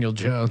as Daniel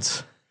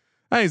Jones.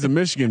 He's a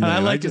Michigan man. I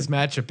like his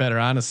matchup better,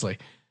 honestly.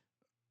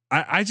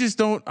 I just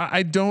don't.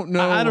 I don't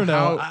know. I don't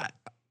know.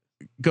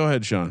 Go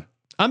ahead, Sean.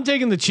 I'm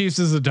taking the Chiefs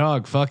as a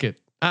dog. Fuck it.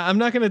 I'm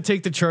not going to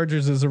take the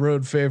Chargers as a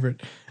road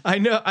favorite. I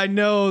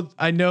know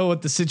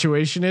what the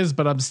situation is,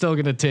 but I'm still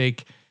going to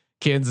take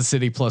Kansas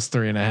City plus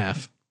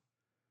 3.5.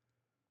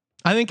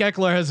 I think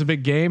Eckler has a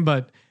big game,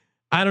 but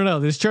I don't know.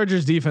 This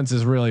Chargers defense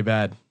is really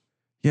bad.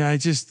 Yeah,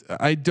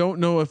 I don't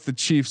know if the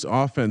Chiefs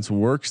offense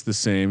works the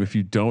same if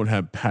you don't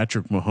have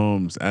Patrick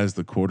Mahomes as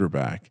the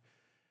quarterback.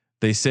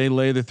 They say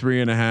lay the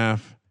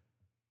 3.5.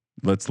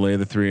 Let's lay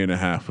the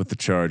 3.5 with the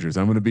Chargers.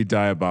 I'm going to be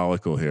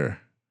diabolical here.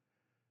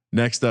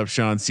 Next up,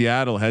 Sean,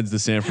 Seattle heads to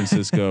San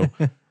Francisco,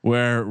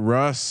 where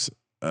Russ,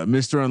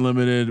 Mr.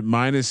 Unlimited,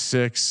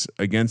 -6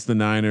 against the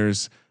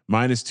Niners,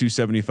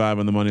 -275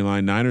 on the money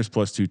line. Niners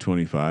plus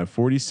 225.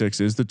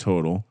 46 is the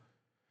total.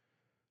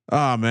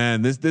 Oh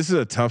man, this is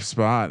a tough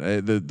spot.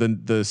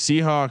 The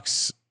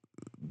Seahawks.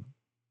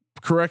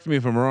 Correct me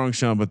if I'm wrong,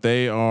 Sean, but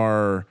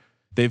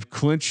they've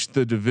clinched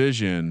the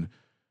division.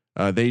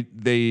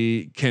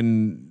 They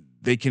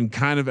can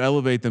kind of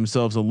elevate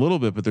themselves a little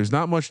bit, but there's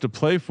not much to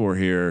play for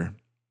here.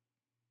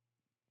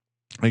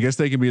 I guess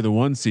they can be the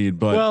 1 seed,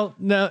 but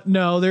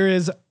no, there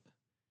is.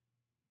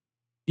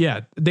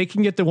 Yeah, they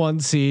can get the 1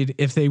 seed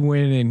if they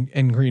win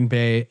in Green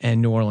Bay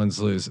and New Orleans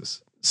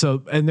loses.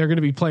 So, and they're going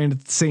to be playing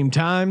at the same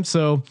time.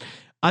 So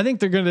I think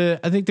they're going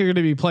to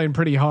be playing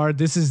pretty hard.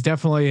 This is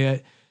definitely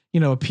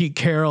a Pete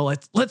Carroll.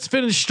 Let's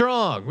finish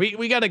strong.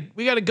 We gotta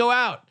go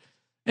out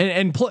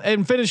and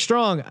finish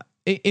strong.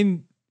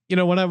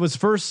 When I was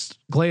first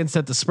glanced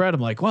at the spread,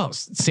 I'm like, wow,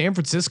 San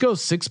Francisco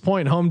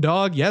 6-point home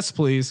dog. Yes,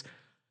 please.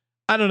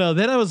 I don't know.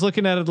 Then I was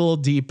looking at it a little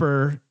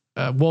deeper.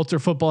 Walter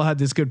Football had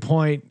this good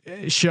point,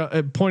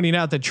 pointing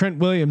out that Trent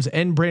Williams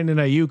and Brandon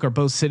Ayuk are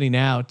both sitting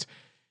out.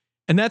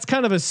 And that's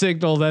kind of a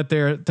signal that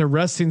they're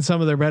resting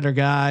some of their better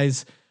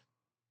guys.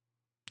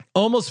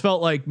 Almost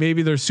felt like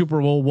maybe their Super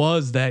Bowl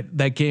was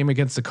that game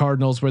against the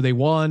Cardinals where they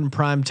won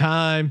prime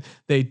time.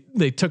 They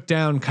took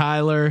down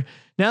Kyler.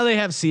 Now they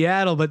have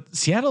Seattle, but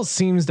Seattle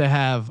seems to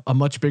have a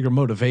much bigger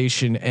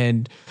motivation.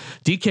 And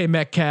DK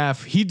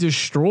Metcalf, he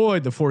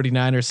destroyed the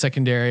 49ers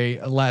secondary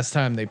last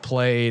time they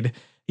played.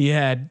 He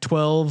had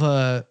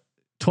 12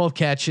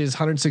 catches,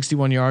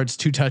 161 yards,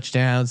 2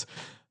 touchdowns.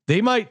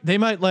 They might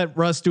let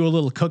Russ do a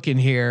little cooking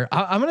here.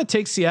 I'm going to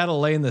take Seattle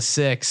laying the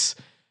 6.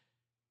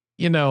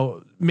 You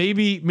know,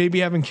 maybe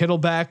having Kittle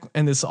back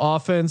and this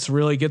offense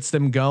really gets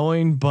them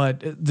going,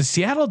 but the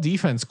Seattle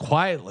defense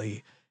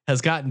quietly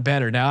has gotten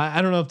better. Now,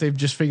 I don't know if they've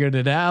just figured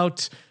it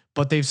out,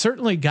 but they've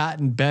certainly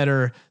gotten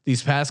better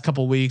these past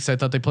couple weeks. I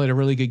thought they played a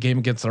really good game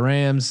against the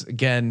Rams.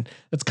 Again,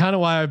 that's kind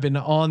of why I've been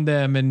on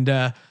them, and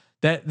that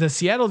the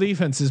Seattle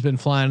defense has been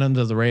flying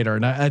under the radar,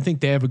 and I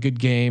think they have a good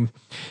game.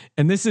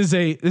 And this is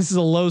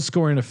a low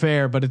scoring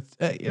affair, but it's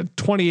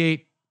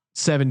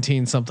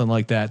 28-17, something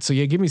like that. So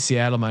yeah, give me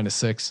Seattle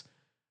 -6.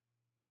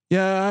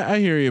 Yeah, I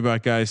hear you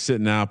about guys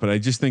sitting out, but I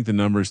just think the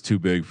number is too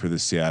big for the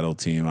Seattle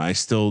team. I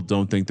still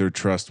don't think they're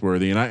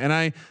trustworthy, and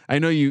I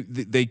know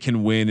they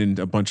can win and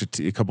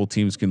a couple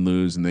teams can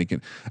lose, and they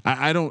can.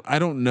 I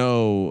don't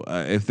know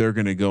if they're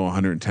going to go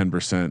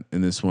 110%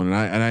 in this one, and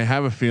I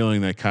have a feeling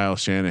that Kyle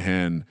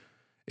Shanahan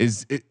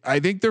I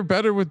think they're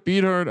better with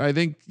Beathard. I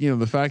think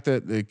the fact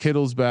that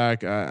Kittle's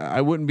back,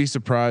 I wouldn't be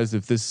surprised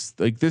if this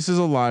is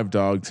a live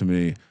dog to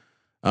me.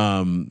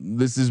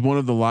 This is one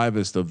of the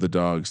livest of the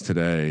dogs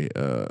today,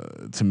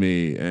 to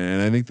me.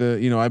 And I think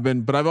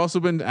I've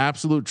also been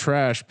absolute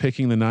trash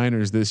picking the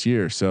Niners this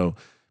year. So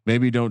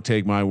maybe don't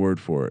take my word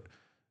for it.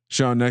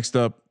 Sean, next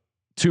up,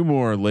 2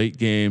 more late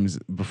games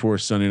before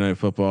Sunday Night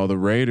Football. The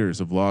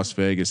Raiders of Las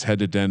Vegas head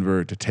to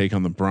Denver to take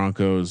on the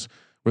Broncos,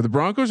 where the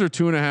Broncos are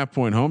 2.5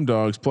 point home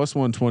dogs,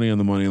 +120 on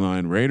the money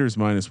line. Raiders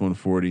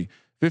 -140,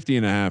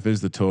 50.5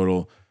 is the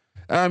total.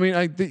 I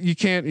mean, you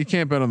can't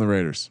bet on the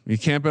Raiders. You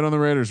can't bet on the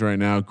Raiders right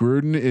now.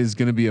 Gruden is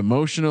going to be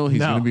emotional.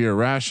 He's going to be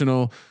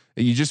irrational.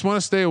 You just want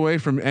to stay away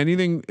from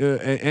anything,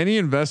 any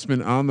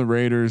investment on the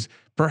Raiders.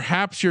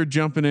 Perhaps you're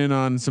jumping in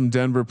on some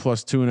Denver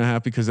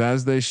 +2.5 because,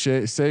 as they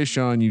say,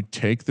 Sean, you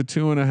take the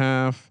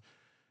 2.5.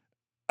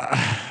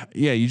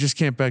 Yeah, you just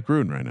can't bet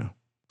Gruden right now.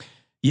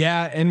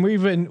 Yeah, and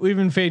we've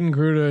been fading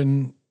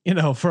Gruden,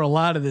 for a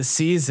lot of this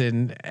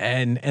season,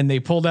 and they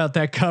pulled out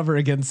that cover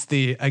against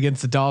the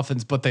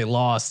Dolphins, but they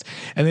lost,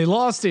 and they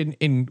lost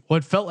in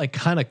what felt like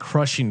kind of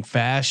crushing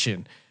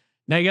fashion.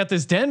 Now you got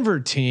this Denver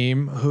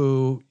team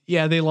who,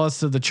 they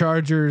lost to the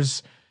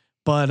Chargers,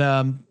 but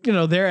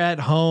they're at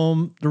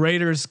home. The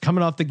Raiders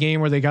coming off the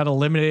game where they got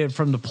eliminated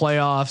from the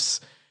playoffs.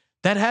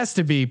 That has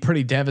to be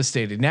pretty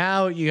devastating.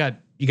 Now you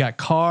got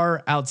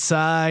Carr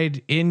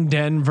outside in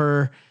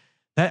Denver.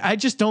 I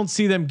just don't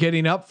see them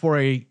getting up for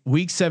a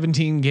Week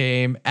 17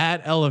 game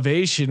at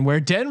elevation where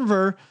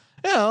Denver,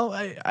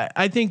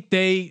 I think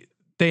they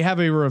have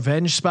a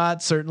revenge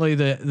spot. Certainly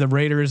the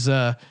Raiders,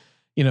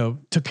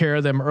 took care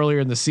of them earlier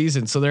in the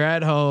season. So they're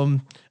at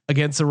home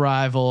against a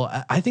rival.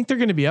 I think they're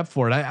going to be up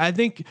for it. I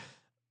think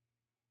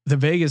the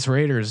Vegas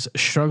Raiders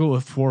struggle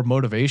for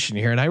motivation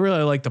here. And I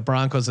really like the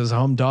Broncos as a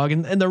home dog,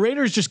 and the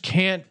Raiders just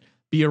can't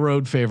be a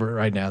road favorite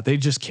right now. They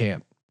just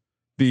can't.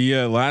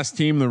 The last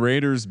team the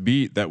Raiders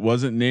beat that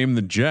wasn't named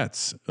the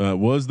Jets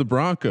was the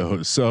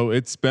Broncos. So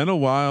it's been a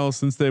while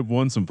since they've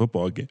won some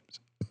football games,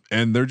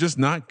 and they're just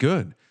not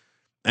good.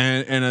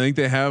 And I think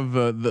they have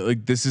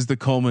this is the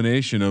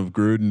culmination of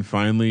Gruden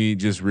finally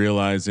just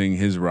realizing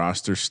his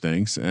roster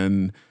stinks.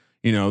 And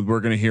we're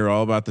going to hear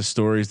all about the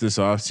stories this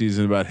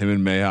offseason about him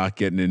and Mayock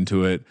getting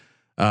into it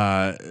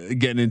at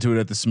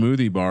the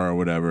smoothie bar or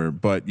whatever.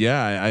 But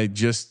yeah, I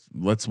just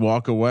let's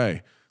walk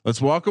away. Let's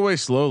walk away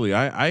slowly.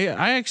 I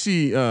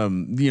actually,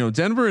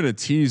 Denver in a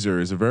teaser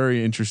is a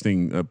very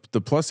interesting. The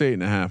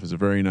 +8.5 is a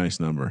very nice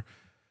number.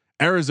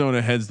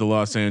 Arizona heads to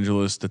Los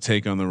Angeles to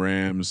take on the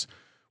Rams,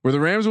 where the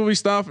Rams will be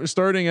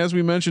starting, as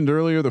we mentioned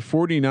earlier, the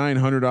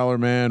 $4,900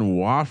 man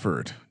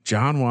Wofford.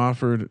 John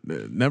Wofford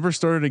never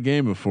started a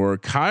game before.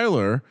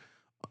 Kyler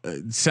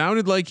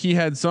sounded like he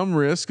had some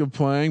risk of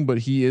playing, but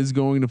he is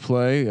going to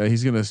play.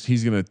 He's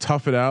gonna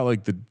tough it out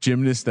like the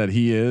gymnast that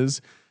he is,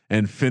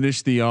 and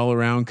finish the all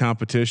around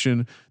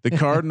competition. The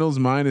Cardinals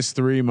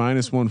 -3,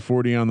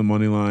 -140 on the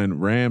money line.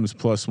 Rams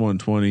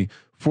 +120,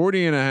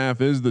 40.5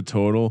 is the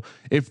total.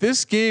 If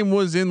this game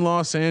was in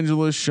Los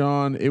Angeles,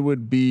 Sean, it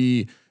would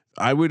be,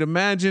 I would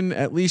imagine,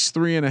 at least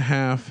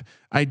 3.5.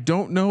 I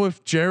don't know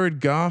if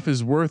Jared Goff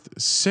is worth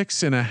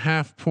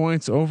 6.5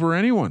 points over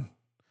anyone.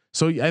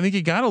 So I think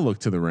you got to look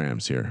to the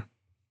Rams here.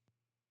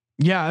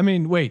 Yeah. I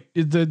mean, wait,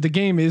 the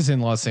game is in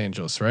Los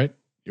Angeles, right?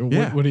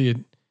 Yeah. What do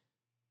you,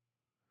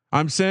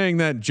 I'm saying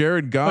that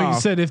Jared Goff. Oh,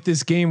 you said if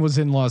this game was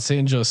in Los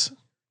Angeles.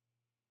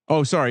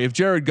 Oh, sorry. If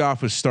Jared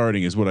Goff was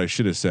starting is what I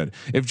should have said.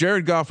 If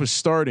Jared Goff was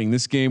starting,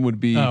 this game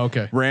would be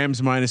Rams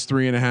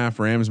 -3.5,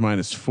 Rams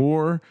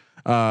 -4.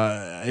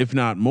 if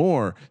not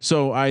more.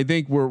 So I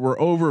think we're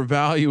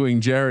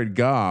overvaluing Jared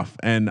Goff,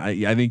 and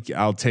I think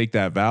I'll take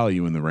that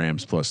value in the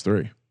Rams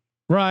 +3.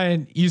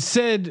 Ryan, you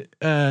said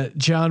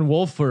John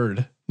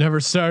Wolford never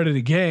started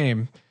a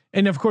game.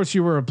 And of course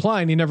you were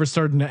implying he never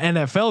started an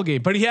NFL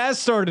game, but he has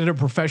started a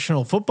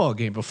professional football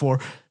game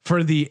before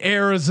for the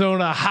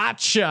Arizona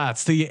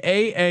Hotshots, the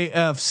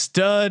AAF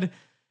stud.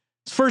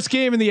 His first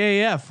game in the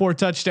AAF, 4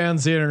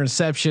 touchdowns, 0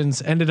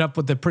 interceptions, ended up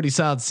with a pretty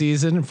solid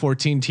season,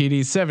 14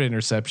 TDs, 7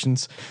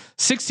 interceptions,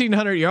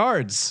 1,600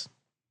 yards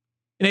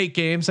in 8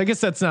 games. I guess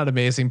that's not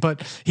amazing,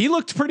 but he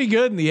looked pretty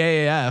good in the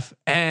AAF.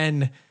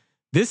 And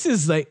this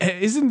is like,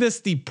 isn't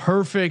this the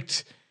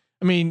perfect,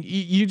 I mean,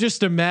 you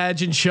just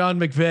imagine Sean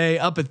McVay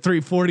up at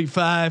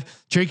 3:45,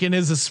 drinking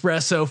his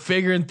espresso,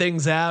 figuring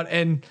things out.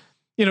 And,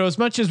 you know, as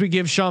much as we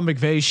give Sean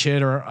McVay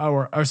shit,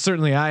 or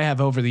certainly I have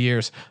over the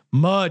years,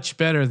 much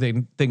better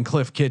than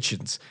Cliff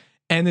Kitchens.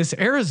 And this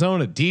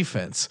Arizona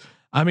defense,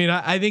 I mean,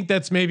 I think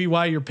that's maybe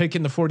why you're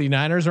picking the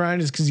 49ers,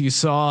 Ryan, is because you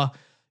saw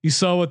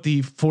what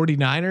the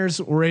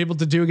 49ers were able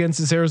to do against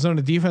this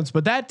Arizona defense.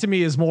 But that to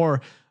me is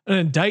more an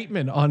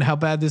indictment on how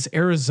bad this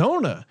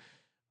Arizona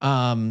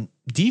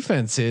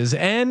defense is.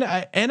 And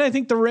I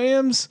think the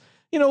Rams,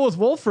 you know, with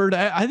Wolford,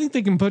 I think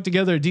they can put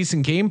together a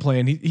decent game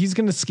plan. He's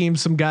going to scheme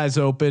some guys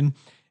open,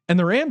 and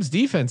the Rams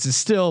defense is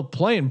still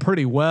playing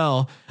pretty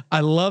well.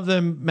 I love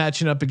them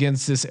matching up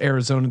against this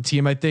Arizona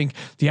team. I think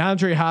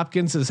DeAndre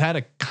Hopkins has had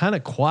a kind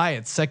of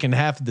quiet second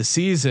half of the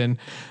season.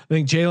 I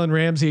think Jalen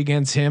Ramsey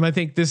against him. I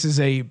think this is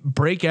a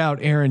breakout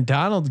Aaron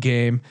Donald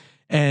game.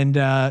 And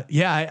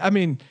I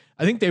mean,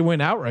 I think they win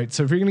outright.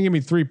 So if you're going to give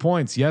me 3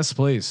 points, yes,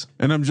 please.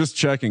 And I'm just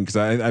checking because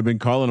I've been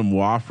calling him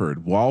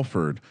Walford.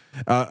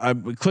 I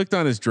clicked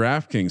on his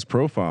DraftKings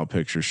profile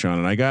picture, Sean,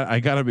 and I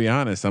got to be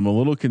honest. I'm a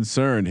little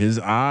concerned. His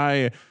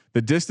eye,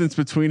 the distance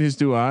between his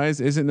 2 eyes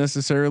isn't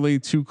necessarily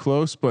too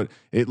close, but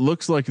it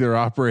looks like they're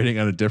operating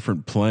on a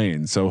different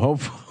plane. So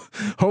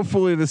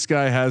hopefully this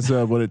guy has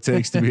what it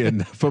takes to be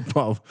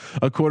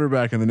a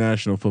quarterback in the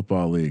National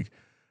Football League.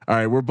 All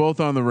right, we're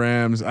both on the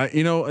Rams.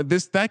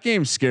 That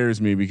game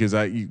scares me because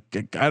I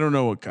don't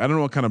know what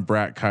kind of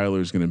brat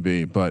Kyler is going to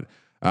be, but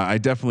I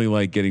definitely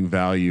like getting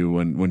value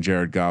when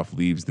Jared Goff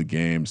leaves the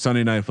game.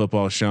 Sunday Night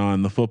Football,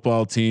 Sean, the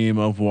football team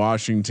of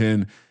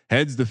Washington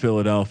heads to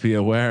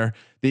Philadelphia, where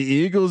the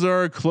Eagles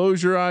are a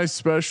close your eyes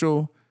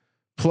special,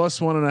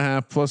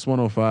 +1.5,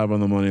 +105 on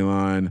the money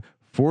line.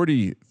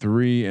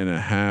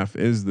 43.5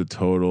 is the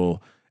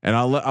total, and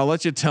I'll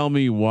let you tell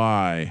me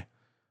why,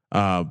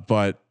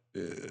 but.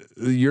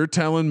 You're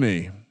telling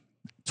me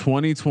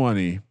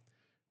 2020,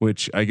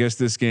 which I guess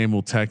this game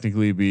will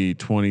technically be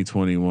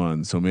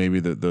 2021. So maybe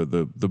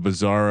the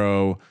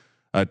bizarro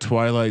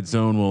Twilight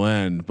Zone will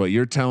end, but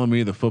you're telling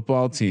me the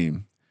football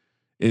team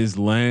is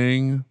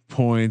laying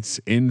points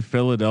in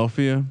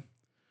Philadelphia.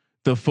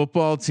 The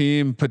football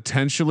team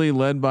potentially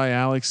led by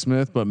Alex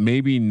Smith, but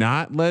maybe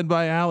not led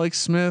by Alex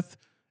Smith,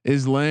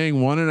 is laying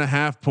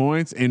 1.5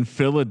 points in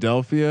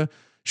Philadelphia.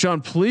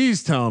 Sean,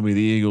 please tell me the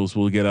Eagles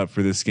will get up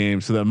for this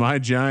game so that my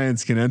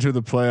Giants can enter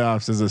the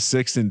playoffs as a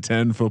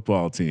 6-10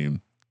 football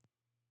team.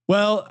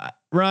 Well,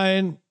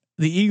 Ryan,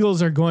 the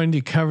Eagles are going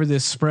to cover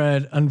this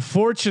spread.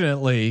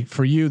 Unfortunately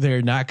for you,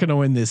 they're not going to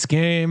win this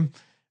game.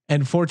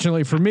 And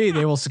fortunately for me,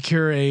 they will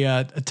secure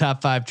a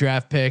top 5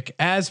 draft pick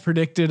as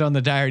predicted on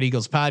the Diehard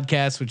Eagles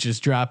podcast, which is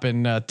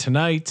dropping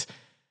tonight.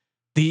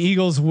 The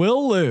Eagles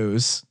will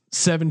lose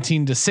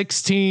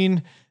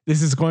 17-16.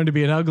 This is going to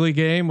be an ugly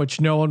game, which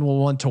no one will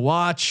want to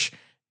watch.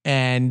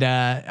 And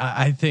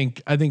I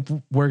think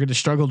we're going to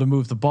struggle to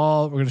move the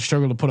ball. We're going to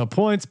struggle to put up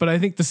points, but I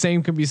think the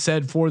same can be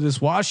said for this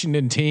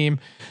Washington team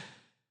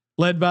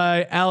led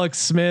by Alex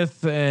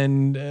Smith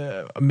and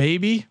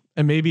maybe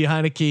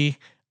Heineke.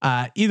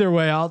 Either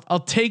way, I'll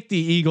take the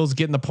Eagles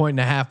getting the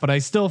 1.5, but I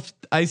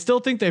still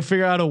think they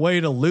figure out a way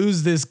to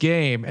lose this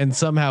game and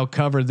somehow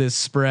cover this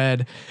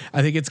spread.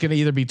 I think it's going to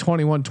either be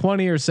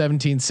 21-20 or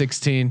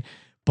 17-16.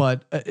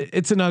 But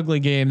it's an ugly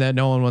game that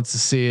no one wants to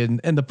see, and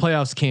the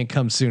playoffs can't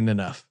come soon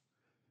enough.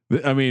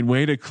 I mean,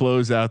 way to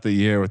close out the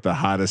year with the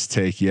hottest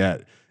take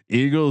yet.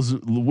 Eagles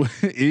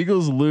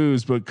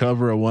lose but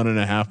cover a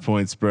 1.5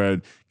 point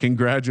spread.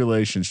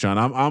 Congratulations, Sean.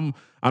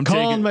 I'm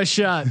calling my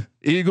shot.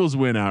 Eagles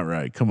win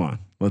outright. Come on,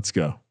 let's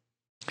go.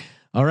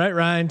 All right,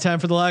 Ryan. Time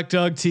for the Lock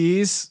Dog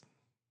Tease.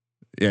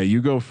 Yeah,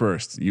 you go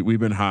first. We've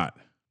been hot.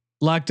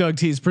 Lock Dog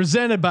Tease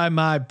presented by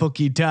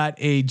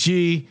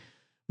mybookie.ag.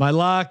 My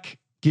lock.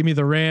 Give me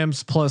the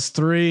Rams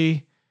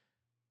 +3.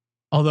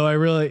 Although I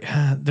really,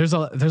 there's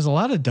a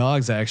lot of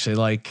dogs actually.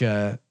 Like,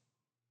 I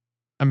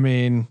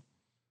mean,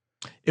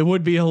 it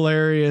would be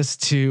hilarious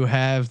to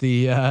have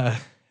the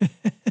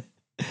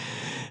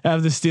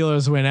have the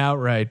Steelers win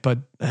outright, but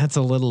that's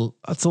a little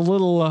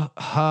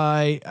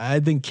high.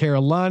 I think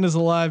Carolina's a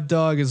live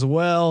dog as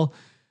well.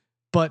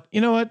 But you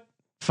know what?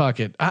 Fuck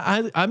it.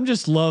 I'm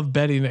just love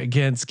betting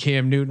against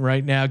Cam Newton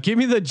right now. Give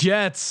me the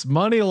Jets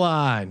money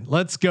line.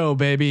 Let's go,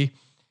 baby.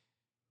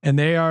 And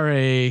they are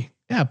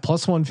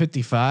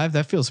 +155.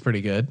 That feels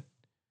pretty good.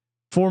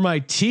 For my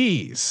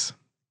tease,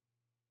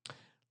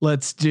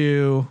 Let's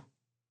do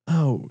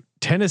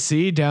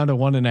Tennessee down to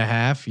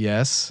 1.5.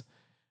 Yes.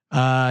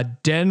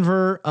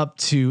 Denver up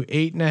to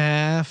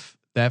 8.5.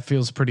 That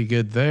feels pretty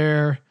good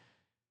there.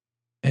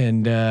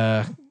 And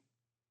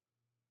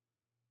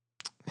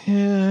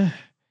yeah,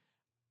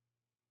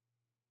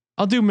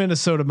 I'll do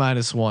Minnesota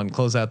 -1.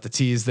 Close out the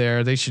tease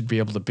there. They should be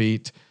able to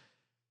beat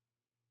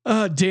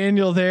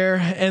Daniel there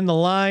and the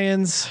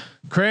Lions.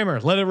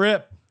 Kramer, let it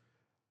rip.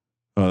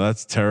 Oh,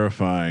 that's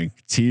terrifying.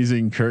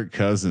 Teasing Kirk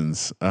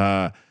Cousins.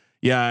 Yeah,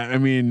 I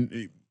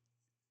mean,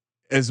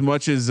 as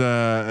much as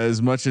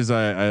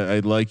I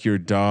like your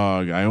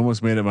dog, I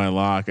almost made it my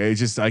lock.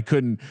 I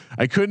couldn't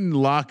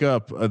lock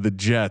up the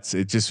Jets.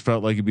 It just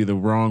felt like it'd be the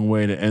wrong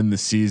way to end the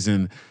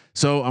season.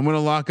 So I'm going to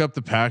lock up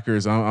the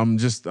Packers.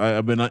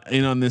 I've been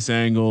in on this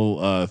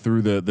angle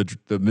through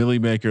the Millie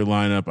Maker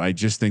lineup. I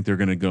just think they're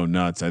going to go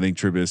nuts. I think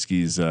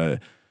Trubisky's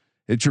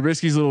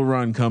little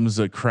run comes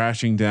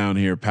crashing down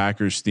here.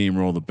 Packers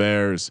steamroll the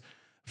Bears.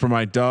 For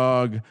my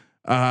dog,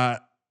 I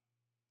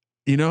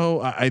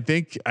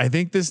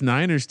think this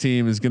Niners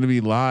team is going to be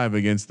live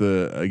against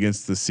the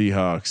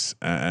Seahawks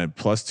at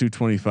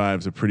 +225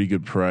 is a pretty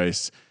good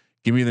price.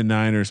 Give me the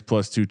Niners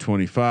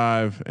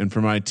 +225. And for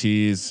my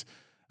tease,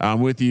 I'm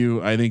with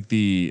you. I think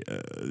the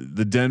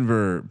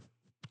Denver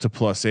to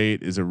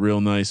 +8 is a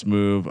real nice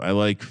move. I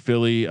like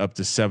Philly up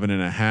to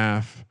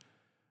 7.5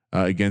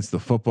 against the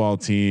football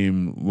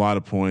team. A lot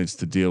of points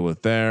to deal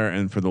with there.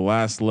 And for the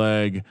last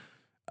leg,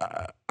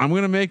 I'm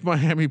going to make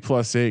Miami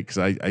 +8 because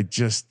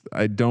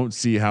I don't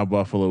see how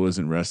Buffalo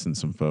isn't resting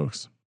some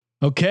folks.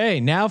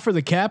 Okay, now for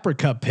the Capra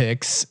Cup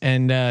picks,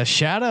 and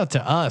shout out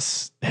to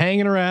us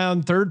hanging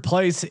around third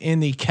place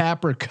in the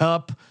Capra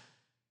Cup.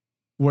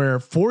 We're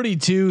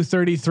 42,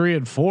 33,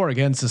 and 4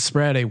 against the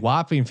spread, a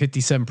whopping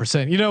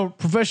 57%.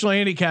 Professional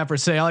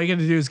handicappers say all you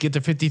got to do is get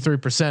to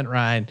 53%,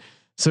 Ryan.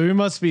 So we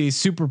must be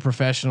super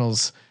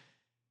professionals.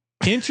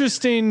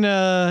 Interesting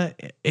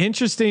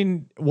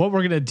what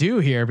we're gonna do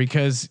here,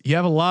 because you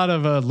have a lot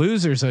of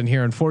losers in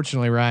here,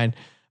 unfortunately, Ryan.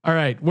 All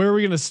right, where are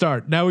we gonna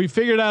start? Now we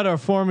figured out our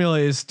formula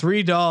is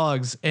 3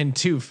 dogs and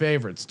 2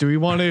 favorites. Do we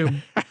want to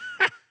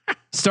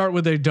start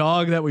with a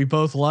dog that we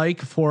both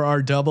like for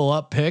our double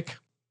up pick?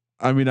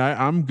 I mean,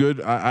 I'm good.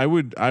 I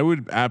would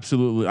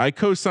absolutely. I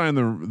co-sign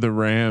the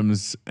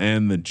Rams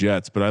and the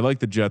Jets, but I like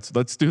the Jets.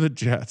 Let's do the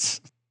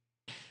Jets.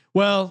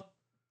 Well,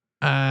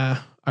 all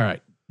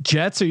right.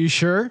 Jets. Are you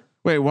sure?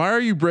 Wait, why are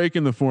you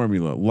breaking the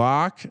formula?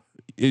 Lock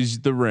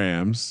is the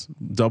Rams.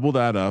 Double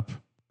that up.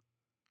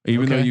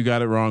 Even though you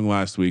got it wrong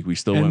last week, we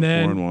still went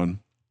 4-1.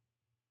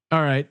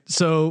 All right.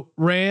 So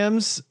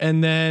Rams,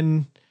 and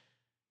then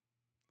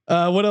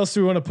what else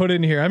do we want to put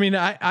in here? I mean,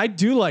 I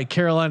do like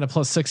Carolina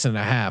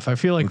 +6.5. I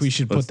feel like we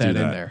should put that in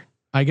there.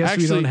 I guess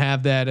we don't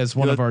have that as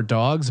one of our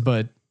dogs,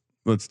 but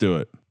let's do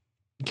it.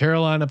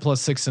 Carolina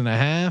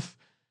 +6.5.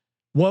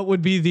 What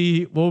would be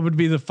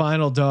the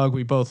final dog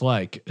we both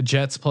like?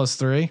 Jets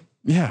 +3.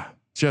 Yeah,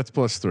 Jets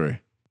 +3.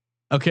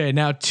 Okay,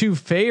 now 2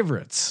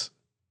 favorites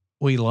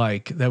we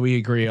like that we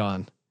agree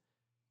on.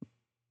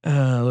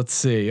 Let's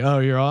see. Oh,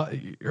 you're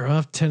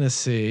off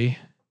Tennessee.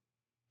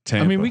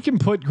 Tampa. I mean, we can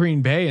put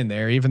Green Bay in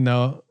there, even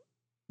though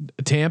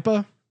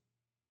Tampa.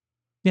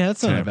 Yeah,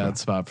 that's not a bad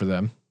spot for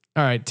them.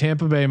 All right,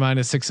 Tampa Bay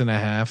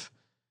 -6.5,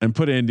 and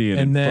put Indy in,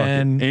 and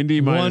then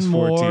Indy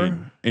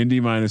 -14. Indy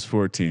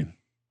 -14.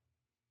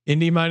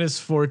 Indy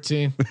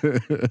 -14.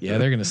 Yeah,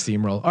 they're gonna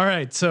steamroll. All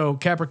right, so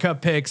Capra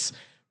Cup picks: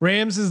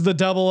 Rams is the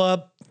double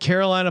up,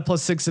 Carolina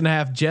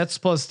 +6.5, Jets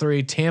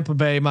 +3, Tampa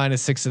Bay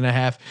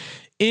 -6.5,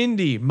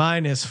 Indy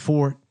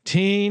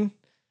 -14.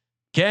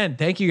 Ken,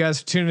 thank you guys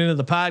for tuning into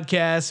the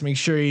podcast. Make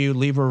sure you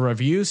leave a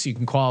review so you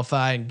can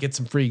qualify and get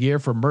some free gear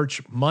for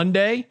Merch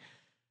Monday.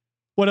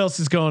 What else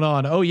is going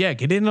on? Oh yeah,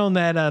 get in on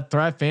that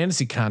Thrive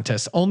Fantasy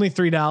contest. Only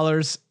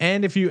 $3,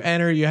 and if you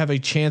enter, you have a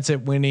chance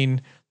at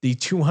winning the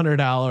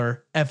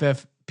 $200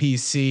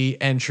 FFPC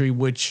entry.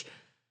 Which,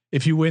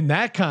 if you win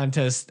that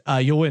contest,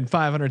 you'll win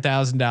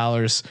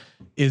 $500,000.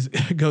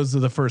 Goes to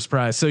the first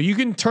prize. So you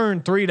can turn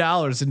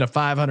 $3 into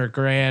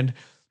 $500,000.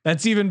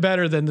 That's even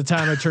better than the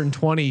time I turned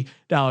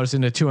 $20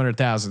 into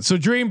 $200,000. So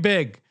dream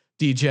big,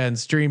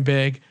 D-Gens, dream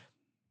big.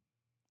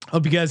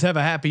 Hope you guys have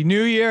a happy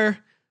new year.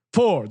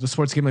 For the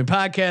Sports Gambling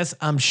Podcast,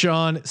 I'm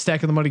Sean,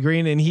 stacking the money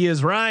green, and he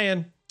is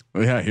Ryan.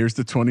 Oh yeah, here's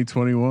the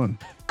 2021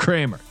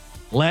 Kramer.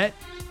 Let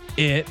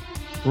it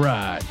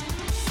ride.